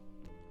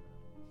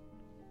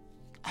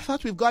 I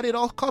thought we've got it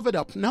all covered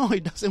up. No,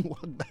 it doesn't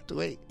work that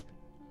way.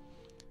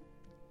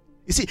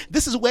 You see,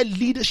 this is where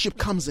leadership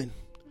comes in.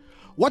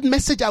 What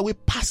message are we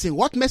passing?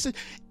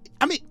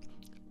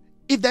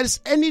 If there is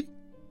any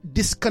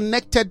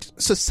disconnected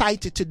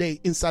society today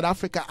in South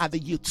Africa, are the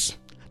youths.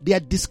 They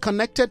are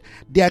disconnected.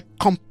 They are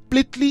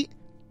completely,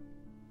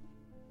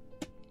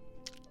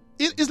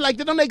 it's like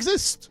they don't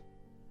exist.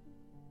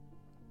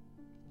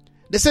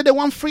 They say they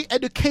want free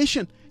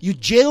education. You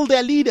jail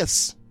their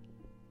leaders.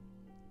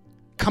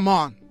 Come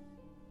on.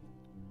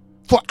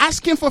 For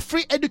asking for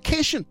free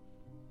education,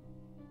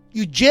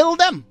 you jail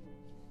them.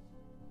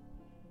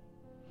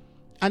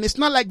 And it's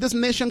not like this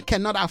nation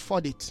cannot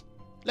afford it.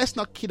 Let's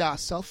not kid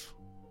ourselves.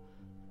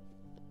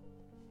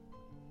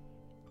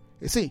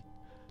 You see,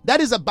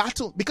 that is a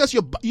battle because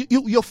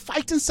you're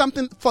fighting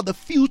something for the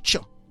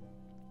future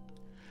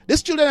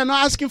These children are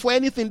not asking for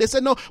anything. They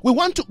said, no, we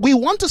want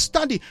to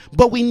study,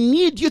 but we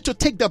need you to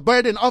take the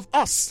burden of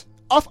us.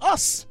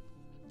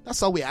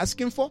 That's all we're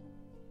asking for.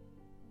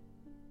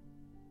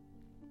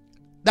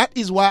 That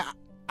is why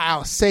I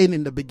was saying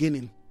in the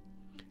beginning,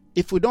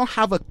 if we don't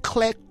have a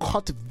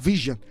clear-cut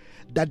vision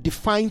that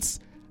defines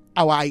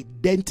our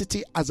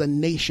identity as a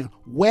nation,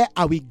 where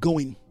are we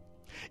going?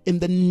 In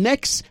the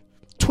next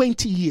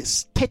 20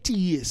 years, 30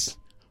 years,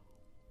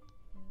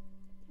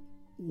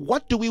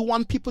 what do we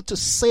want people to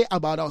say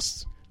about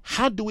us?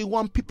 How do we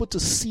want people to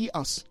see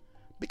us?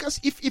 Because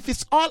if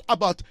it's all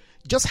about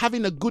just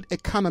having a good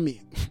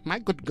economy, my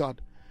good God,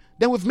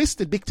 then we've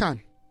missed it big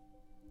time.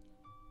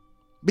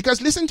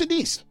 Because listen to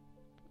this.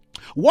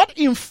 What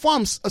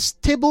informs a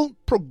stable,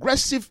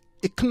 progressive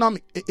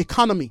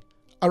economy,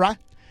 all right?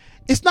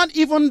 It's not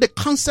even the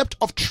concept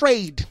of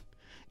trade.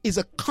 It's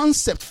a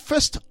concept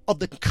first of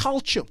the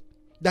culture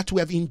that we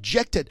have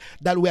injected,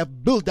 that we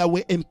have built, that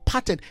we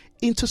imparted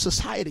into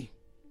society.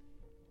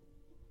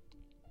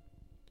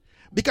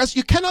 Because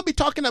you cannot be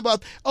talking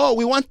about, oh,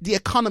 we want the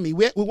economy.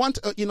 We want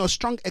a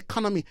strong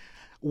economy,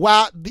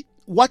 while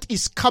what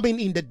is coming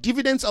in, the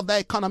dividends of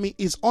that economy,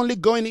 is only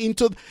going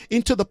into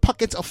the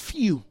pockets of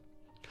few,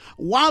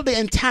 while the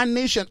entire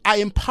nation are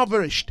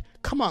impoverished.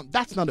 Come on,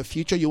 that's not a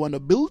future you want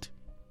to build.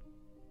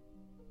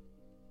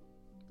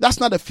 That's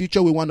not a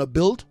future we want to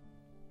build.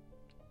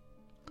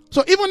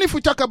 So even if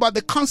we talk about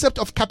the concept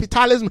of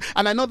capitalism,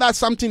 and I know that's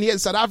something here in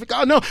South Africa,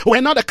 oh no, we're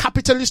not a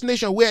capitalist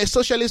nation, we're a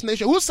socialist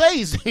nation. Who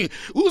says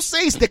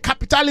the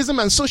capitalism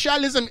and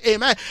socialism,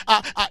 amen,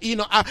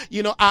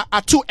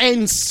 are two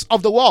ends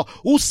of the wall?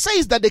 Who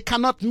says that they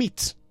cannot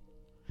meet?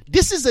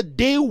 This is a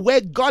day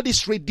where God is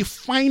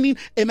redefining,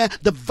 amen,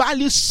 the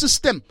value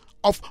system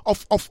of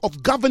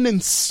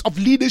governance, of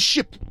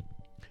leadership,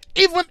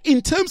 even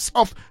in terms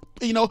of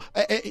the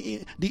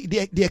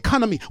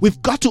economy.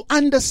 We've got to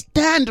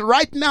understand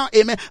right now,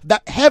 amen,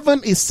 that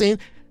heaven is saying,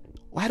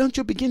 why don't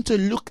you begin to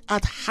look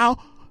at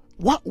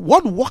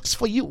what works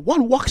for you? What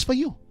works for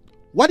you?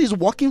 What is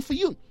working for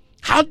you?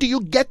 How do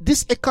you get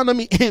this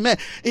economy, amen,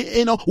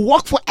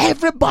 work for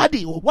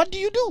everybody? What do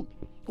you do?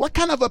 What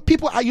kind of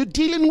people are you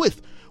dealing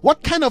with?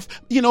 What kind of,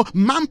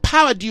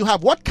 manpower do you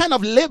have? What kind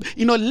of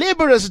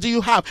laborers do you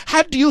have?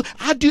 How do you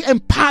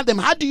empower them?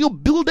 How do you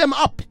build them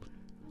up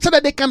so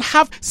that they can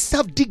have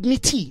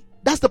self-dignity?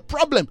 That's the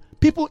problem.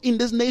 People in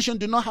this nation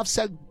do not have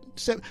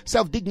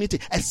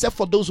self-dignity, except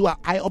for those who are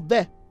high up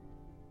there.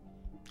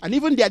 And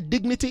even their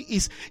dignity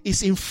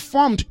is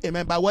informed,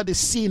 amen, by what they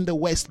see in the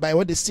West, by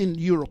what they see in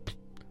Europe.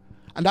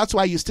 And that's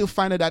why you still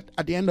find that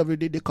at the end of the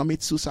day, they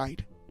commit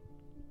suicide.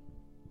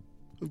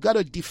 We've got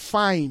to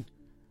define,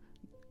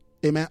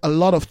 amen, a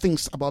lot of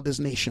things about this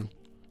nation.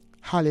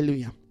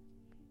 Hallelujah.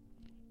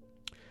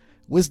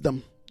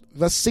 Wisdom.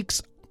 Verse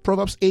 6,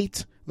 Proverbs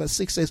 8, verse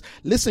 6 says,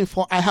 listen,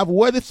 for I have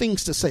worthy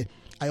things to say.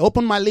 I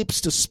open my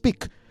lips to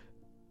speak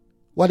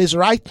what is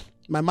right.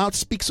 My mouth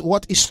speaks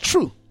what is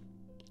true.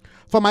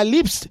 For my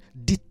lips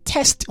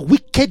detest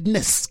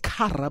wickedness.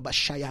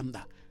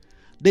 Karabashayanda.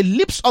 The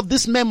lips of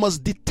this man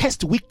must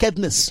detest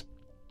wickedness.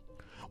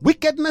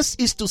 Wickedness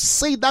is to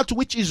say that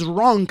which is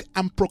wrong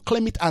and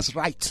proclaim it as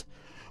right.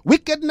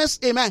 Wickedness,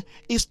 amen,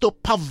 is to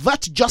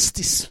pervert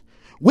justice.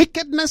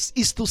 Wickedness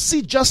is to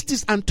see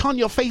justice and turn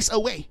your face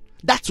away.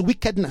 That's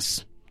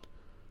wickedness.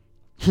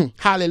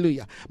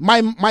 Hallelujah.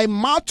 My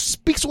mouth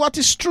speaks what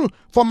is true,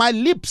 for my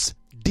lips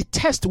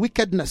detest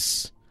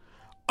wickedness.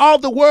 All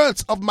the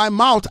words of my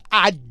mouth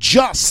are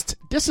just.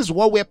 This is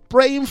what we're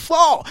praying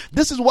for.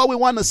 This is what we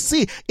want to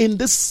see in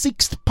this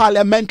 6th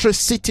parliamentary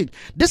sitting.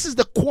 This is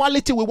the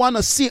quality we want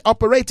to see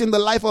operate in the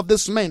life of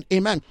this man.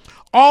 Amen.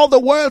 All the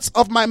words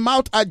of my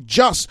mouth are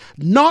just.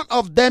 None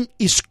of them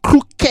is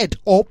crooked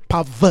or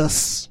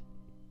perverse.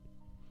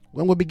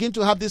 When we begin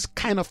to have this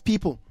kind of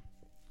people,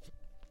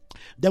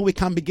 then we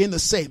can begin to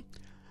say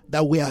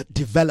that we are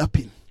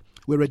developing.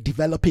 We're a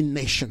developing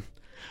nation.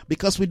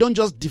 Because we don't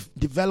just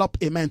develop,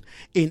 amen,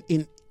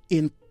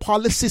 in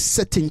policy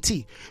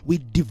certainty. We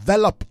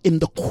develop in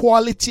the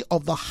quality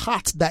of the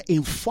heart that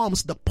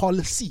informs the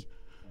policy.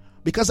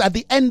 Because at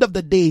the end of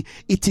the day,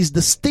 it is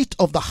the state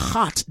of the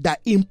heart that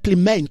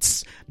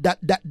implements,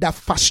 that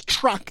fast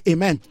track,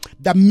 amen,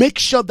 that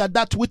makes sure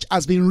that which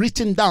has been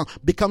written down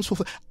becomes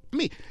fulfilled.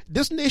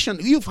 This nation,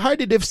 you've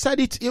heard it, they've said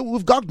it,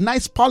 we've got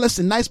nice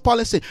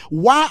policy.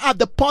 Why are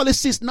the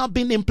policies not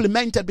being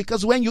implemented?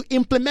 Because when you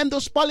implement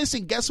those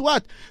policies, guess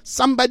what?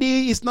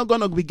 Somebody is not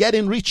going to be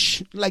getting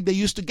rich like they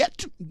used to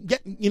get.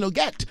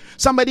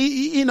 Somebody,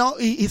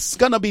 is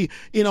going to be,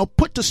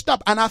 put to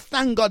stop. And I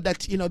thank God that,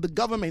 the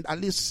government,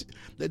 at least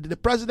the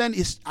president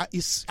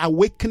is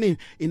awakening,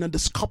 the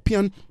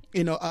scorpion,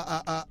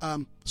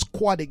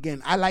 squad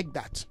again. I like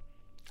that.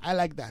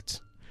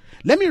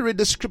 Let me read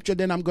the scripture,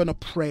 then I'm going to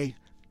pray.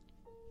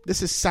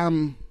 This is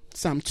Psalm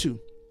 2.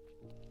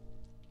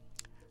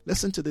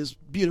 Listen to this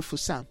beautiful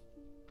psalm.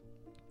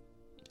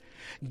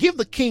 Give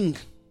the king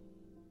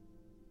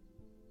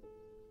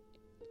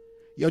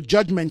your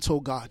judgment, O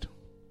God.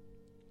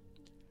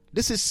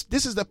 This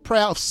is the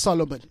prayer of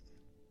Solomon.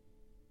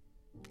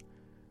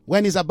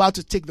 when he's about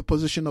to take the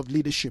position of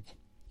leadership.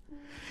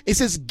 It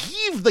says,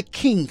 give the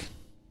king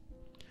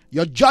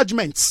your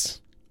judgments,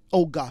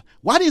 oh God.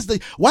 What is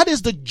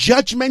the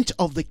judgment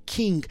of the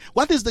king?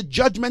 What is the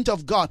judgment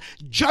of God?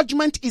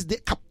 Judgment is the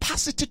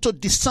capacity to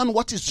discern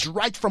what is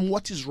right from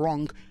what is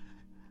wrong.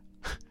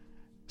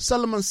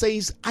 Solomon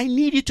says, I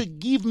need you to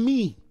give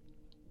me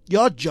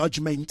your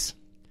judgment.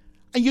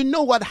 And you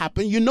know what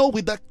happened? You know,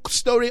 with the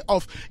story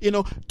of,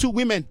 two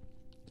women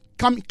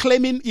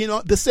claiming,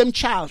 the same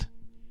child.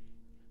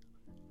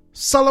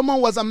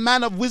 Solomon was a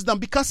man of wisdom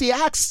because he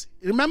asked.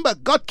 Remember,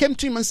 God came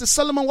to him and said,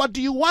 Solomon, what do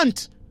you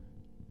want?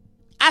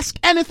 Ask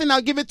anything,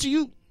 I'll give it to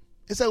you.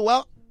 He said,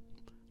 well,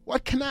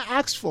 what can I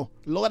ask for?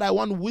 Lord, I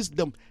want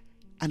wisdom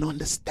and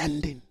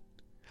understanding.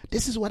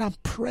 This is what I'm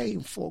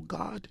praying for,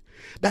 God.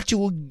 That you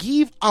will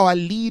give our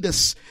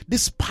leaders,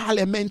 these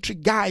parliamentary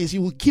guys,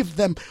 you will give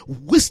them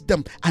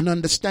wisdom and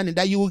understanding.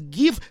 That you will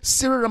give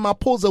Cyril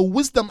Ramaphosa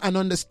wisdom and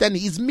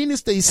understanding. His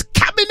minister, his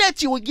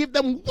cabinet, you will give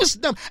them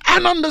wisdom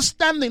and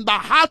understanding. The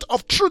heart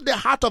of truth, the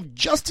heart of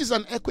justice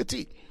and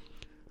equity.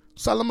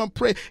 Solomon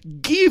prayed,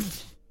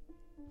 give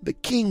the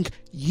king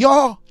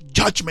your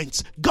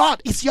judgments.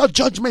 God, it's your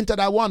judgment that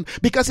I want.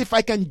 Because if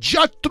I can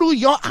judge through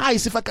your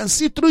eyes, if I can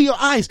see through your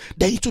eyes,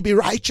 then it will be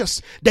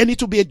righteous. Then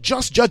it will be a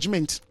just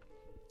judgment.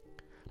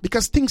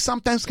 Because things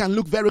sometimes can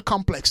look very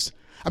complex.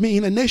 I mean,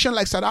 in a nation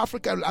like South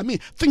Africa,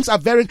 things are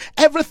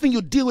everything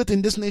you deal with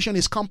in this nation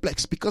is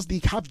complex because they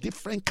have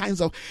different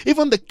kinds of,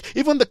 even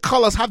the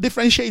colors have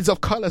different shades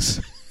of colors.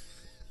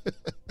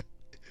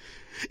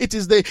 It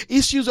is the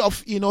issues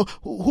of,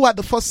 who are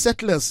the first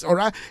settlers, all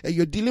right?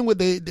 You're dealing with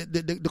the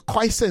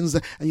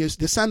Khoisans and you're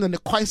the San and the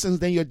Khoisans,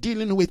 then you're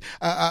dealing with,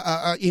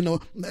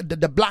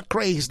 the black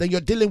race, then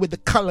you're dealing with the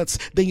colors,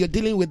 then you're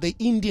dealing with the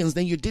Indians,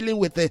 then you're dealing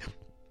with the,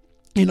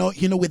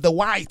 with the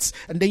whites,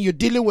 and then you're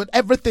dealing with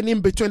everything in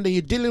between. Then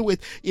you're dealing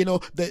with,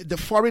 the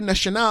foreign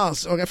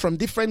nationals or from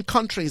different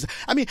countries.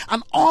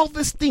 And all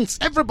these things,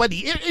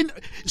 everybody.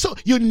 So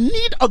you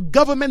need a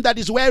government that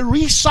is well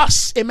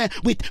resourced, amen,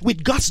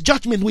 with God's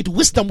judgment, with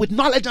wisdom, with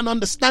knowledge and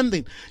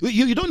understanding.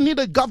 You don't need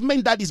a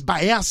government that is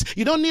biased.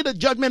 You don't need a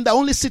judgment that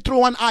only sees through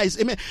one eyes.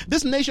 Amen.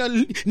 This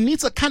nation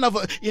needs a kind of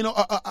a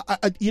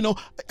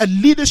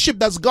leadership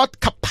that's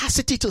got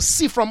capacity to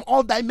see from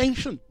all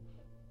dimensions.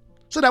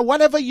 So that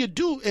whatever you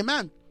do,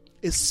 amen,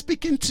 is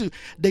speaking to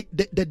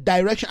the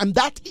direction. And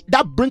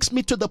that brings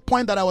me to the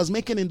point that I was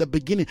making in the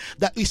beginning.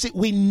 That you see,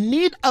 we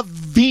need a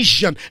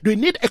vision. We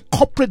need a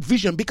corporate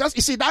vision. Because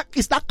you see, that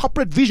is that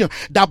corporate vision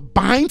that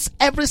binds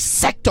every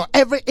sector,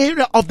 every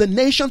area of the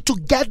nation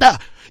together.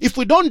 If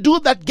we don't do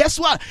that, guess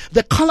what?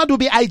 The colored will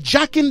be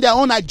hijacking their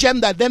own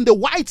agenda. Then the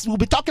whites will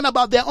be talking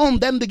about their own.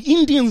 Then the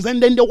Indians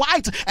and then the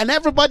whites. And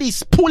everybody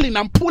is pulling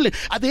and pulling.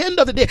 At the end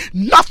of the day,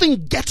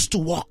 nothing gets to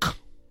work.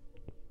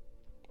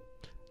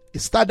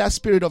 It's that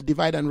spirit of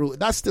divide and rule.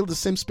 That's still the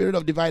same spirit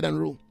of divide and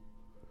rule.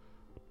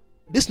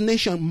 This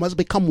nation must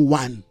become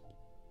one.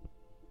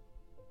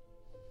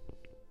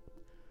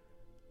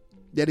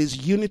 There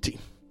is unity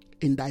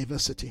in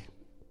diversity.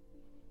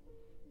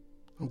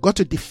 I've got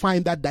to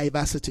define that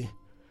diversity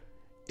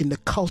in the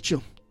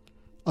culture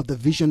of the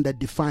vision that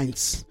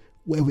defines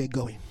where we're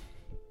going.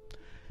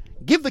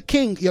 Give the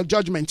king your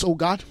judgments, O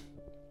God,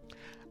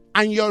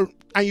 and your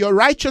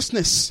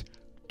righteousness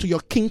to your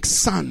king's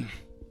son.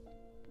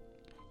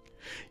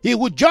 He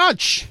will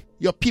judge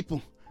your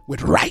people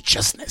with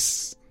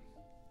righteousness.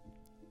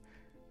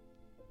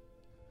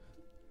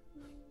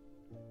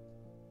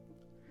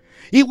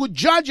 He will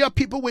judge your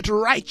people with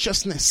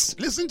righteousness.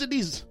 Listen to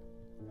this.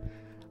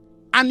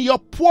 And your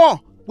poor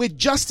with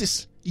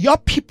justice. Your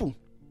people.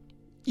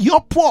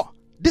 Your poor.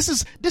 This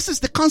is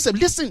the concept.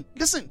 Listen.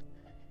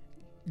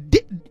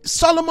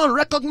 Solomon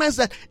recognized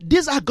that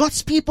these are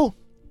God's people.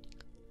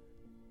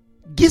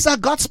 These are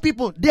God's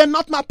people. They are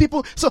not my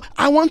people. So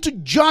I want to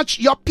judge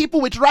your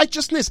people with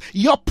righteousness.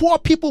 Your poor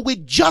people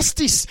with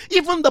justice.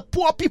 Even the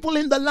poor people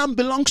in the land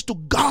belongs to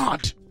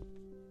God.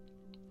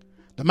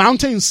 The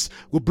mountains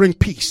will bring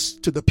peace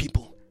to the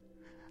people.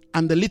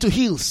 And the little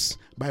hills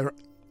by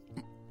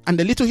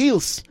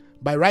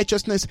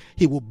righteousness,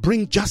 he will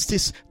bring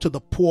justice to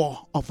the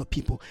poor of the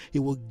people. He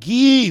will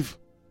save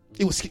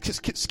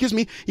the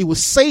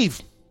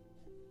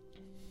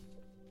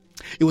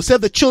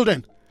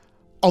children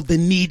of the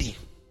needy,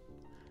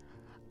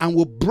 and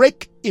will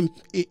break in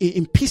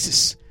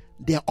pieces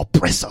their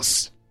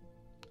oppressors.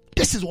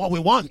 This is what we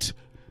want.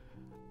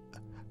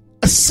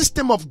 A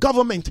system of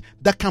government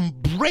that can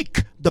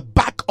break the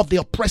back of the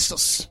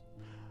oppressors,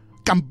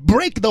 can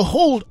break the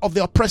hold of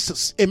the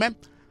oppressors. Amen.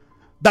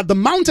 That the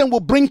mountain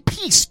will bring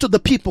peace to the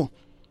people,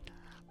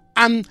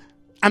 and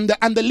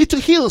the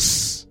little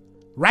hills,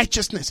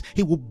 righteousness.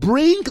 He will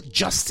bring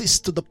justice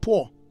to the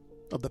poor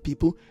of the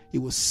people. He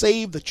will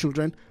save the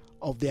children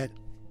of their.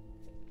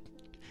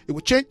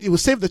 It will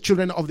save the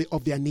children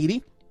of their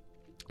needy.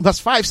 Verse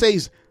 5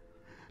 says,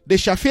 they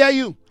shall fear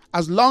you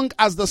as long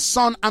as the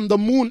sun and the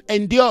moon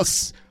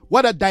endures.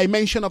 What a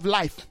dimension of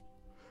life.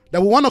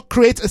 That we want to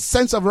create a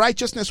sense of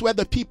righteousness where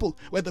the people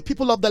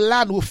of the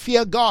land will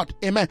fear God.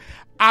 Amen.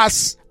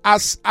 As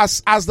as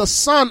the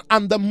sun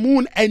and the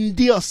moon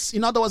endures.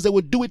 In other words, they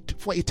will do it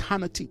for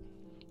eternity.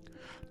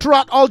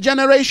 Throughout all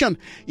generation,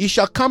 it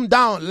shall come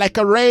down like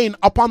a rain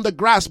upon the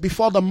grass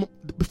before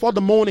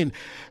the morning,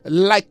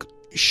 like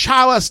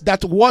showers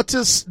that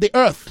waters the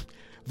earth.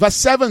 Verse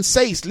 7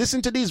 says,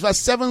 listen to this, verse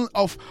 7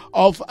 of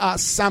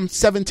Psalm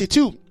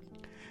 72.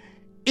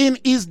 In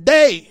his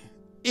days,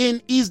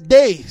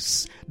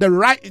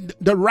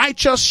 the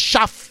righteous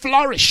shall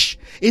flourish.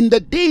 In the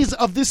days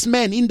of this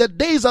man, in the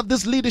days of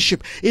this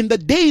leadership, in the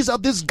days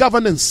of this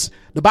governance,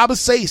 the Bible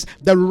says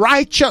the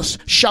righteous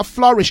shall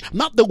flourish,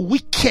 not the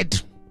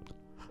wicked,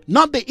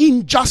 not the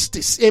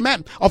injustice,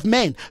 amen, of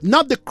men,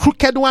 not the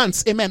crooked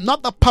ones, amen,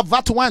 not the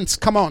pervert ones.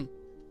 Come on.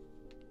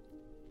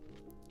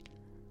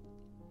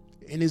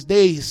 In his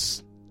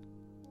days,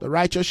 the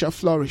righteous shall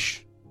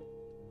flourish,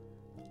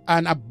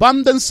 an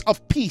abundance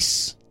of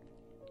peace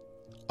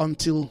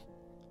until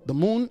the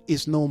moon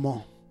is no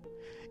more.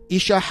 He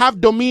shall have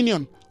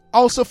dominion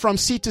also from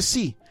sea to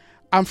sea,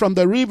 and from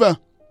the river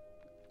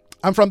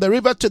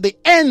to the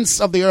ends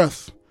of the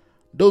earth.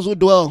 Those who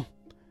dwell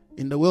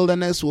in the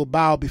wilderness will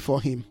bow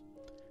before him,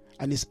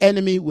 and his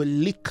enemy will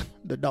lick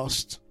the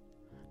dust.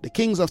 The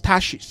kings of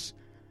Tarshish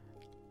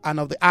and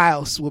of the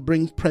isles will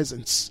bring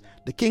presents.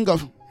 The king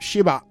of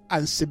Sheba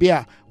and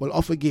Sibia will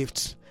offer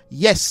gifts.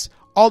 Yes,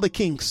 all the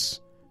kings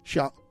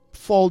shall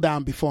fall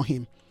down before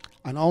him,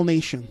 and all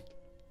nations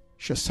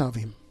shall serve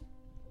him.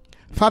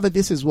 Father,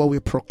 this is what we're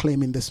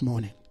proclaiming this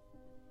morning.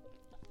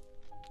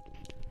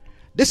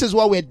 This is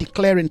what we're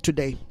declaring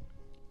today.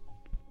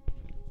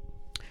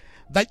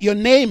 That your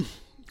name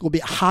will be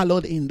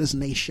hallowed in this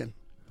nation.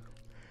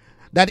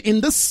 That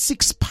in this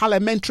 6th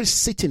parliamentary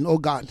sitting, oh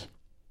God,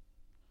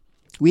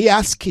 we're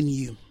asking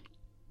you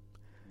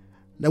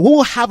that we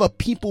will have a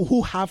people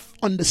who have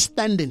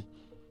understanding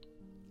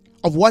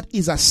of what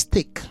is at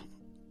stake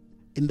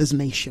in this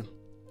nation.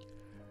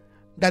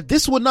 That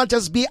this will not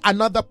just be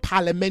another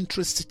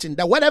parliamentary sitting,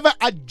 that whatever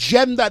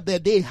agenda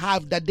that they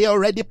have, that they're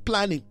already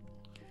planning,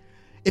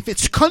 if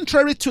it's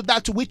contrary to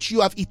that which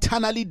you have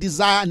eternally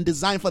desired and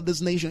designed for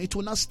this nation, it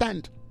will not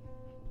stand.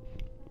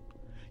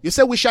 You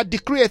say we shall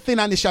decree a thing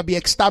and it shall be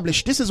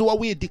established. This is what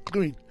we are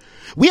decreeing.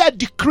 We are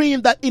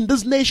decreeing that in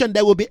this nation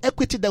there will be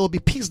equity, there will be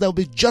peace, there will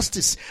be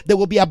justice, there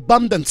will be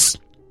abundance.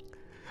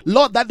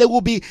 Lord, that there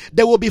will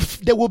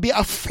be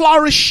a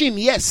flourishing,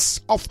 yes,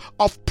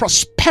 of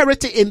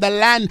prosperity in the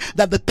land,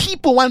 that the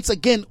people once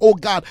again, oh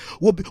God,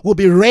 will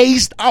be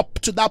raised up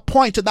to that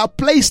point, to that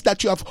place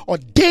that you have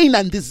ordained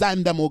and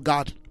designed them, oh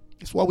God.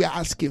 It's what we are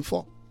asking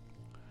for.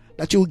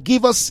 That you will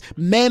give us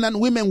men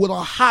and women with a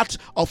heart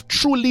of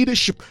true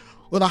leadership,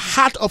 with a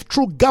heart of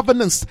true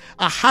governance,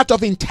 a heart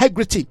of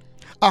integrity,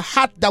 a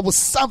heart that will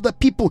serve the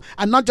people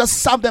and not just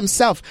serve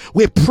themselves.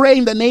 We pray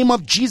in the name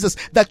of Jesus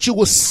that you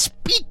will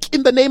speak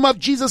in the name of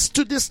Jesus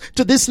to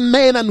this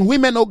men and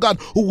women, oh God,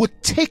 who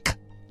would take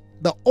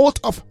the oath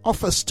of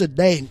office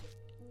today.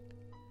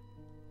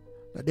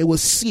 That they will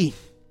see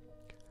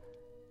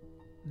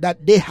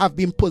that they have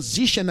been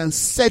positioned and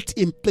set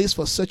in place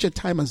for such a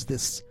time as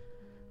this.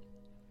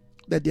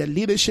 That their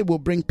leadership will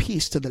bring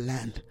peace to the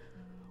land,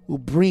 will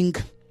bring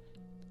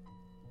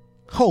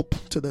hope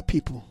to the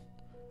people,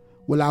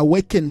 will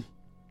awaken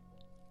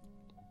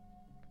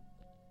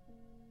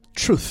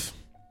truth,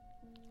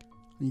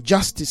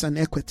 justice, and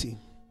equity.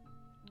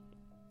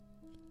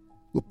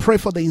 We pray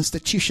for the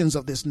institutions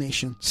of this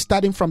nation,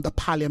 starting from the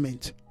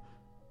parliament.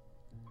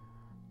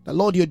 The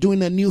Lord, you're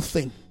doing a new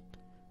thing,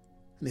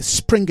 and it's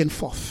springing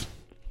forth.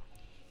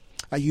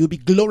 And you'll be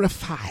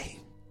glorified.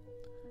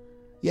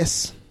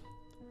 Yes.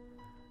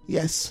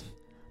 Yes.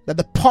 That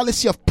the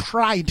policy of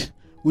pride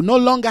will no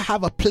longer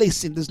have a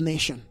place in this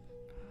nation.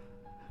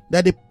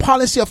 That the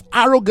policy of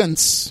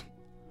arrogance,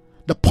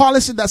 the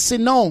policy that say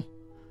no,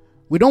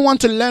 we don't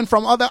want to learn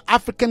from other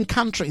African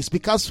countries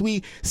because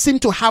we seem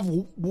to have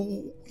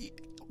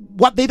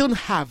what they don't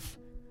have.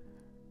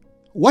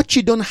 What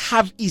you don't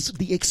have is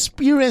the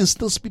experience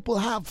those people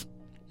have.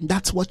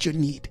 That's what you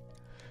need.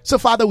 So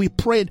Father, we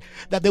prayed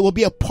that there will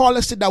be a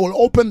policy that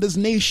will open this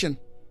nation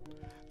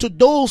to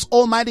those,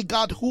 Almighty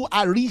God, who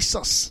are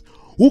resource,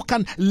 who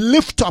can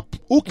lift up,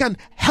 who can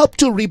help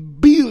to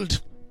rebuild.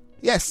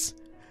 Yes.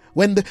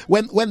 When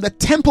the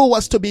temple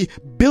was to be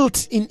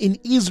built in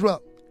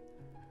Israel,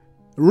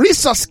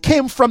 resources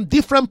came from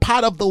different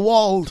parts of the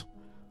world.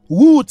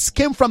 Woods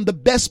came from the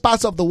best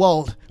parts of the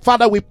world.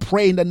 Father, we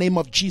pray in the name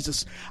of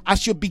Jesus,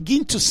 as you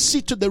begin to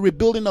see to the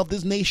rebuilding of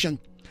this nation,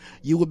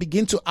 you will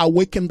begin to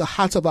awaken the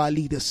hearts of our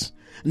leaders.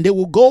 And they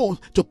will go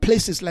to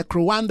places like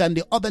Rwanda and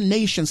the other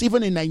nations,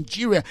 even in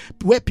Nigeria,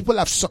 where people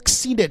have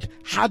succeeded.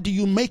 How do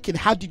you make it?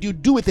 How did you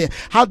do it there?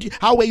 How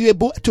were you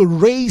able to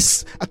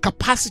raise a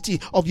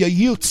capacity of your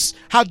youths?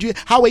 How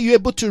were you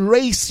able to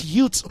raise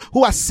youths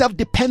who are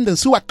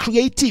self-dependent, who are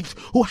creative,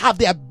 who have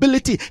the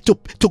ability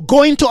to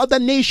go into other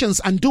nations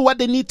and do what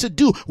they need to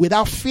do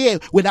without fear,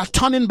 without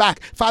turning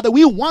back? Father,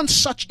 we want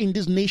such in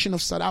this nation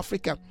of South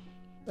Africa,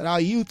 that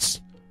our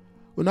youths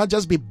will not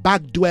just be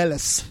backyard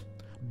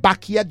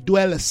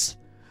dwellers,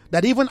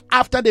 that even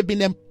after they've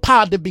been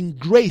empowered, they've been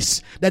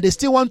graced, that they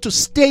still want to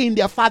stay in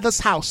their father's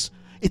house.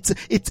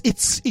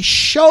 It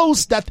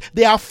shows that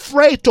they are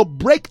afraid to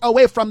break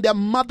away from their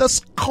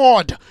mother's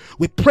cord.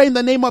 We pray in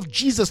the name of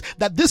Jesus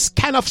that this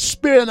kind of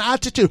spirit and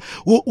attitude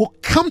will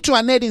come to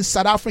an end in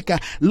South Africa.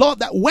 Lord,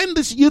 that when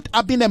these youth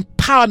are being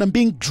empowered and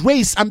being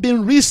graced and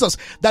being resourced,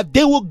 that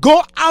they will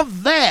go out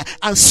there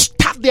and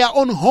start their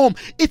own home.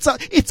 It's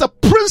a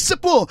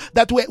principle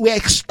that we're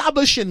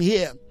establishing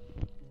here.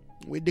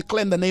 We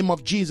declare in the name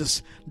of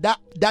Jesus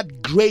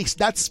that grace,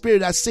 that spirit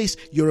that says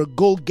you're a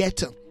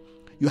goal-getter.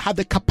 You have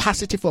the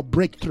capacity for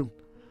breakthrough.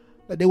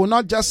 That they will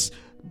not just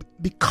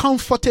be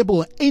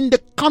comfortable in the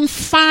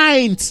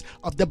confines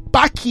of the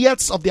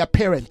backyards of their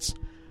parents,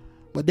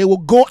 but they will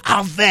go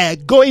out there,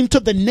 go into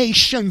the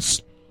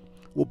nations,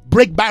 will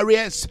break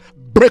barriers,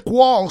 break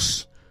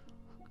walls,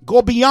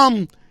 go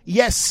beyond,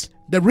 yes,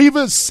 the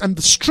rivers and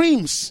the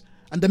streams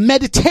and the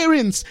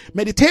Mediterraneans,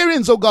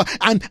 oh God,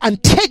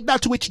 and take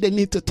that which they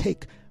need to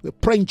take. We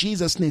pray in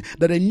Jesus' name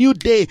that a new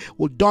day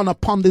will dawn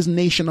upon this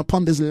nation,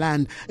 upon this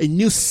land, a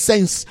new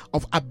sense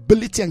of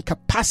ability and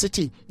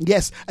capacity.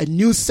 Yes, a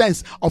new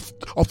sense of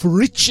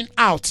reaching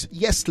out.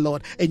 Yes,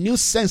 Lord, a new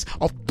sense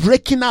of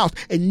breaking out,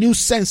 a new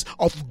sense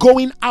of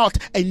going out,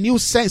 a new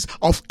sense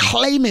of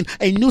claiming,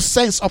 a new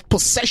sense of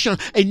possession,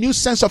 a new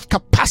sense of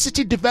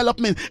capacity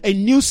development, a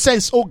new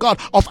sense, oh God,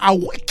 of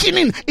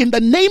awakening in the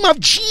name of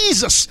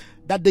Jesus,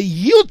 that the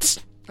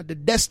youth are the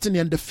destiny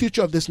and the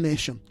future of this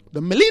nation. The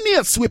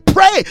millennials, we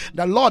pray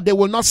that, Lord, they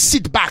will not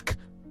sit back.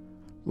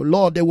 Well,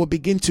 Lord, they will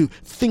begin to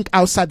think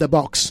outside the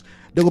box.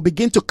 They will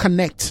begin to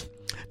connect.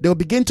 They will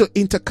begin to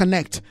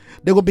interconnect.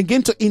 They will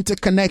begin to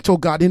interconnect, oh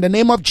God, in the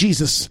name of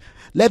Jesus.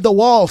 Let the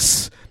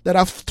walls that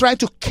have tried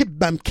to keep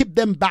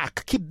them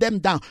back, keep them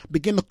down,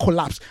 begin to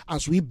collapse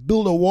as we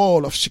build a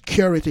wall of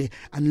security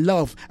and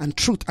love and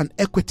truth and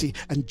equity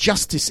and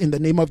justice in the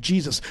name of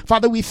Jesus.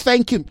 Father, we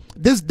thank you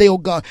this day, oh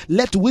God.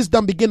 Let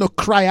wisdom begin to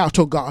cry out,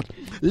 oh God.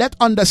 Let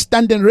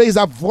understanding raise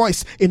a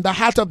voice in the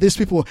heart of these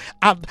people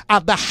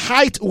at the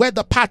height where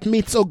the path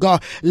meets, oh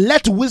God.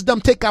 Let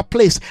wisdom take our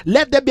place.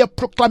 Let there be a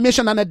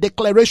proclamation and a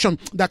declaration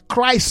that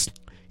Christ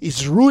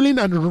is ruling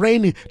and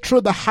reigning through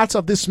the hearts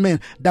of this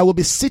men that will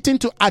be sitting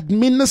to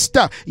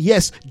administer,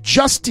 yes,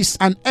 justice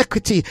and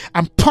equity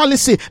and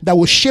policy that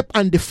will shape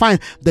and define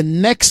the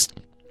next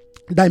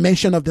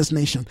dimension of this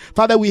nation.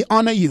 Father, we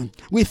honor you.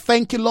 We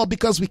thank you, Lord,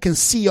 because we can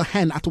see your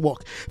hand at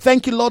work.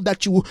 Thank you, Lord,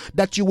 that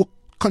you will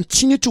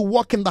continue to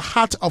walk in the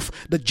heart of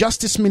the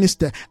justice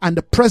minister and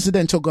the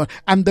president, oh God,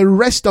 and the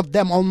rest of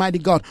them, Almighty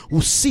God,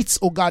 who sits,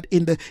 oh God,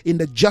 in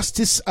the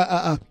justice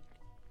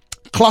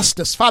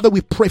clusters. Father, we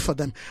pray for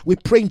them. We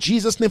pray in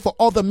Jesus' name for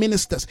all the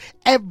ministers,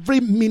 every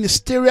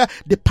ministerial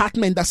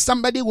department that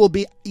somebody will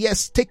be,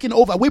 yes, taking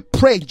over. We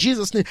pray in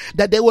Jesus' name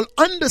that they will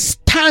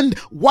understand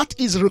what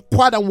is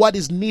required and what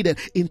is needed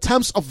in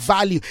terms of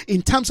value,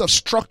 in terms of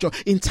structure,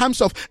 in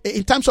terms of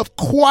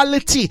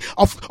quality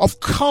of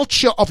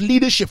culture of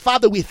leadership.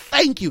 Father, we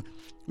thank you.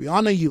 We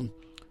honor you.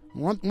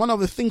 One of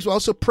the things we're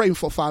also praying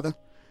for, Father,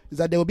 is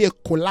that there will be a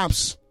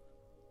collapse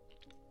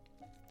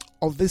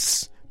of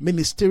this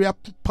ministerial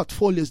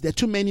portfolios. There are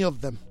too many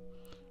of them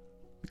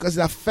because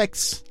it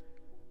affects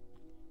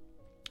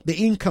the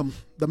income,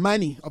 the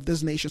money of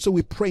this nation. So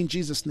we pray in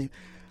Jesus' name,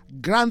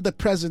 grant the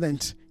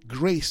president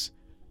grace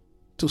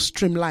to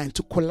streamline,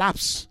 to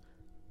collapse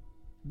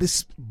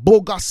this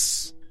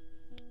bogus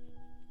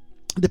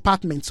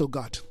departments, oh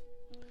God.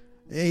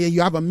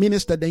 You have a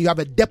minister, then you have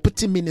a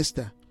deputy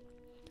minister.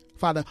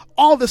 Father,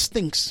 all these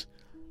things,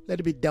 let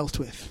it be dealt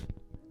with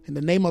in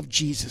the name of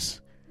Jesus.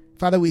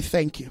 Father, we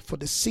thank you for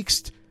the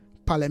 6th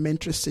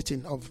parliamentary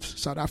sitting of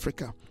South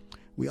Africa.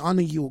 We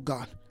honor you,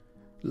 God,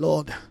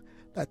 Lord,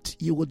 that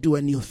you will do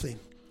a new thing.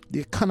 The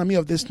economy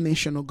of this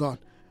nation, oh God,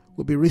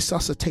 will be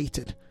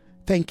resuscitated.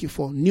 Thank you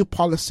for new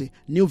policy,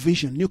 new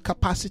vision, new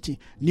capacity,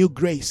 new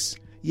grace.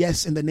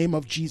 Yes, in the name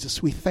of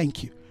Jesus, we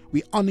thank you.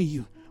 We honor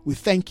you. We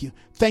thank you.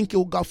 Thank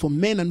you, oh God, for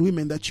men and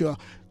women that you are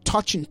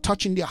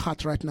touching their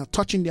heart right now,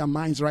 touching their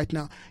minds right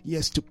now.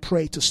 Yes, to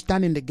pray, to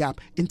stand in the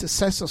gap.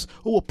 Intercessors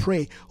who will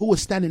pray, who will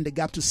stand in the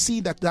gap to see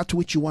that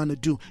which you want to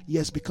do,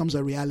 yes, becomes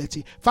a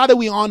reality. Father,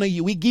 we honor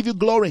you. We give you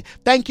glory.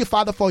 Thank you,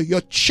 Father, for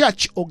your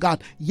church, oh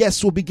God.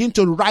 Yes, will begin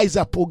to rise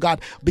up, oh God.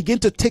 Begin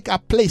to take our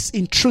place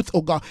in truth,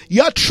 oh God.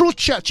 Your true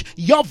church,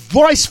 your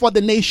voice for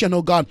the nation,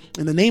 oh God.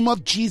 In the name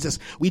of Jesus,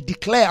 we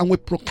declare and we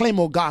proclaim,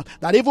 oh God,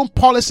 that even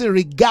policy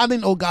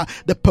regarding, oh God,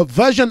 the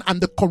perversion and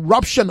the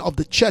corruption of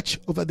the church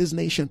over this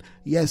nation,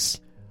 yes,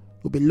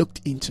 will be looked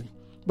into.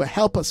 But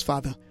help us,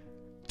 Father,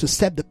 to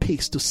set the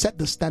pace, to set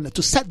the standard,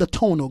 to set the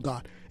tone, oh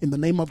God, in the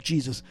name of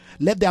Jesus.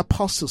 Let the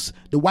apostles,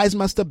 the wise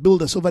master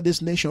builders over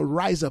this nation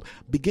rise up,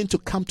 begin to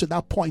come to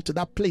that point, to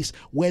that place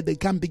where they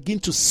can begin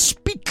to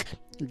speak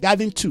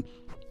regarding to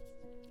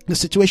the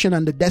situation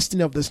and the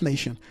destiny of this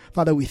nation.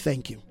 Father, we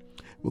thank you.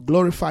 We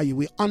glorify you.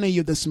 We honor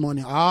you this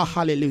morning.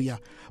 Hallelujah.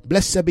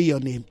 Blessed be your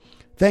name.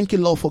 Thank you,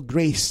 Lord, for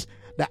grace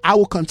that I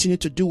will continue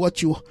to do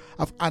what you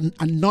have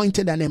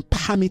anointed and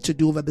empower me to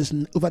do over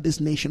this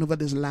nation, over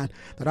this land,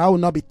 that I will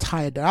not be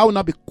tired, that I will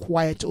not be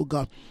quiet, oh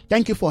God.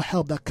 Thank you for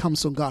help that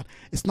comes, oh God.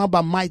 It's not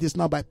by might, it's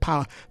not by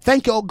power.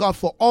 Thank you, oh God,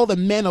 for all the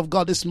men of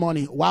God this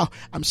morning. Wow,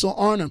 I'm so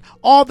honored.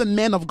 All the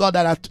men of God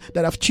that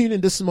have tuned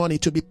in this morning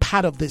to be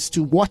part of this,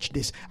 to watch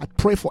this. I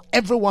pray for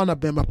every one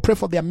of them. I pray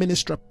for their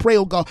ministry. I pray,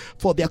 oh God,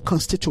 for their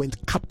constituents.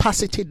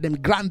 Capacitate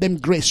them, grant them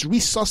grace,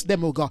 resource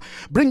them, oh God.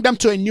 Bring them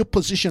to a new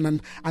position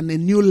and a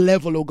new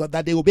level, oh God,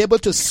 that they will be able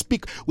to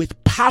speak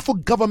with powerful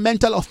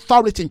governmental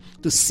authority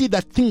to see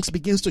that things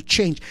begins to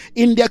change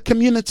in their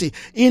community,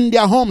 in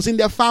their homes, in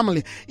their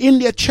family, in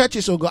their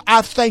churches, oh God.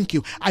 I thank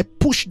you. I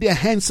push their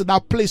hands to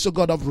that place, oh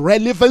God, of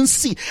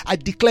relevancy. I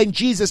declare in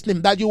Jesus'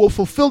 name that you will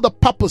fulfill the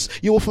purpose.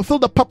 You will fulfill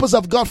the purpose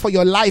of God for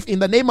your life in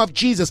the name of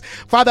Jesus.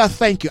 Father,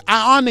 thank you.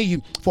 I honor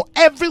you for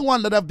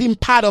everyone that have been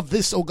part of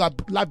this, oh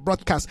God, live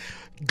broadcast.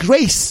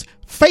 Grace,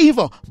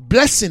 favor,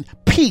 blessing,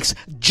 peace,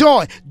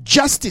 joy,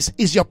 justice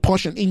is your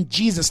portion in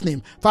Jesus'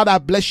 name. Father, I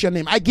bless your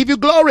name. I give you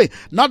glory,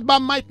 not by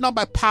might, not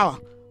by power,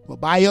 but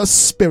by your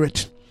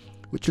Spirit,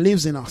 which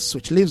lives in us,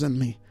 which lives in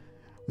me.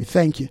 We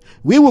thank you.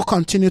 We will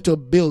continue to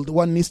build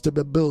what needs to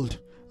be built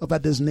over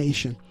this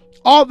nation.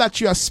 All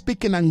that you are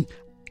speaking and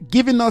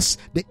giving us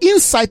the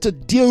insight to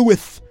deal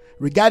with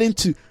regarding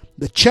to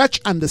the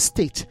church and the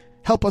state,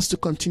 help us to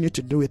continue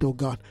to do it, oh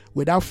God,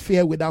 without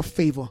fear, without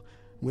favor,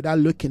 without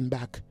looking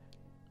back.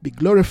 Be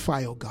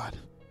glorified, oh God,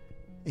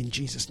 in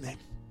Jesus' name.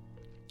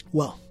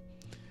 Well,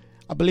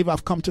 I believe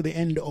I've come to the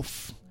end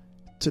of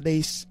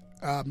today's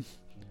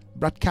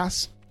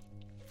broadcast.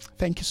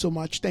 Thank you so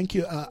much. Thank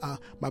you,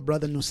 my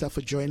brother Nusa,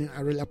 for joining.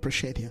 I really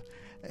appreciate you.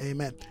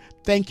 Amen.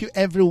 Thank you,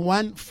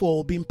 everyone,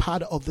 for being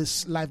part of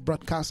this live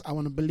broadcast. I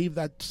want to believe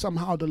that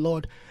somehow the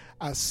Lord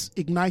has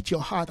ignited your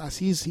heart as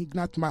He's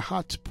ignited my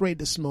heart to pray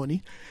this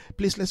morning.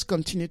 Please, let's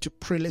continue to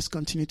pray. Let's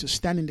continue to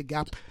stand in the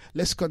gap.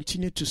 Let's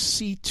continue to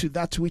see to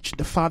that which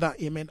the Father,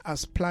 amen,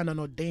 has planned and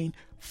ordained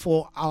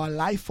for our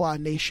life, for our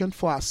nation,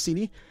 for our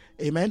city.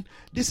 Amen.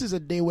 This is a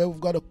day where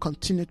we've got to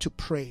continue to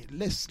pray.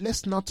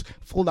 Let's not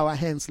fold our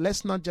hands.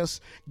 Let's not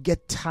just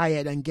get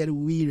tired and get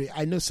weary.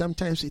 I know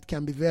sometimes it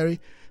can be very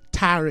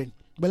tiring.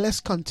 But let's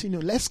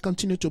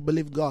continue to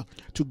believe God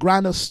to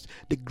grant us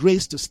the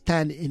grace to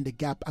stand in the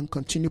gap and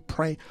continue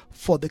praying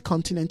for the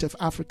continent of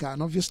Africa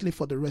and obviously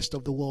for the rest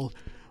of the world.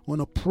 Want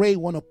to pray,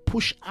 want to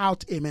push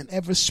out, amen,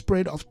 every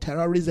spirit of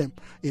terrorism,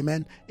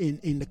 amen,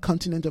 in the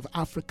continent of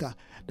Africa.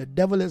 The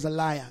devil is a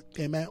liar,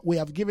 amen. We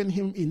have given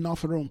him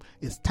enough room.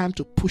 It's time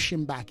to push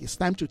him back. It's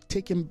time to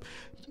take him,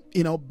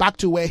 back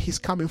to where he's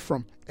coming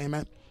from,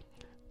 amen.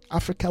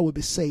 Africa will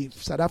be saved.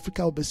 South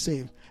Africa will be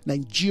saved.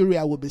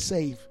 Nigeria will be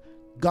saved.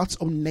 God's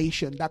own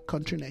nation, that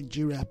country,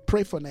 Nigeria.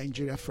 Pray for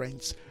Nigeria,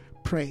 friends.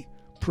 Pray.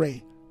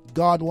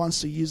 God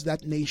wants to use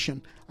that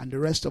nation and the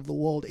rest of the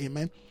world,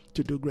 amen,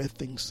 to do great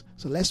things.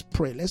 So let's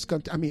pray.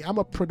 I'm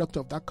a product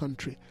of that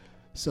country.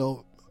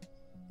 So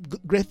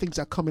great things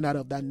are coming out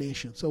of that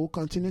nation. So we'll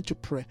continue to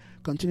pray,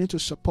 continue to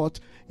support,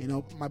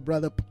 my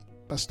brother,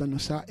 Pastor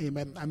Nusa,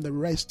 amen, and the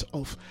rest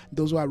of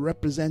those who are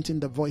representing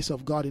the voice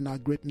of God in our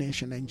great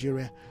nation,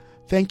 Nigeria.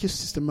 Thank you,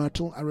 Sister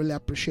Myrtle. I really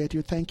appreciate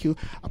you. Thank you,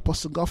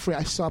 Apostle Godfrey.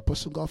 I saw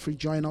Apostle Godfrey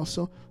join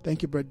also.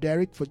 Thank you, Brother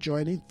Derek, for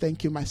joining.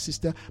 Thank you, my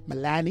sister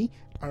Melanie.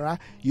 All right,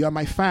 you are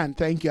my fan.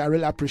 Thank you. I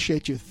really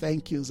appreciate you.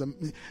 Thank you,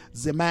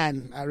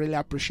 Zeman. I really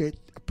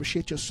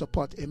appreciate your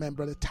support. Amen.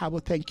 Brother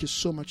Tabo, thank you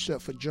so much, sir,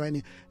 for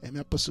joining.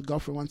 Amen. Apostle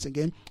Godfrey once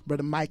again.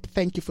 Brother Mike,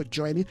 thank you for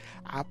joining.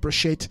 I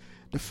appreciate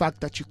the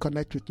fact that you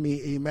connect with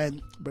me.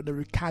 Amen. Brother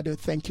Ricardo,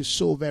 thank you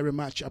so very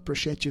much. I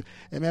appreciate you.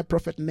 Amen.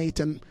 Prophet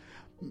Nathan,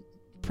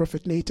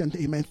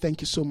 amen, thank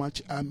you so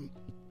much.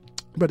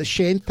 Brother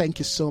Shane, thank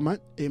you so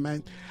much,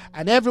 amen.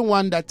 And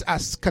everyone that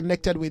has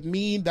connected with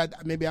me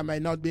that maybe I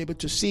might not be able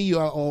to see you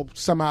or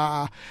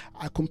somehow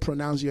I couldn't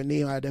pronounce your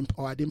name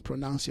or I didn't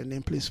pronounce your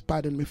name, please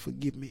pardon me,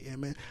 forgive me,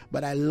 amen.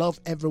 But I love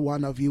every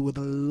one of you with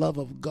the love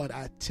of God.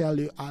 I tell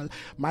you,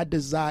 my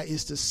desire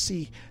is to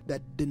see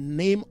that the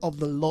name of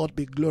the Lord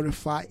be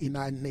glorified in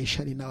our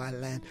nation, in our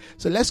land.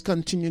 So let's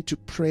continue to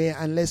pray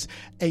and let's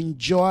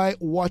enjoy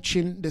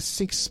watching the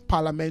 6th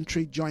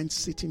parliamentary joint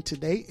sitting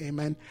today,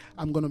 amen.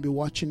 I'm going to be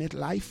watching it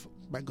live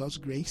by God's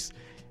grace,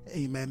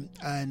 amen.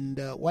 And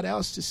what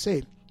else to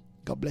say?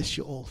 God bless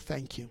you all.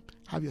 Thank you.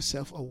 Have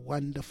yourself a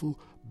wonderful,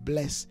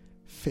 blessed,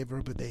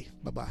 favorable day.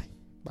 Bye-bye.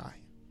 Bye.